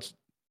flame clouds.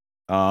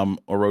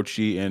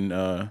 Orochi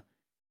and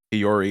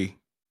Hiyori,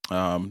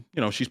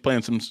 you know, she's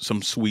playing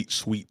some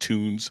sweet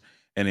tunes,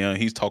 and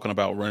he's talking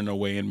about running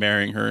away and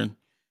marrying her and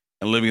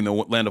living in the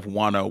land of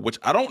Wano, which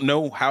I don't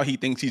know how he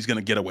thinks he's going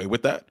to get away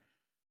with that,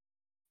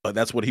 but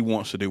that's what he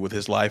wants to do with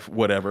his life,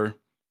 whatever.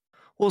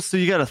 Well, so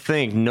you got to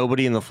think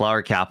nobody in the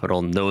Flower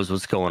Capital knows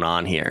what's going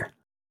on here,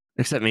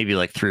 except maybe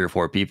like 3 or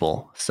 4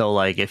 people. So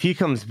like if he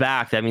comes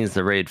back, that means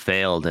the raid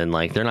failed, and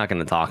like they're not going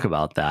to talk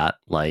about that,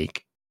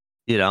 like,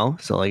 you know.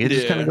 So like it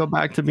just kind of go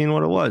back to being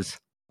what it was.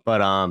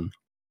 But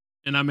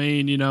and I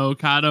mean, you know,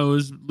 Kaido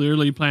is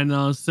literally planning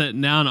on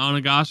setting down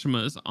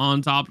Onagashima's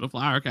on top of the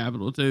Flower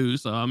Capital too.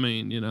 So I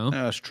mean, you know,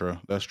 that's true.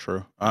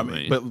 I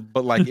mean,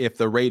 but like if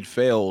the raid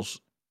fails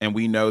and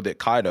we know that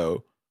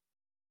Kaido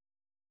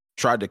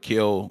tried to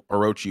kill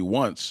Orochi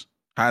once,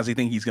 how does he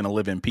think he's going to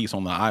live in peace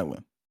on the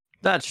island?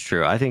 That's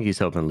true. I think he's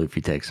hoping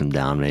Luffy takes him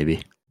down,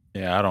 maybe.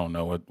 Yeah, I don't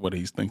know what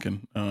he's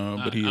thinking. But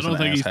I don't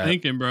think he's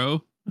thinking,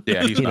 bro.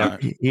 Yeah, he's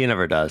not. He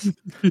never does.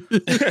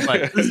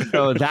 But,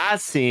 so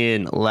that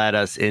scene led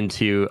us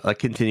into a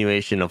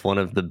continuation of one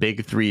of the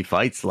big 3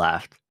 fights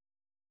left.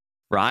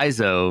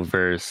 Raizo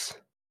versus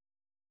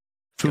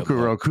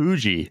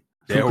Fukurokuji.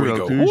 There we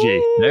go.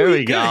 Ooh, there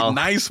we go.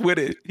 Nice with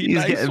it.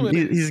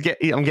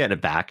 I'm getting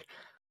it back.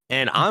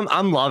 And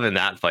I'm loving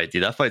that fight,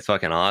 dude. That fight's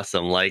fucking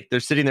awesome. Like they're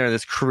sitting there in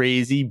this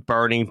crazy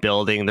burning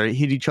building. They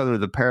hit each other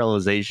with the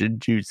paralyzation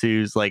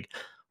jutsus. Like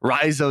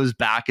Raizo's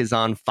back is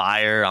on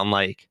fire. I'm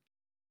like,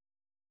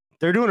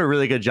 they're doing a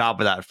really good job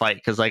with that fight,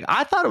 because like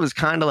I thought it was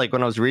kind of like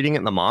when I was reading it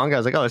in the manga, I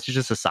was like, oh, this is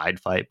just a side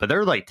fight, but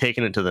they're like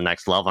taking it to the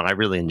next level, and I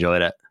really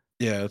enjoyed it.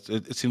 Yeah,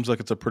 it seems like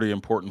it's a pretty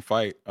important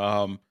fight.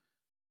 Yeah,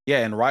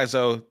 and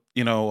Raizo,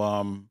 you know,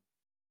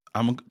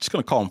 I'm just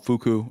gonna call him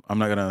Fuku. I'm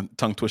not gonna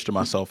tongue twister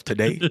myself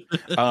today,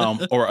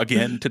 or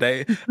again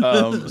today.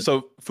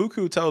 So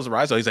Fuku tells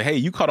Raizo, he's like, "Hey,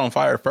 you caught on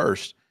fire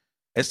first.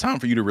 It's time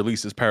for you to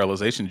release this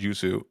paralyzation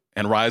jutsu."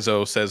 And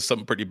Raizo says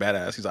something pretty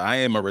badass. He's like, "I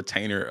am a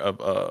retainer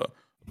of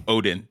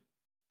Odin.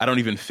 I don't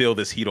even feel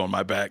this heat on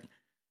my back."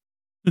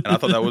 And I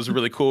thought that was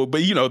really cool.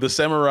 But you know, the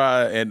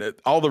samurai and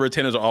all the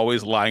retainers are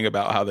always lying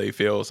about how they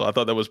feel. So I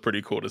thought that was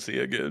pretty cool to see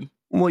again.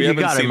 Well, you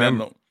gotta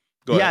remember.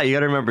 You got to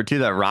remember too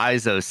that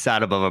Raizo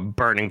sat above a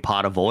burning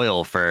pot of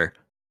oil for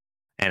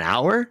an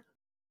hour.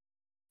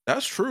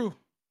 That's true.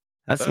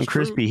 That's some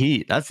crispy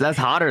heat. That's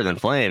hotter than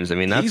flames. I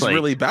mean, that's he's like,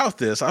 really about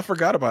this. I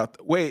forgot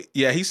about. Wait,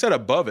 yeah, he said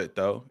above it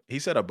though. He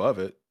said above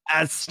it.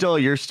 That's still,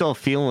 you're still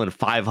feeling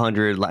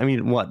 500. I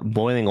mean, what,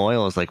 boiling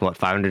oil is like what,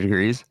 500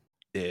 degrees?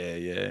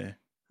 Yeah.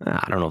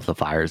 I don't know if the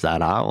fire's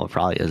that hot. Well, it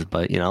probably is,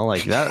 but you know,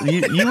 like that,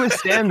 you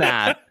withstand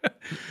that.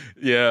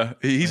 Yeah,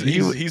 he's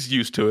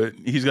used to it.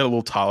 He's got a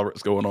little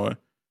tolerance going on.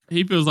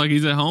 He feels like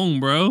he's at home,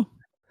 bro.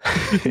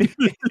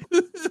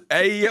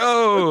 Hey,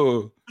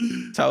 yo,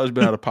 Tyler's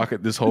been out of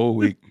pocket this whole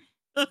week.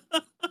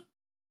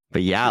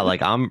 But yeah,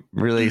 like I'm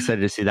really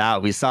excited to see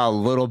that. We saw a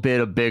little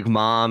bit of Big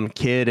Mom,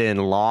 Kid,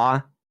 and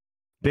Law.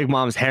 Big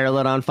Mom's hair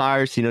lit on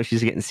fire, so you know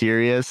she's getting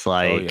serious.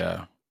 Like,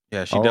 yeah.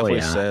 She definitely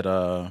said.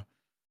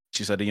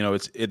 She said, you know,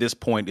 it's at this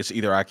point, it's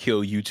either I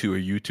kill you two or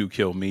you two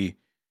kill me.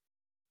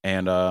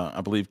 And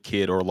I believe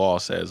Kid or Law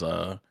says,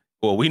 well,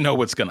 we know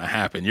what's gonna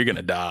happen. You're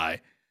gonna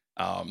die.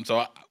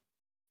 So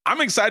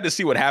I'm excited to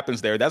see what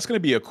happens there. That's going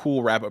to be a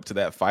cool wrap up to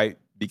that fight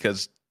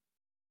because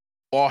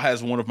All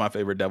has one of my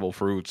favorite devil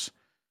fruits.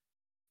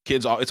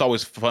 It's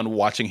always fun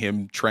watching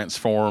him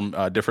transform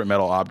different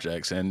metal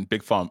objects, and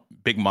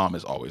Big Mom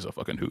is always a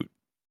fucking hoot.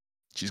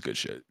 She's good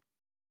shit.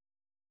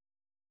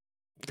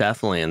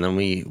 Definitely. And then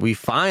we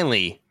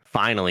finally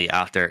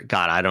after,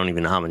 God, I don't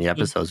even know how many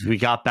episodes, we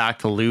got back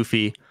to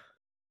Luffy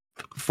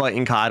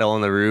fighting Kaido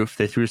on the roof.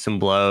 They threw some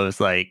blows.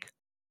 Like,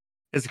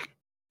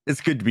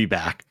 it's good to be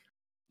back.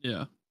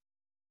 Yeah.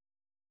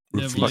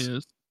 Definitely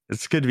is.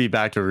 It's good to be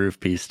back to Roof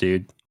Piece,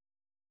 dude.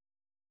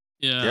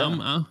 Yeah.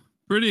 I'm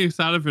pretty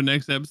excited for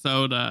next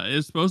episode.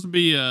 It's supposed to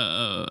be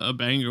a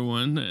banger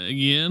one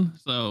again.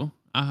 So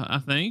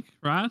I think,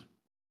 right?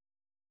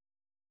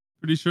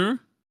 Pretty sure.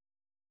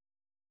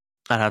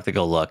 I'd have to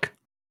go look.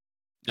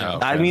 Yeah.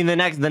 I mean, the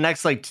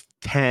next like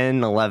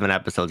 10, 11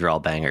 episodes are all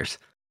bangers.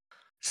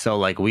 So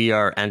like we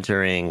are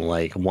entering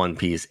like One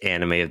Piece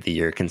anime of the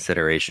year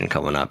consideration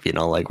coming up, you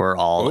know, like we're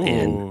all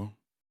in.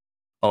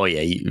 Oh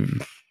yeah.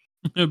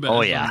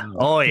 Oh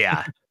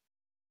yeah.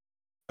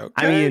 Okay.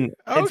 I mean,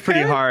 it's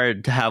pretty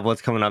hard to have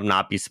what's coming up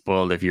not be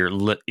spoiled if you're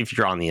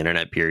on the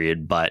internet,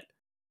 period. But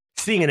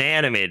seeing an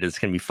animated is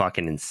gonna be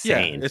fucking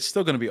insane. Yeah, it's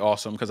still gonna be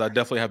awesome because I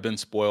definitely have been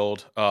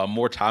spoiled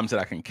more times than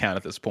I can count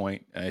at this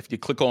point. If you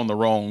click on the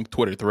wrong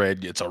Twitter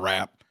thread, it's a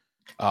wrap.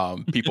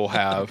 People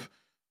have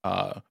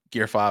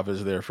Gear 5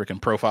 as their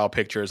freaking profile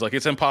pictures. Like,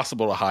 it's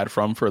impossible to hide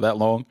from for that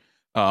long.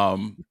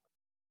 But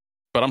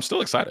I'm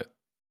still excited.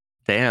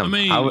 Damn, I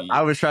mean,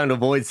 I was trying to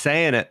avoid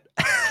saying it.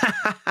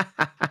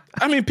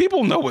 I mean,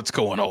 people know what's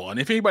going on.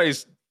 If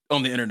anybody's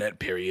on the internet,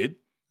 period.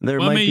 There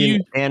might be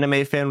an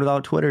anime fan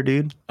without Twitter,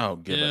 dude. Oh,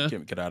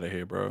 get out of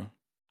here, bro.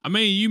 I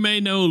mean, you may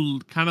know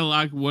kind of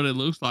like what it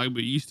looks like,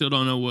 but you still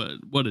don't know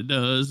what it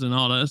does and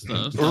all that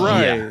stuff. So.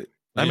 Right. Yeah.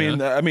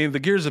 I mean, the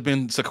gears have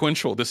been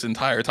sequential this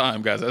entire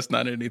time, guys. That's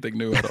not anything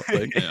new, I don't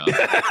think.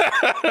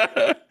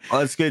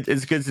 Well, it's good.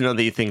 It's good to know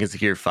that you think it's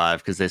Gear 5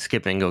 because they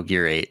skip and go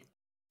Gear 8.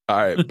 All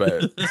right,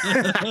 bet.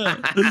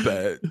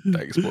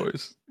 Thanks,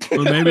 boys.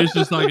 Well, maybe it's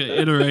just like an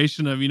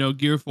iteration of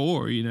Gear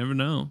 4. You never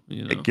know.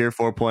 Gear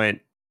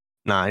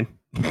 4.9.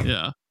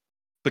 Yeah.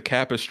 The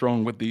cap is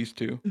strong with these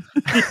two.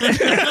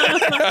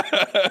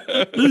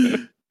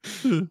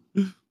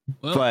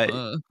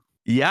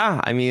 Yeah,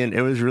 I mean,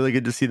 it was really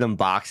good to see them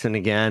boxing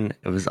again.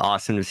 It was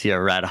awesome to see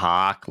a Red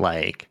Hawk.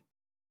 Like,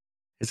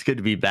 it's good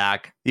to be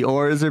back. The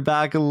auras are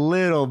back a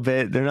little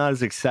bit. They're not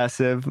as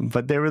excessive,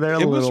 but they were there a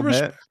little bit.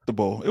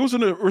 Respectable. It was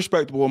a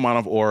respectable amount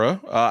of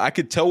aura. I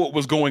could tell what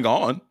was going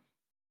on.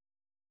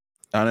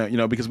 I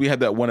know, because we had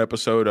that one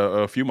episode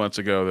a few months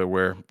ago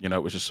where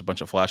it was just a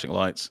bunch of flashing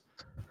lights.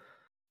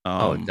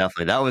 Oh,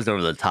 definitely. That was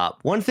over the top.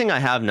 One thing I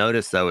have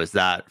noticed, though, is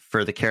that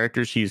for the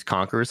characters who use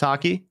Conqueror's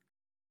Haki,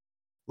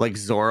 like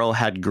Zoro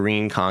had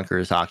green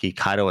Conqueror's Haki,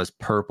 Kaido has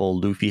purple,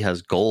 Luffy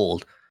has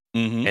gold.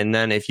 Mm-hmm. And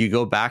then if you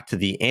go back to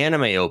the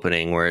anime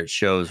opening where it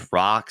shows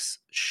Rocks,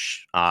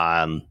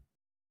 Goldie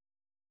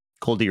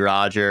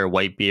Roger,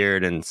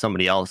 Whitebeard, and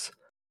somebody else,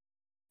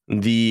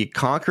 the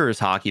Conqueror's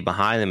Haki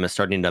behind them is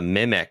starting to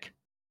mimic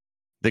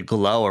the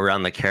glow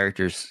around the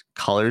characters'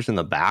 colors in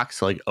the back.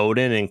 So like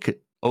Odin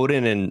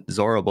and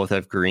Zoro both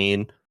have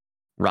green.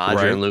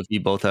 Roger and Luffy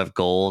both have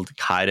gold.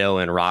 Kaido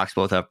and Rocks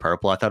both have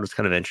purple. I thought it was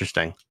kind of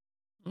interesting.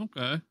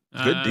 Okay.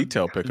 Good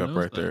detail pickup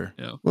right there.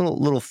 Yeah.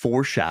 Little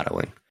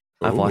foreshadowing.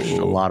 I've watched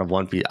a lot of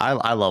One Piece.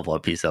 I love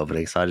One Piece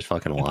openings, so I just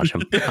fucking watch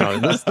them.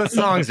 The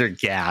songs are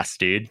gas,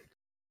 dude.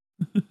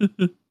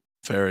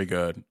 Very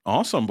good.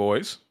 Awesome,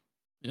 boys.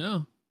 Yeah.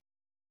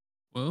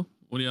 Well,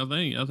 what do y'all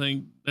think? I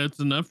think that's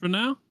enough for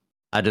now.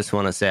 I just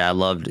want to say I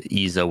loved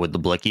Izzo with the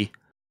blicky.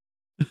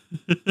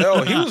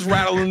 Oh, he was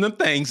rattling them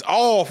things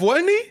off,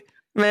 wasn't he?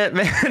 Man,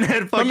 my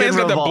man's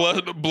got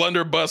the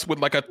blunderbuss with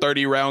like a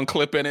 30-round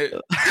clip in it.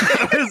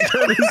 I was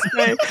gonna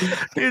say,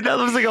 dude, that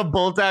looks like a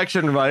bolt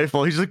action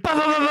rifle. He's like, bah,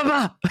 bah, bah, bah,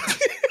 bah.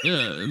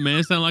 Yeah, man,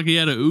 it sounded like he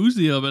had a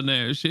Uzi up in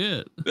there.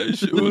 Shit. That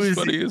shit was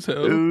funny as hell.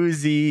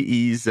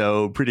 Uzi,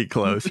 Izzo, pretty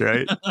close,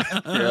 right?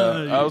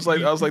 Yeah, I was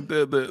like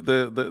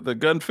the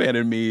gun fan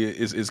in me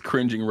is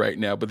cringing right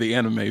now, but the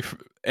anime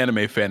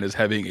fan is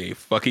having a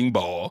fucking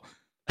ball.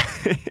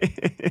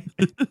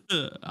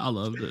 I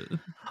loved it.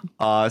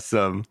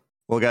 Awesome.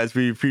 Well, guys,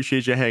 we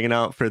appreciate you hanging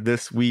out for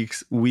this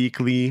week's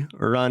weekly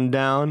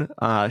rundown.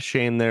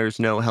 Shame there's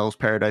no Hell's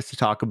Paradise to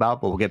talk about,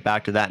 but we'll get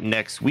back to that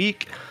next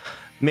week.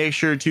 Make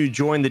sure to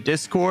join the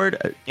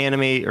Discord.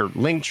 Anime or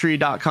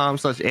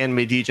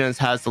linktree.com/animedegens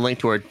has the link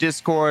to our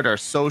Discord, our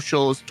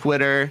socials,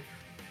 Twitter,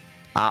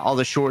 all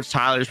the shorts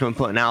Tyler's been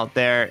putting out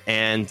there.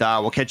 And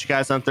we'll catch you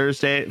guys on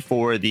Thursday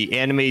for the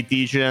Anime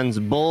Degens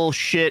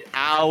Bullshit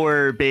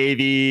Hour,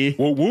 baby.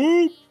 Woo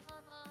woo.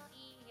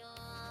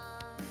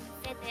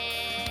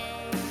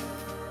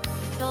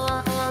 遠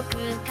く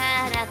か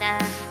らだ